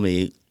 tell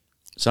me,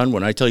 son,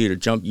 when I tell you to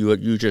jump,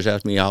 you just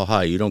ask me how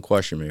high. You don't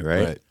question me,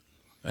 right?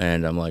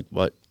 And I'm like,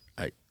 what?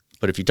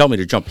 But if you tell me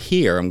to jump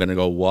here, I'm going to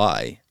go,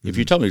 why? If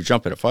you tell me to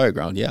jump at a fire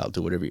ground, yeah, I'll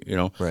do whatever, you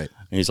know? Right.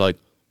 And he's like,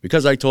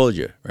 because I told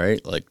you,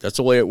 right? Like, that's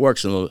the way it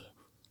works in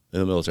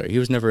the military. He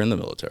was never in the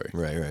military.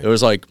 Right. It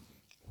was like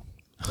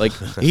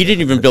he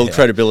didn't even build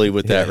credibility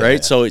with that,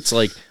 right? So it's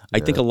like, I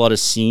think a lot of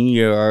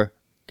senior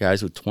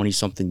guys with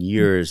 20-something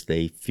years,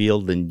 they feel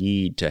the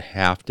need to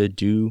have to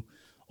do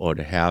or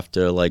to have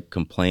to, like,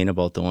 complain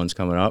about the ones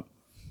coming up.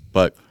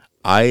 But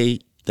I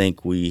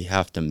think we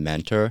have to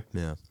mentor.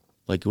 Yeah.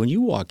 Like, when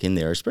you walk in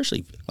there,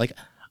 especially, like,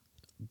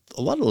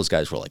 a lot of those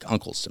guys were like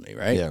uncles to me,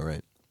 right? Yeah,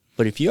 right.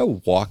 But if you're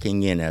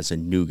walking in as a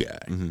new guy,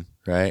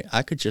 right,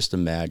 I could just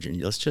imagine.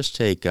 Let's just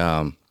take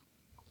Joe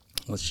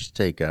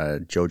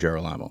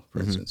Girolamo, for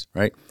instance,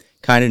 right?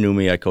 Kind of knew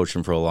me. I coached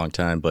him for a long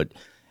time, but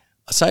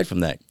aside from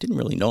that, didn't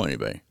really know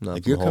anybody. Not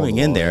like, from you're coming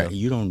in there, yeah.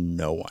 you don't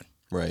know one.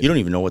 Right. You don't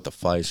even know what the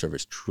fire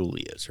service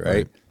truly is,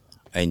 right?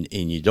 And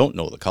you don't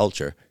know the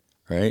culture,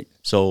 right?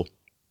 So,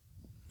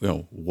 you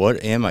know,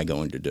 what am I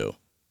going to do,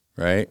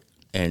 right?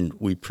 And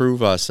we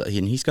prove us,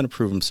 and he's going to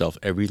prove himself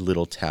every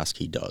little task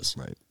he does.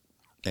 Right.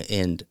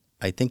 And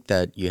I think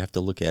that you have to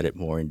look at it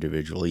more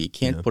individually. You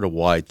can't put a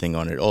wide thing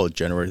on it. Oh,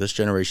 this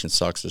generation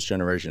sucks. This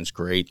generation's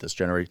great. This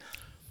generation.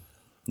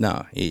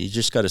 No, you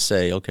just got to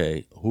say,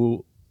 okay,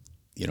 who's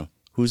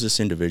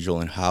this individual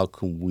and how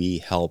can we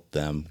help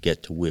them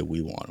get to where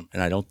we want them?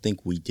 And I don't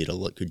think we did a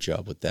good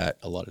job with that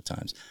a lot of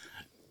times.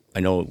 I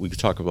know we could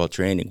talk about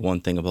training.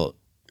 One thing about,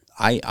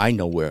 I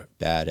know we're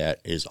bad at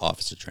is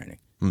officer training.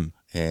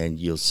 And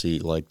you'll see,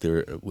 like,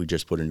 we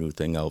just put a new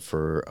thing out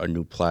for a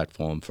new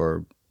platform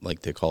for,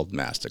 like, they're called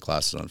master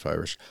classes on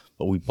fire,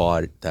 but we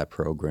bought that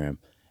program,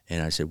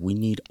 and I said, we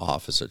need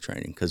officer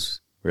training, because,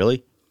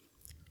 really,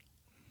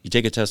 you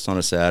take a test on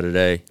a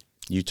Saturday,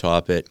 you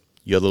top it,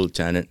 you're the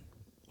lieutenant,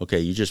 okay,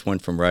 you just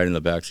went from right in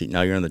the back seat,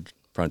 now you're in the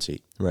front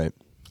seat. Right.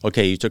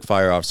 Okay, you took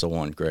fire officer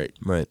 1, great.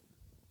 Right.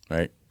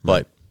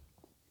 But,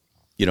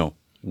 you know,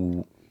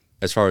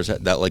 as far as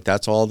that, like,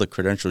 that's all the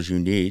credentials you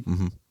need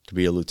to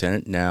be a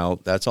lieutenant. Now,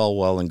 that's all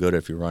well and good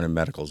if you're running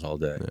medicals all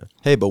day. Yeah.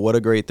 Hey, but what a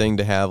great thing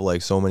to have,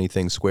 like, so many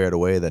things squared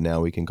away that now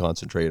we can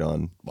concentrate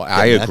on. Well,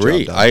 I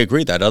agree.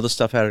 That other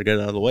stuff had to get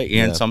out of the way.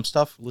 And some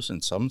stuff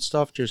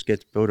just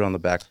gets put on the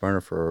back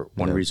burner for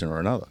one reason or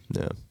another.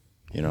 Yeah.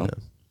 You know? Yeah.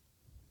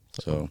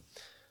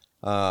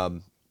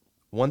 So.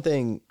 One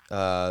thing,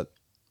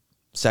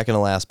 second to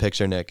last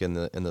picture, Nick, in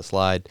the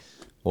slide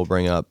we'll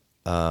bring up.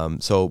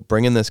 So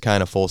bringing this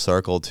kind of full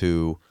circle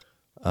to,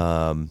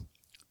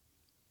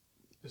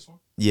 This one?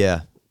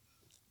 yeah,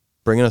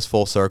 bringing us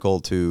full circle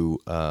to,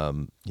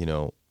 you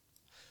know.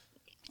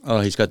 Oh,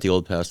 he's got the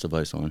old pass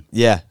device on.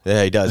 Yeah,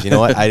 he does. You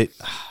know what? I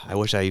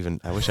wish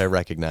I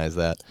recognized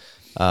that.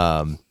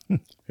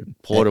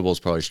 Portable's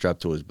probably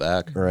strapped to his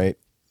back. Right.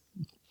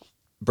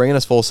 Bringing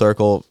us full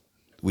circle,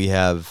 we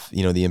have,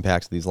 you know, the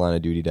impacts of these line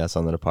of duty deaths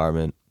on the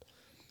department,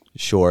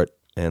 short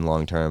and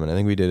long term. And I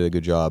think we did a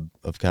good job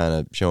of kind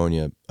of showing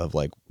you of,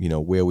 like, you know,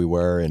 where we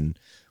were and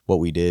what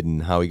we did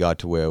and how we got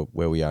to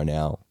where we are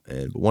now.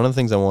 And one of the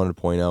things I wanted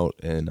to point out,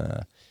 and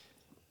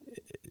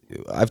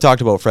I've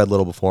talked about Fred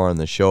Little before on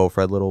the show.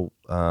 Fred Little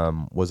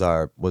was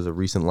a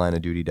recent line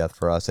of duty death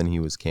for us, and he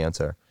was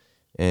cancer.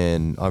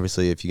 And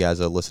obviously, if you guys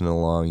are listening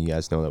along, you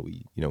guys know that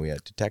we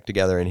had to tech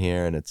together in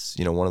here, and it's,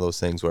 you know, one of those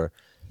things where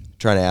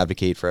trying to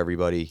advocate for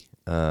everybody,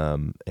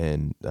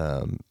 and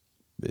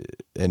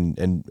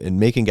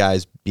making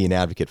guys be an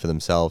advocate for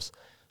themselves.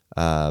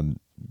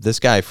 This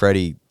guy,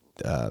 Freddie,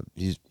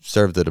 he's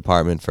served the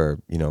department for,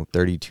 you know,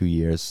 32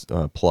 years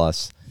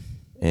plus,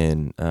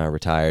 and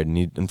retired. And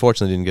he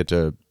unfortunately didn't get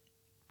to.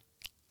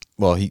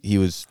 Well, he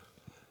was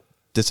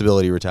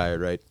disability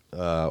retired, right?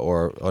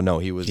 Or no,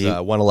 he was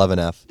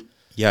 111F.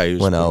 Yeah, he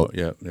was went out.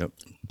 Yeah.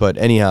 But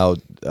anyhow,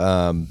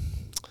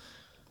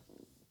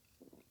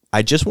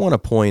 I just want to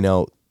point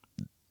out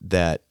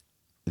that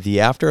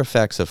the after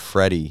effects of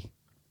Freddie,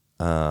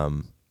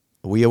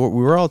 we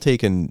were all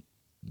taken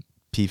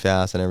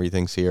PFAS and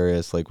everything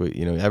serious. Like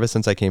ever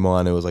since I came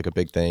on, it was like a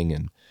big thing.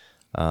 And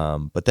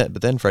but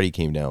then Freddie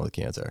came down with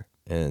cancer,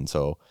 and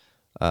so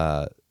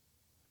and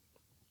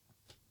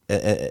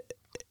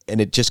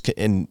it just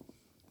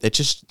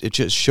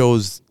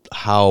shows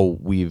how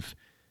we've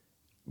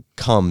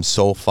come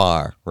so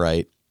far,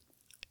 right?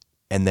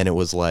 And then it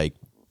was like,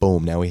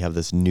 boom! Now we have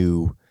this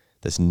new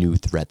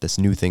threat, this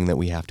new thing that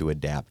we have to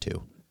adapt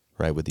to,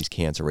 right? With these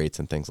cancer rates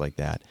and things like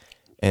that,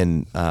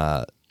 and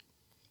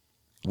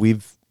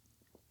we've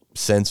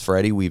since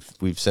Freddie,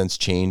 we've since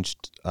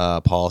changed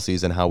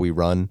policies and how we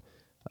run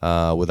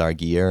with our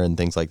gear and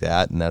things like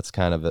that, and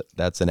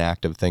that's an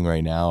active thing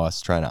right now.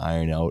 Us trying to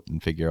iron out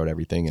and figure out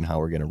everything and how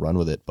we're going to run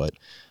with it, but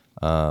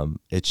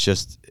it's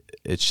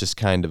just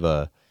kind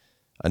of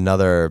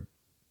another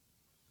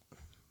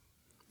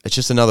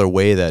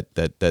way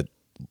that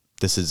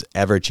this is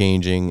ever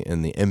changing,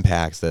 and the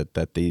impacts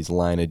that these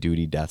line of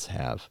duty deaths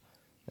have.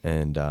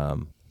 And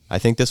I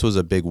think this was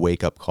a big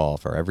wake up call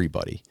for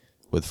everybody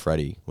with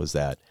Freddie, was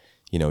that,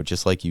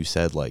 just like you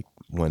said, like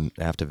when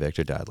after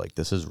Victor died, like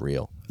this is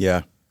real.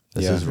 Yeah.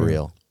 This is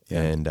real.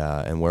 Yeah.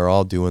 And we're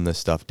all doing this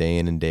stuff day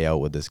in and day out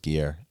with this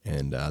gear.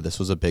 And this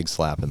was a big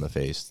slap in the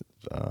face.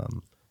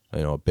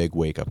 A big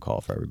wake up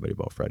call for everybody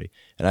about Freddie.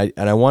 And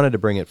I wanted to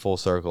bring it full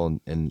circle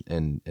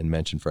and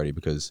mention Freddie,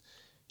 because,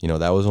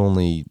 that was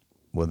only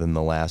within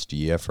the last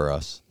year for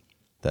us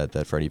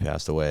that Freddie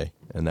passed away.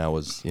 And that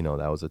was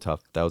a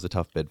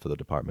tough bid for the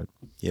department.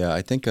 Yeah,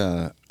 I think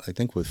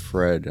with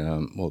Fred,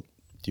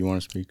 do you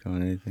want to speak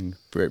on anything?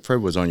 Fred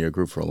was on your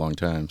group for a long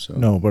time, so.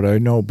 No, but I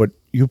know, but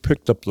you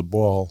picked up the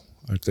ball,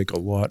 I think, a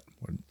lot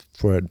with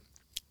Fred.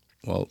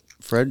 Well,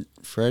 Fred,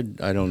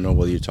 I don't know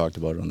whether you talked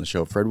about it on the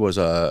show. Fred was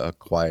a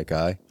quiet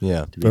guy.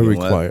 Yeah. Very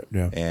quiet,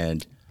 yeah.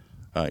 And,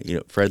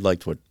 Fred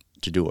liked to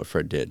do what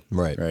Fred did.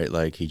 Right. Right?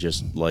 Like, he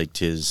just liked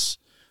his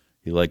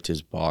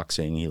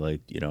boxing. He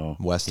liked,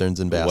 Westerns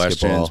and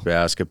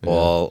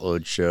basketball.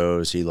 Odd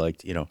shows. He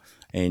liked,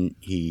 and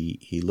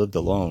he lived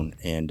alone.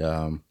 And,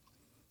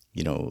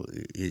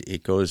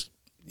 it goes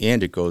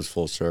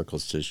full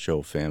circles to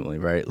show family,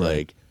 right?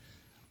 Like,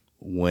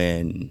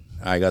 when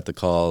I got the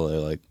call, they're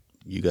like,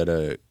 you got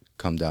to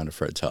come down to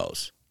Fred's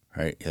house,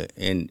 right?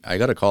 And I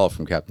got a call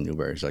from Captain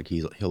Newberry. He's like,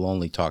 he'll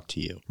only talk to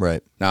you.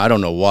 Right. Now, I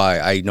don't know why.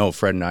 I know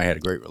Fred and I had a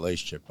great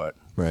relationship, but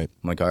right.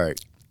 I'm like, all right,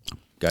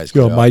 guys.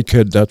 You're my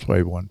kid. That's why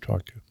I want to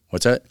talk to you.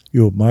 What's that?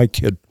 You're my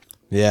kid.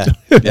 Yeah.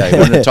 Yeah, he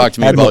wanted to talk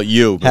to me about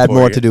you. Had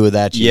more to do with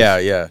that, Chief.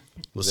 Yeah.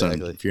 Listen,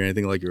 Exactly. if you're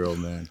anything like your old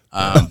man.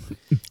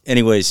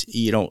 Anyways,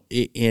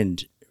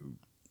 and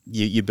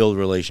you build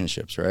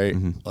relationships, right?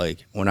 Mm-hmm.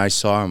 Like, when I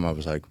saw him, I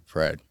was like,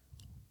 Fred,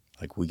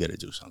 like, we got to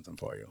do something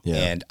for you. Yeah.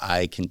 And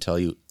I can tell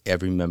you,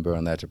 every member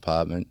on that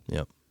department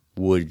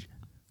would,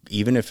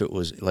 even if it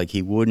was, like,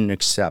 he wouldn't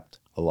accept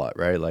a lot,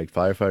 right? Like,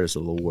 firefighters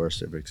are the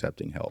worst at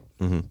accepting help,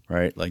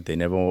 right? Like, they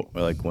never,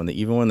 like,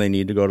 even when they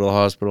need to go to the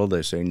hospital,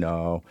 they say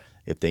no.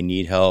 If they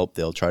need help,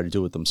 they'll try to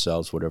do it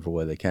themselves, whatever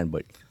way they can.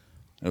 But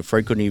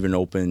Fred couldn't even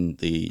open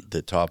the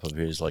top of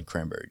his, like,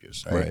 cranberry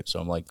juice, right? So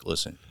I'm like,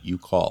 listen, you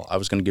call. I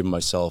was going to give him my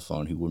cell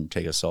phone. He wouldn't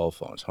take a cell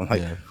phone. So I'm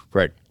like,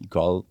 Fred, you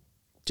call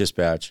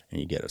dispatch and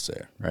you get us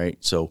there, right?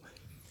 So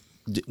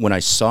when I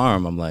saw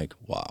him, I'm like,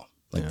 wow.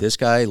 Like, this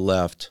guy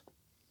left.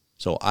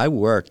 So I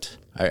worked.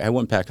 I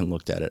went back and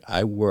looked at it.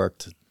 I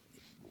worked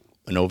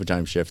an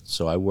overtime shift.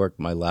 So I worked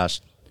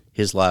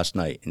his last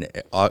night. And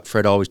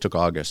Fred always took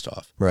August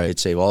off. Right. He'd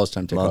save all his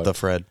time to take Month August. of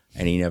Fred.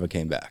 And he never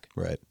came back.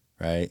 Right.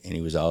 Right, and he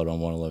was out on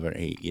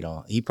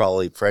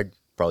 111. Fred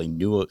probably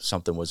knew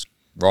something was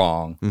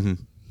wrong,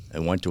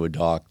 and went to a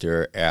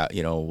doctor at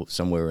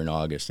somewhere in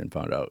August and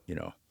found out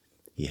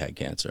he had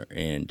cancer.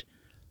 And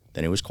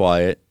then he was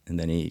quiet, and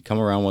then he'd come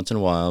around once in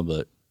a while.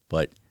 But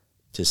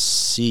to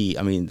see,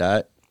 I mean,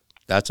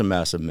 that's a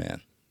massive man.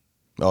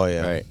 Oh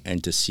yeah, right.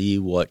 And to see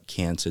what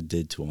cancer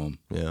did to him,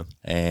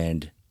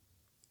 and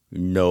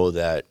know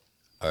that,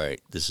 all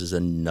right, this is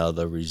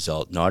another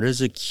result, not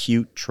as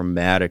acute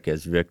traumatic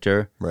as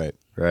Victor,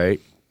 right?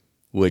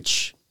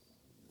 Which,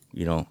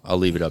 I'll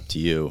leave it up to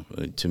you.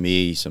 To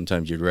me,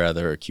 sometimes you'd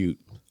rather acute,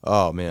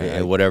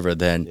 whatever,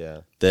 than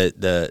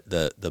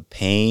the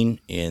pain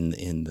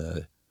in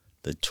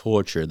the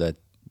torture that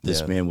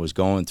this man was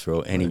going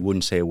through, and he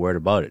wouldn't say a word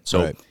about it.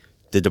 So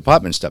the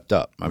department stepped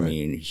up. I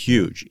mean,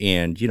 huge,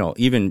 and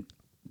even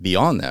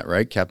beyond that,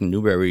 right? Captain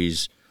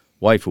Newberry's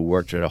wife, who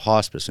worked at a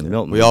hospice in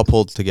Milton. We all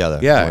pulled together.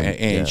 Yeah,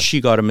 and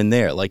she got him in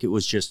there. Like, it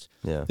was just,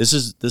 this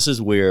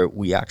is where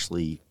we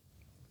actually,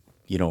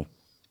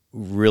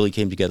 really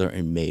came together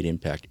and made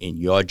impact in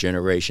your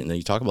generation. And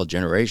you talk about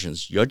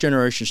generations. Your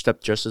generation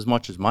stepped just as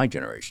much as my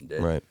generation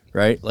did.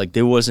 Right? Like,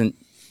 there wasn't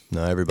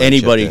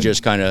anybody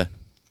just kind of,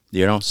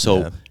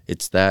 So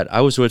it's that.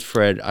 I was with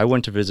Fred. I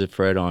went to visit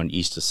Fred on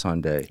Easter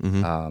Sunday.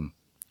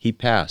 He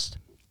passed.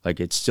 Like,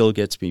 it still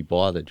gets me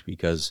bothered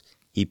because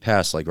he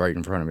passed, like, right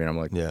in front of me. And I'm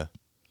like,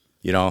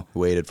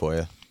 waited for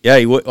you. Yeah,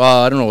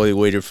 I don't know whether he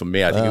waited for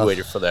me. I think he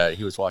waited for that.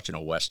 He was watching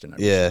a Western.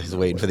 He's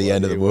waiting for the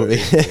end of the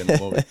movie.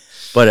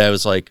 But I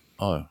was like,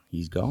 oh,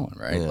 he's gone,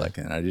 right? Like,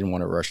 and I didn't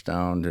want to rush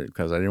down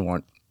because I didn't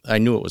want I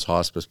knew it was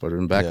hospice, but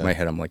in the back of my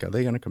head, I'm like, are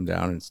they going to come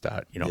down and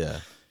start, Yeah.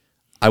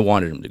 I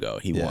wanted him to go.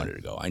 He wanted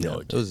to go. I know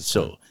Yeah, it did.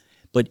 So,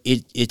 but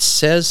it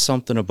says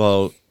something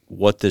about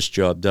what this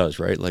job does,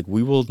 right? Like,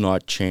 we will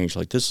not change.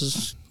 Like, this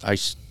is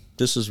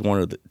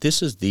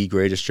the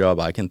greatest job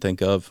I can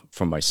think of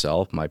for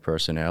myself, my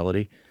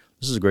personality.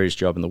 This is the greatest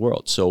job in the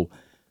world. So,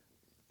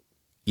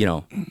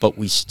 but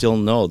we still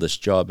know this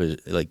job is,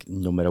 like,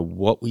 no matter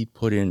what we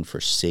put in for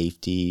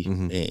safety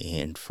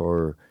and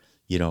for,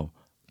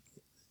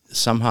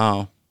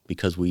 somehow,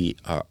 because we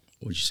are,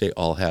 would you say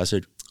all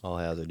hazard? All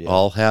hazard, yeah.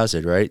 All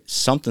hazard, right?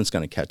 Something's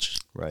going to catch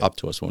up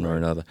to us one or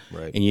another.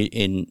 Right.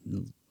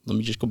 And let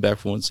me just go back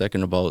for 1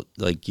 second about,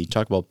 like, you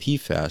talk about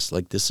PFAS.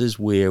 Like, this is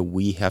where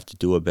we have to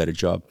do a better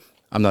job.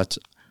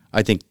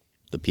 I think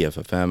the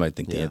PFFM, I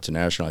think the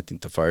International, I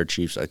think the fire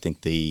chiefs, I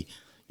think the,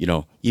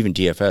 even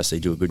DFS, they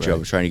do a good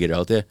job of trying to get it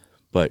out there.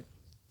 But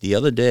the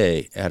other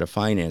day at a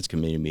finance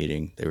committee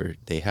meeting,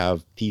 they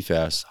have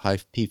PFAS, high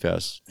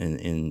PFAS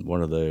in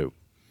one of the,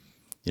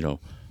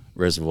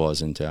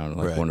 reservoirs in town,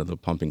 like one of the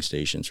pumping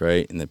stations,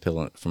 right? And they're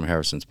pulling it from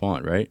Harrison's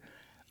Pond, right?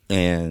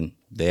 And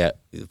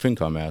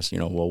FinCom asked,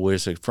 well,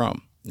 where's it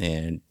from?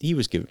 And he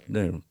was giving,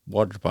 the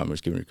water department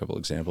was giving a couple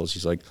examples.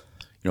 He's like,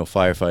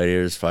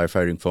 firefighters,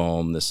 firefighting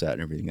foam, this, that,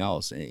 and everything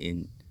else.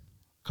 And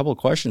a couple of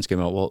questions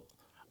came out. Well,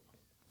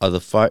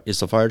 is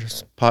the fire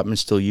department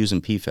still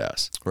using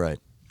PFAS? Right.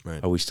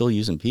 Are we still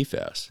using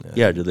PFAS?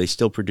 Yeah. Do they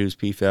still produce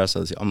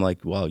PFAS? I'm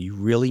like, wow, you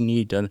really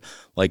need to,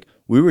 like,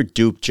 we were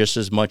duped just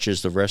as much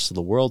as the rest of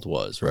the world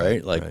was,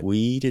 right?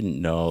 We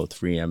didn't know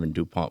 3M and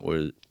DuPont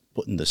were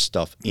putting this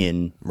stuff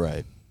in.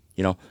 Right.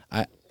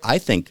 I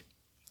think,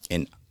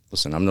 and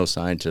listen, I'm no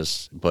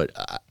scientist, but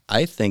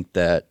I think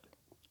that,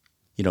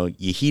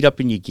 you heat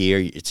up in your gear,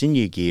 it's in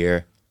your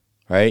gear,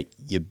 right?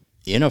 You're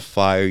in a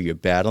fire, you're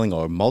battling,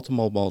 or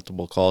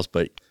multiple calls,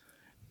 but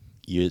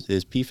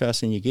there's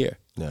PFAS in your gear.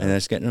 Yeah. And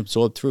it's getting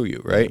absorbed through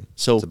you, right?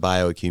 So it's a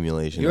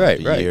bioaccumulation. You're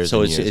right.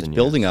 So it's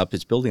building up.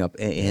 It's building up,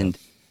 and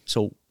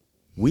so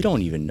we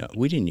don't even know.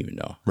 We didn't even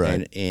know.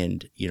 Right.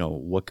 And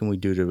what can we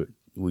do to?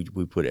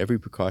 We put every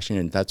precaution,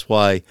 and that's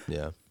why.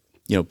 Yeah.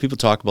 People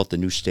talk about the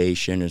new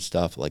station and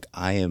stuff. Like,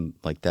 I am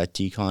like that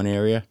decon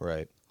area,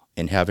 right?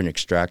 And having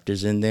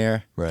extractors in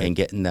there, right? And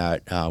getting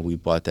that. We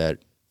bought that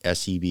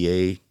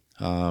SEBA.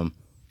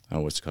 I don't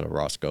know what's called, a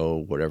Roscoe,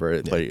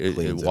 whatever, but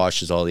it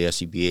washes all the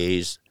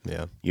SCBAs,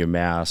 your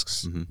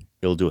masks,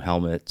 it'll do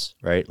helmets,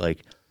 right? Like,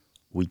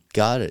 we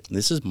got it.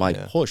 This is my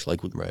push. Like,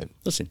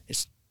 listen,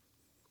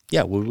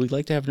 would we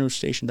like to have a new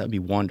station? That'd be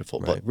wonderful.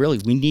 Right. But really,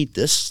 we need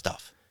this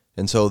stuff.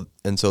 And so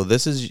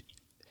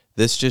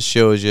this just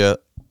shows you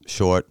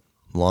short,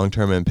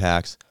 long-term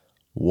impacts,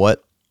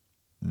 what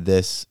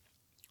this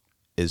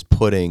is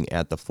putting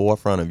at the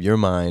forefront of your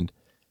mind.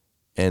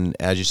 And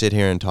as you sit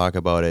here and talk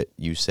about it,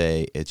 you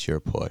say it's your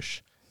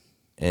push.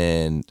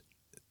 And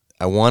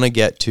I want to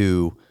get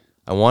to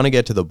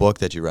the book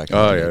that you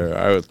recommended.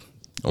 Oh yeah,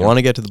 I want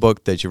to get to the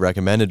book that you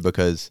recommended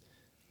because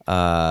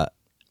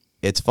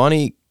it's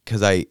funny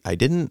because I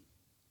didn't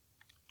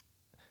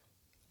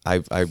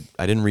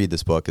read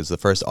this book. It's the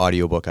first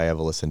audiobook I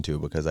ever listened to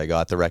because I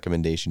got the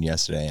recommendation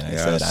yesterday and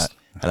I said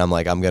and I'm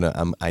like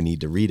I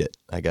need to read it.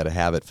 I got to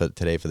have it for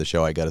today for the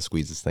show. I got to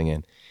squeeze this thing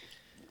in.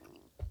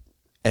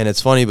 And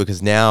it's funny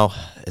because now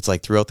it's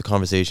like throughout the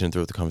conversations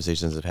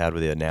I've had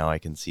with you, now I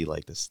can see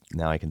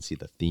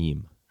the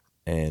theme.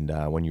 And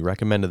when you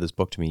recommended this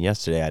book to me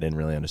yesterday, I didn't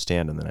really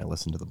understand, and then I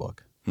listened to the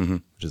book,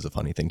 which is a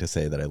funny thing to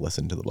say that I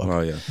listened to the book. Oh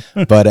yeah.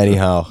 But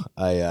anyhow,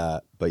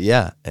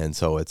 and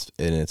so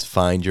it's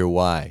Find Your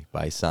Why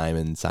by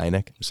Simon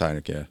Sinek.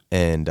 Sinek, yeah.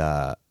 And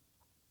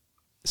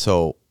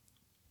so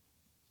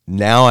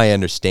now I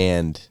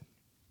understand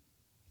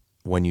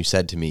when you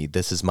said to me,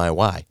 "This is my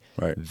why."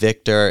 Right.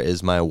 Victor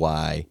is my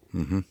why.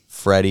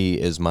 Freddie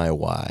is my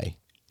why,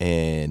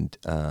 and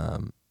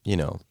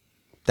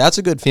that's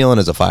a good feeling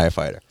as a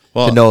firefighter.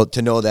 Well,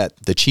 to know that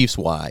the chief's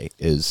why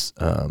is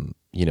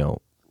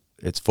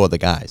it's for the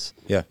guys.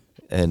 Yeah.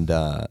 And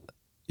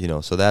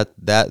so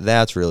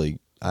that's really,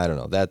 I don't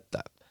know,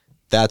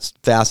 that's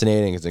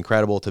fascinating. It's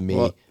incredible to me.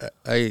 Well,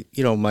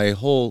 my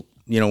whole,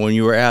 when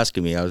you were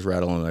asking me, I was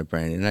rattling my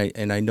brain,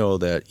 and I know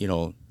that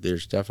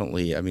there's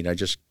definitely, I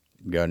just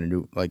got a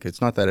new, like, it's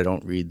not that I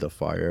don't read the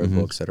fire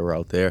books that are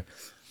out there.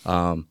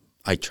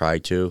 I try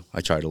to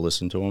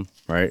listen to them,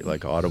 right?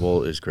 Like,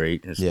 Audible is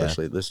great,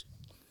 especially this,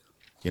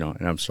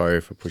 and I'm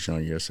sorry for pushing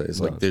on you yesterday. It's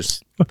like,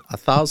 there's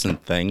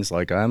 1,000 things.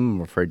 Like,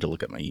 I'm afraid to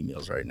look at my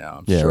emails right now.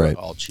 I'm sure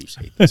all chiefs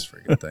hate this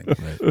freaking thing.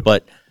 Right.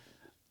 But,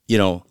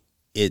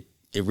 it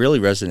really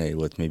resonated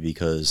with me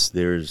because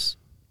there's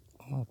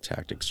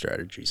tactic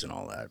strategies and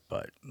all that.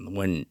 But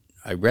when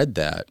I read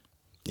that,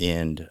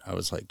 and I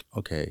was like,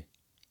 okay,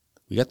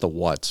 we got the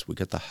what's, we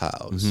got the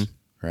how's,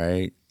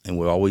 right? And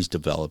we're always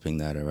developing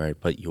that, all right?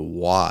 But your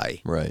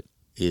why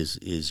is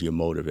your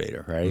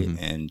motivator, right?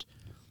 And,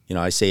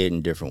 I say it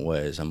in different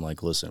ways. I'm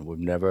like, listen, we've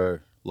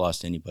never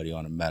lost anybody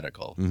on a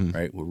medical,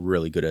 right? We're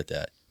really good at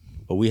that.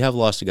 But we have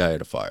lost a guy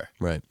at a fire.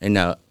 Right. And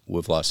now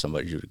we've lost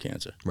somebody due to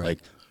cancer. Right. Like,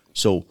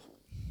 so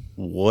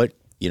what,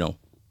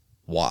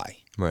 why?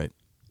 Right.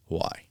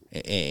 Why?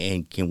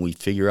 And can we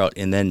figure out?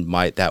 And then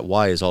that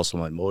why is also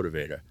my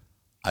motivator.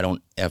 I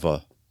don't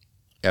ever.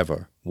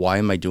 Why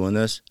am I doing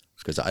this?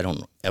 Because I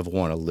don't ever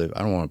want to live. I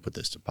don't want to put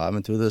this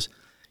department through this.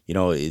 You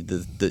know,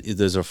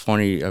 there's a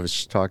funny. I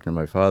was talking to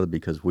my father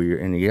because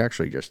and he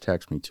actually just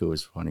texted me too.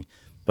 It's funny,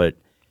 but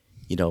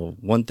you know,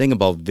 one thing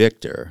about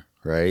Victor,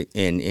 right?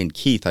 And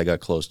Keith, I got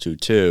close to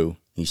too.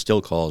 He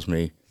still calls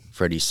me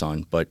Freddie's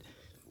son, but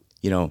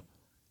you know,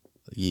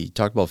 you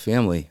talk about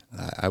family.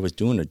 I was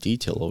doing a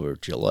detail over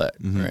at Gillette,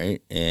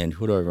 right? And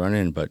who do I run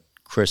in? But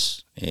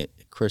Chris and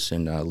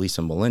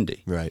Lisa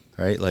Melendy, Right.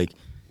 Like,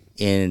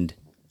 and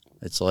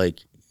it's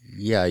like,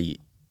 yeah,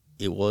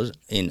 it was,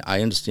 and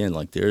I understand.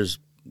 Like,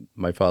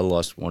 my father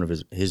lost one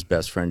of his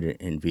best friend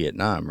in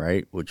Vietnam,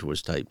 right? Which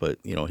was tight, but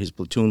you know, his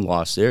platoon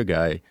lost their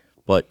guy.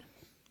 But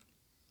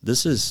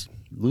this is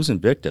losing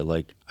Victor.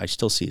 Like, I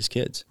still see his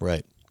kids,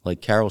 Right. Like,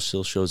 Carol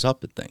still shows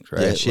up at things,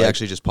 right? Yeah, she like,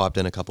 actually just popped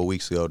in a couple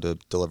weeks ago to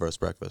deliver us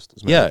breakfast.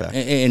 As a matter yeah, of fact.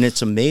 and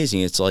it's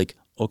amazing. It's like,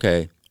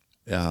 okay,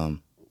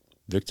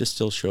 Victor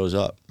still shows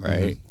up,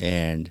 right?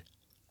 And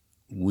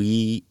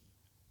it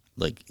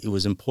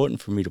was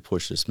important for me to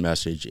push this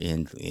message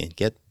and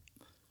get,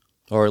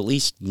 or at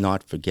least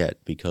not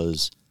forget,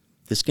 because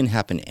this can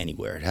happen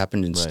anywhere. It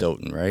happened in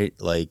Stoughton, right?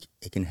 Like,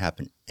 it can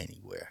happen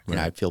anywhere. And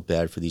I feel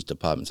bad for these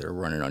departments that are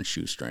running on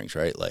shoestrings,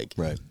 right? Like,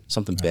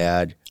 something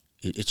bad.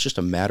 It's just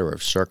a matter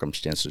of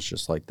circumstances,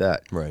 just like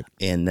that. Right.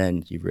 And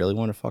then you really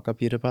want to fuck up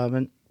your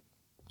department?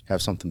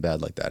 Have something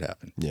bad like that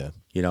happen. Yeah.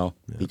 You know,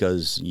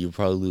 because you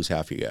probably lose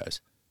half your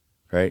guys,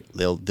 right?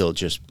 They'll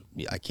just,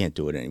 I can't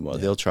do it anymore.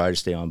 They'll try to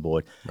stay on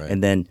board. Right.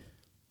 And then,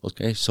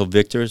 okay, so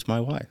Victor is my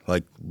why.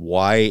 Like,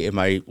 why am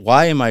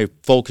I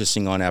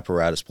focusing on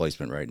apparatus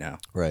placement right now?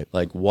 Right.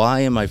 Like, why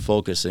am I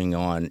focusing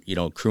on, you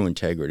know, crew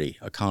integrity,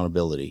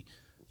 accountability,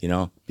 you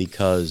know,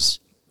 because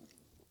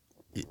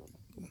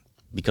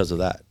of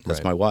that.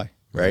 That's my why,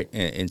 right?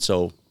 And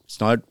so it's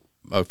not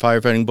a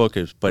firefighting book,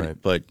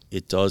 but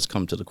it does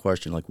come to the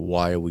question, like,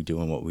 why are we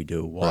doing what we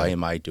do? Why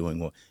am I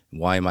doing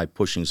why am I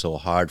pushing so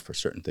hard for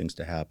certain things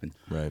to happen?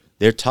 Right.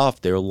 They're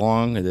tough, they're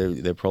long,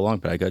 they're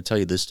prolonged, but I got to tell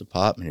you, this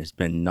department has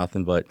been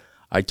nothing but,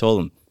 I told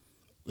them,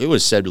 it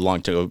was said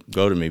long to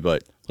go to me,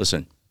 but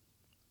listen,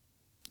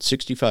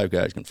 65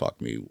 guys can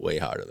fuck me way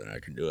harder than I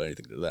can do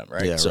anything to them,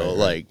 right? Yeah, so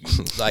right.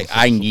 like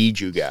I need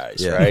you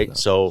guys, right? No.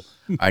 So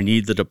I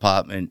need the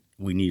department.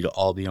 We need to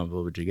all be on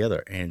board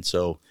together. And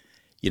so,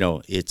 you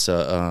know, it's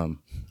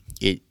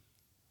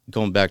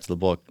going back to the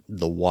book,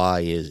 the why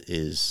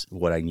is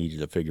what I needed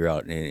to figure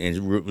out, and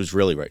it was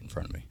really right in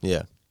front of me.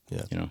 Yeah.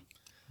 You know,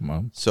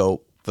 Mom.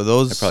 So for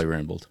those, I probably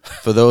rambled.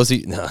 For those,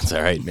 no, it's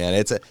all right,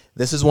 man.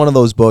 This is one of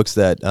those books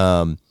that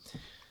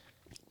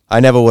I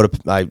never would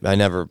have. I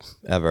never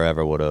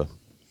ever would have.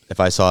 If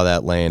I saw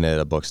that laying at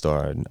a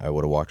bookstore, I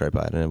would have walked right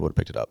by it and I would have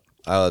picked it up.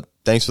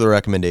 Thanks for the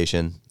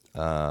recommendation.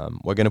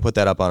 We're gonna put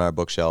that up on our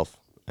bookshelf,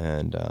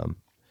 and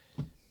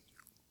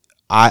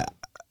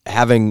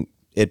having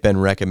it been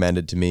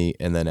recommended to me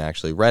and then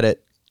actually read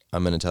it,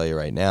 I'm gonna tell you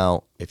right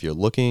now, if you're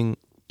looking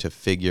to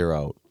figure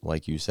out,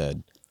 like you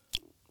said,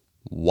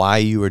 why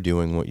you are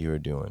doing what you are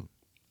doing,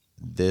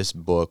 this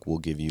book will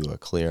give you a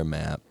clear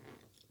map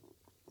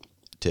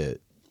to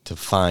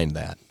find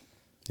that.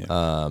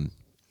 Yeah.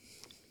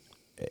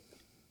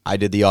 I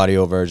did the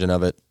audio version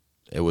of it.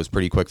 It was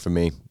pretty quick for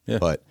me,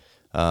 but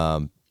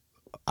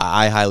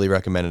I highly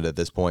recommend it at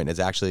this point. It's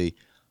actually,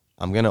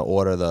 I'm gonna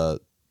order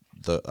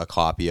a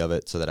copy of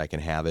it so that I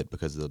can have it,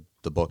 because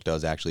the book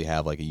does actually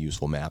have like a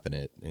useful map in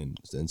it and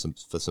some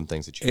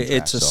things that you can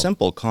track. It's a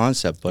simple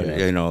concept, but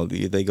you know,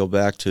 they go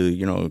back to,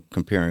 you know,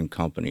 comparing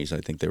companies. I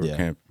think they were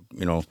kind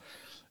of,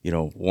 you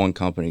know, one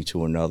company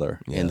to another,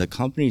 and the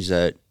companies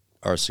that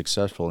are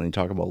successful, and you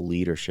talk about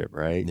leadership,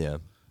 right? Yeah.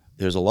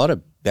 There's a lot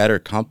of better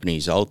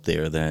companies out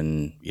there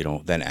than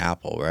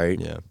Apple, right?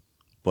 Yeah.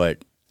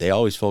 But they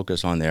always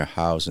focus on their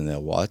hows and their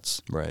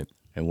whats. Right.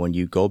 And when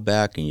you go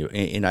back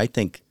and I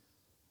think,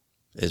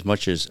 as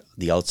much as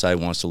the outside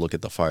wants to look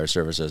at the fire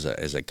service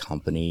as a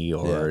company,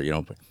 or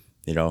you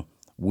know,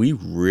 we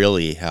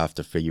really have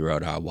to figure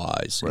out our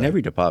whys. Right. And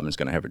every department's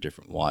going to have a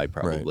different why,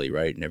 probably,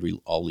 right? And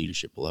all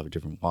leadership will have a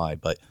different why.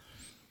 But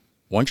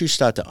once you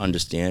start to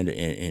understand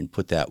and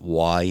put that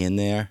why in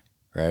there,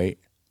 right,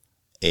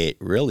 it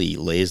really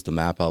lays the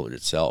map out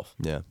itself.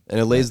 Yeah, and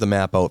it lays the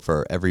map out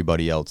for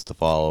everybody else to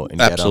follow and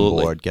get on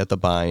board, get the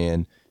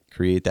buy-in,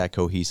 create that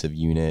cohesive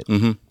unit,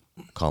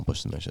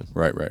 accomplish the mission.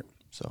 Right.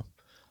 So,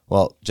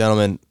 well,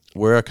 gentlemen,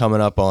 we're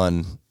coming up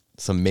on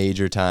some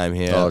major time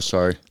here. Oh,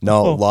 sorry.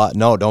 No,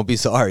 no, don't be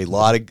sorry.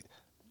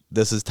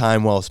 This is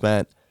time well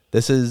spent.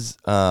 This is,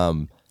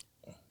 like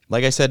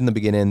I said in the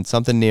beginning,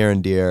 something near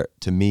and dear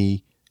to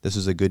me. This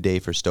is a good day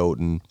for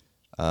Stoughton.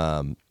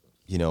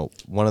 You know,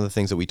 one of the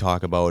things that we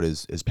talk about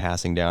is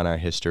passing down our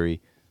history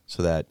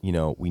so that, you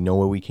know, we know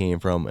where we came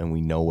from and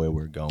we know where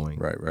we're going.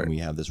 Right. And we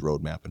have this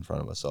roadmap in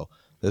front of us. So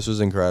this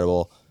was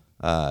incredible.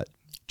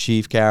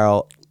 Chief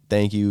Carrol,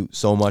 thank you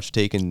so much for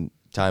taking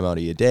time out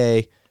of your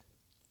day.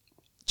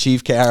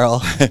 Chief Carrol,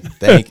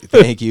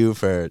 thank you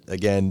for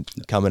again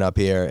coming up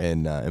here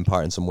and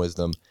imparting some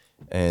wisdom,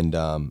 and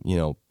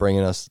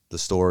bringing us the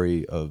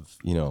story of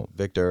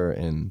Victor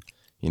and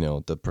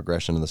the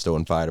progression of the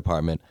Stoughton Fire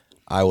Department.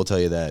 I will tell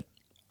you that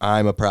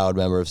I'm a proud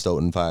member of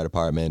Stoughton Fire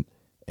Department,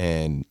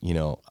 and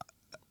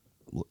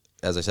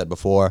as I said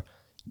before,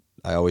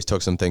 I always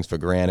took some things for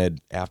granted.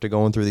 After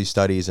going through these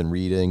studies and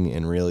reading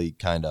and really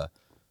kind of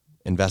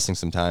investing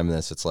some time in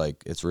this,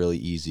 it's really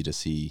easy to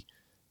see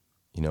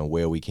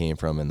where we came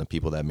from and the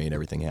people that made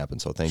everything happen.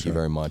 So thank you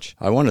very much.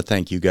 I want to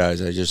thank you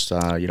guys. I just,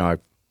 I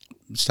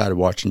started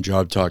watching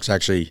Jobtlks.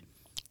 Actually,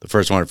 the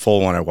first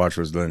full one I watched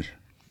was Lineage.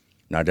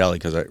 Not Delhi,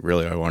 because I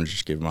wanted to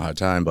just give him a hard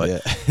time.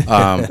 But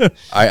yeah.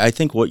 I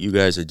think what you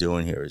guys are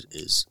doing here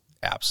is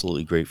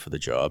absolutely great for the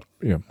job.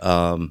 Yeah.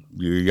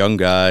 You're young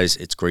guys.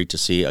 It's great to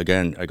see.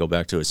 Again, I go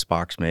back to it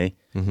sparks me.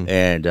 Mm-hmm.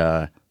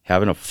 And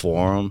having a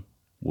forum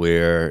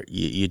where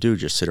you do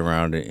just sit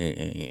around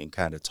and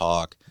kind of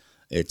talk.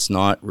 It's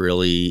not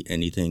really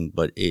anything,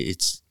 but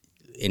it's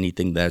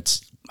anything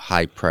that's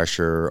high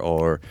pressure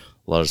or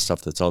a lot of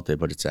stuff that's out there.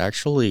 But it's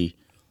actually,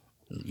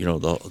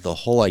 the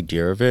whole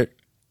idea of it,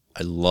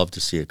 I love to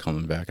see it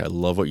coming back. I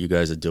love what you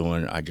guys are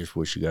doing. I just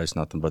wish you guys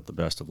nothing but the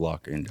best of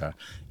luck. And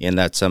in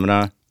that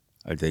seminar,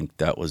 I think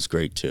that was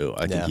great too.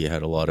 I think you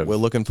had a lot of... We're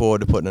looking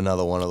forward to putting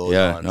another one of those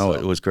on. No,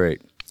 it was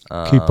great.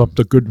 Keep up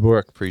the good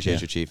work.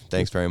 Appreciate you, Chief.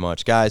 Thanks very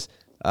much. Guys,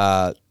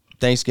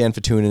 thanks again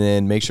for tuning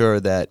in. Make sure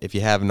that if you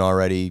haven't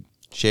already,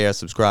 share,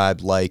 subscribe,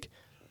 like,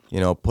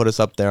 put us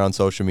up there on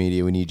social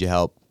media. We need your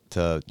help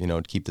to,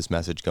 keep this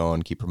message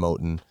going, keep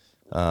promoting,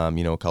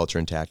 culture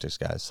and tactics,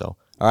 guys. So,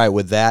 all right,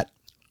 with that,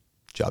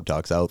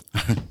 Jobtlks out.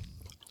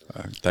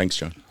 Thanks,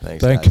 John.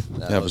 Thanks, guys.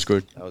 That was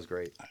good. That was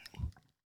great.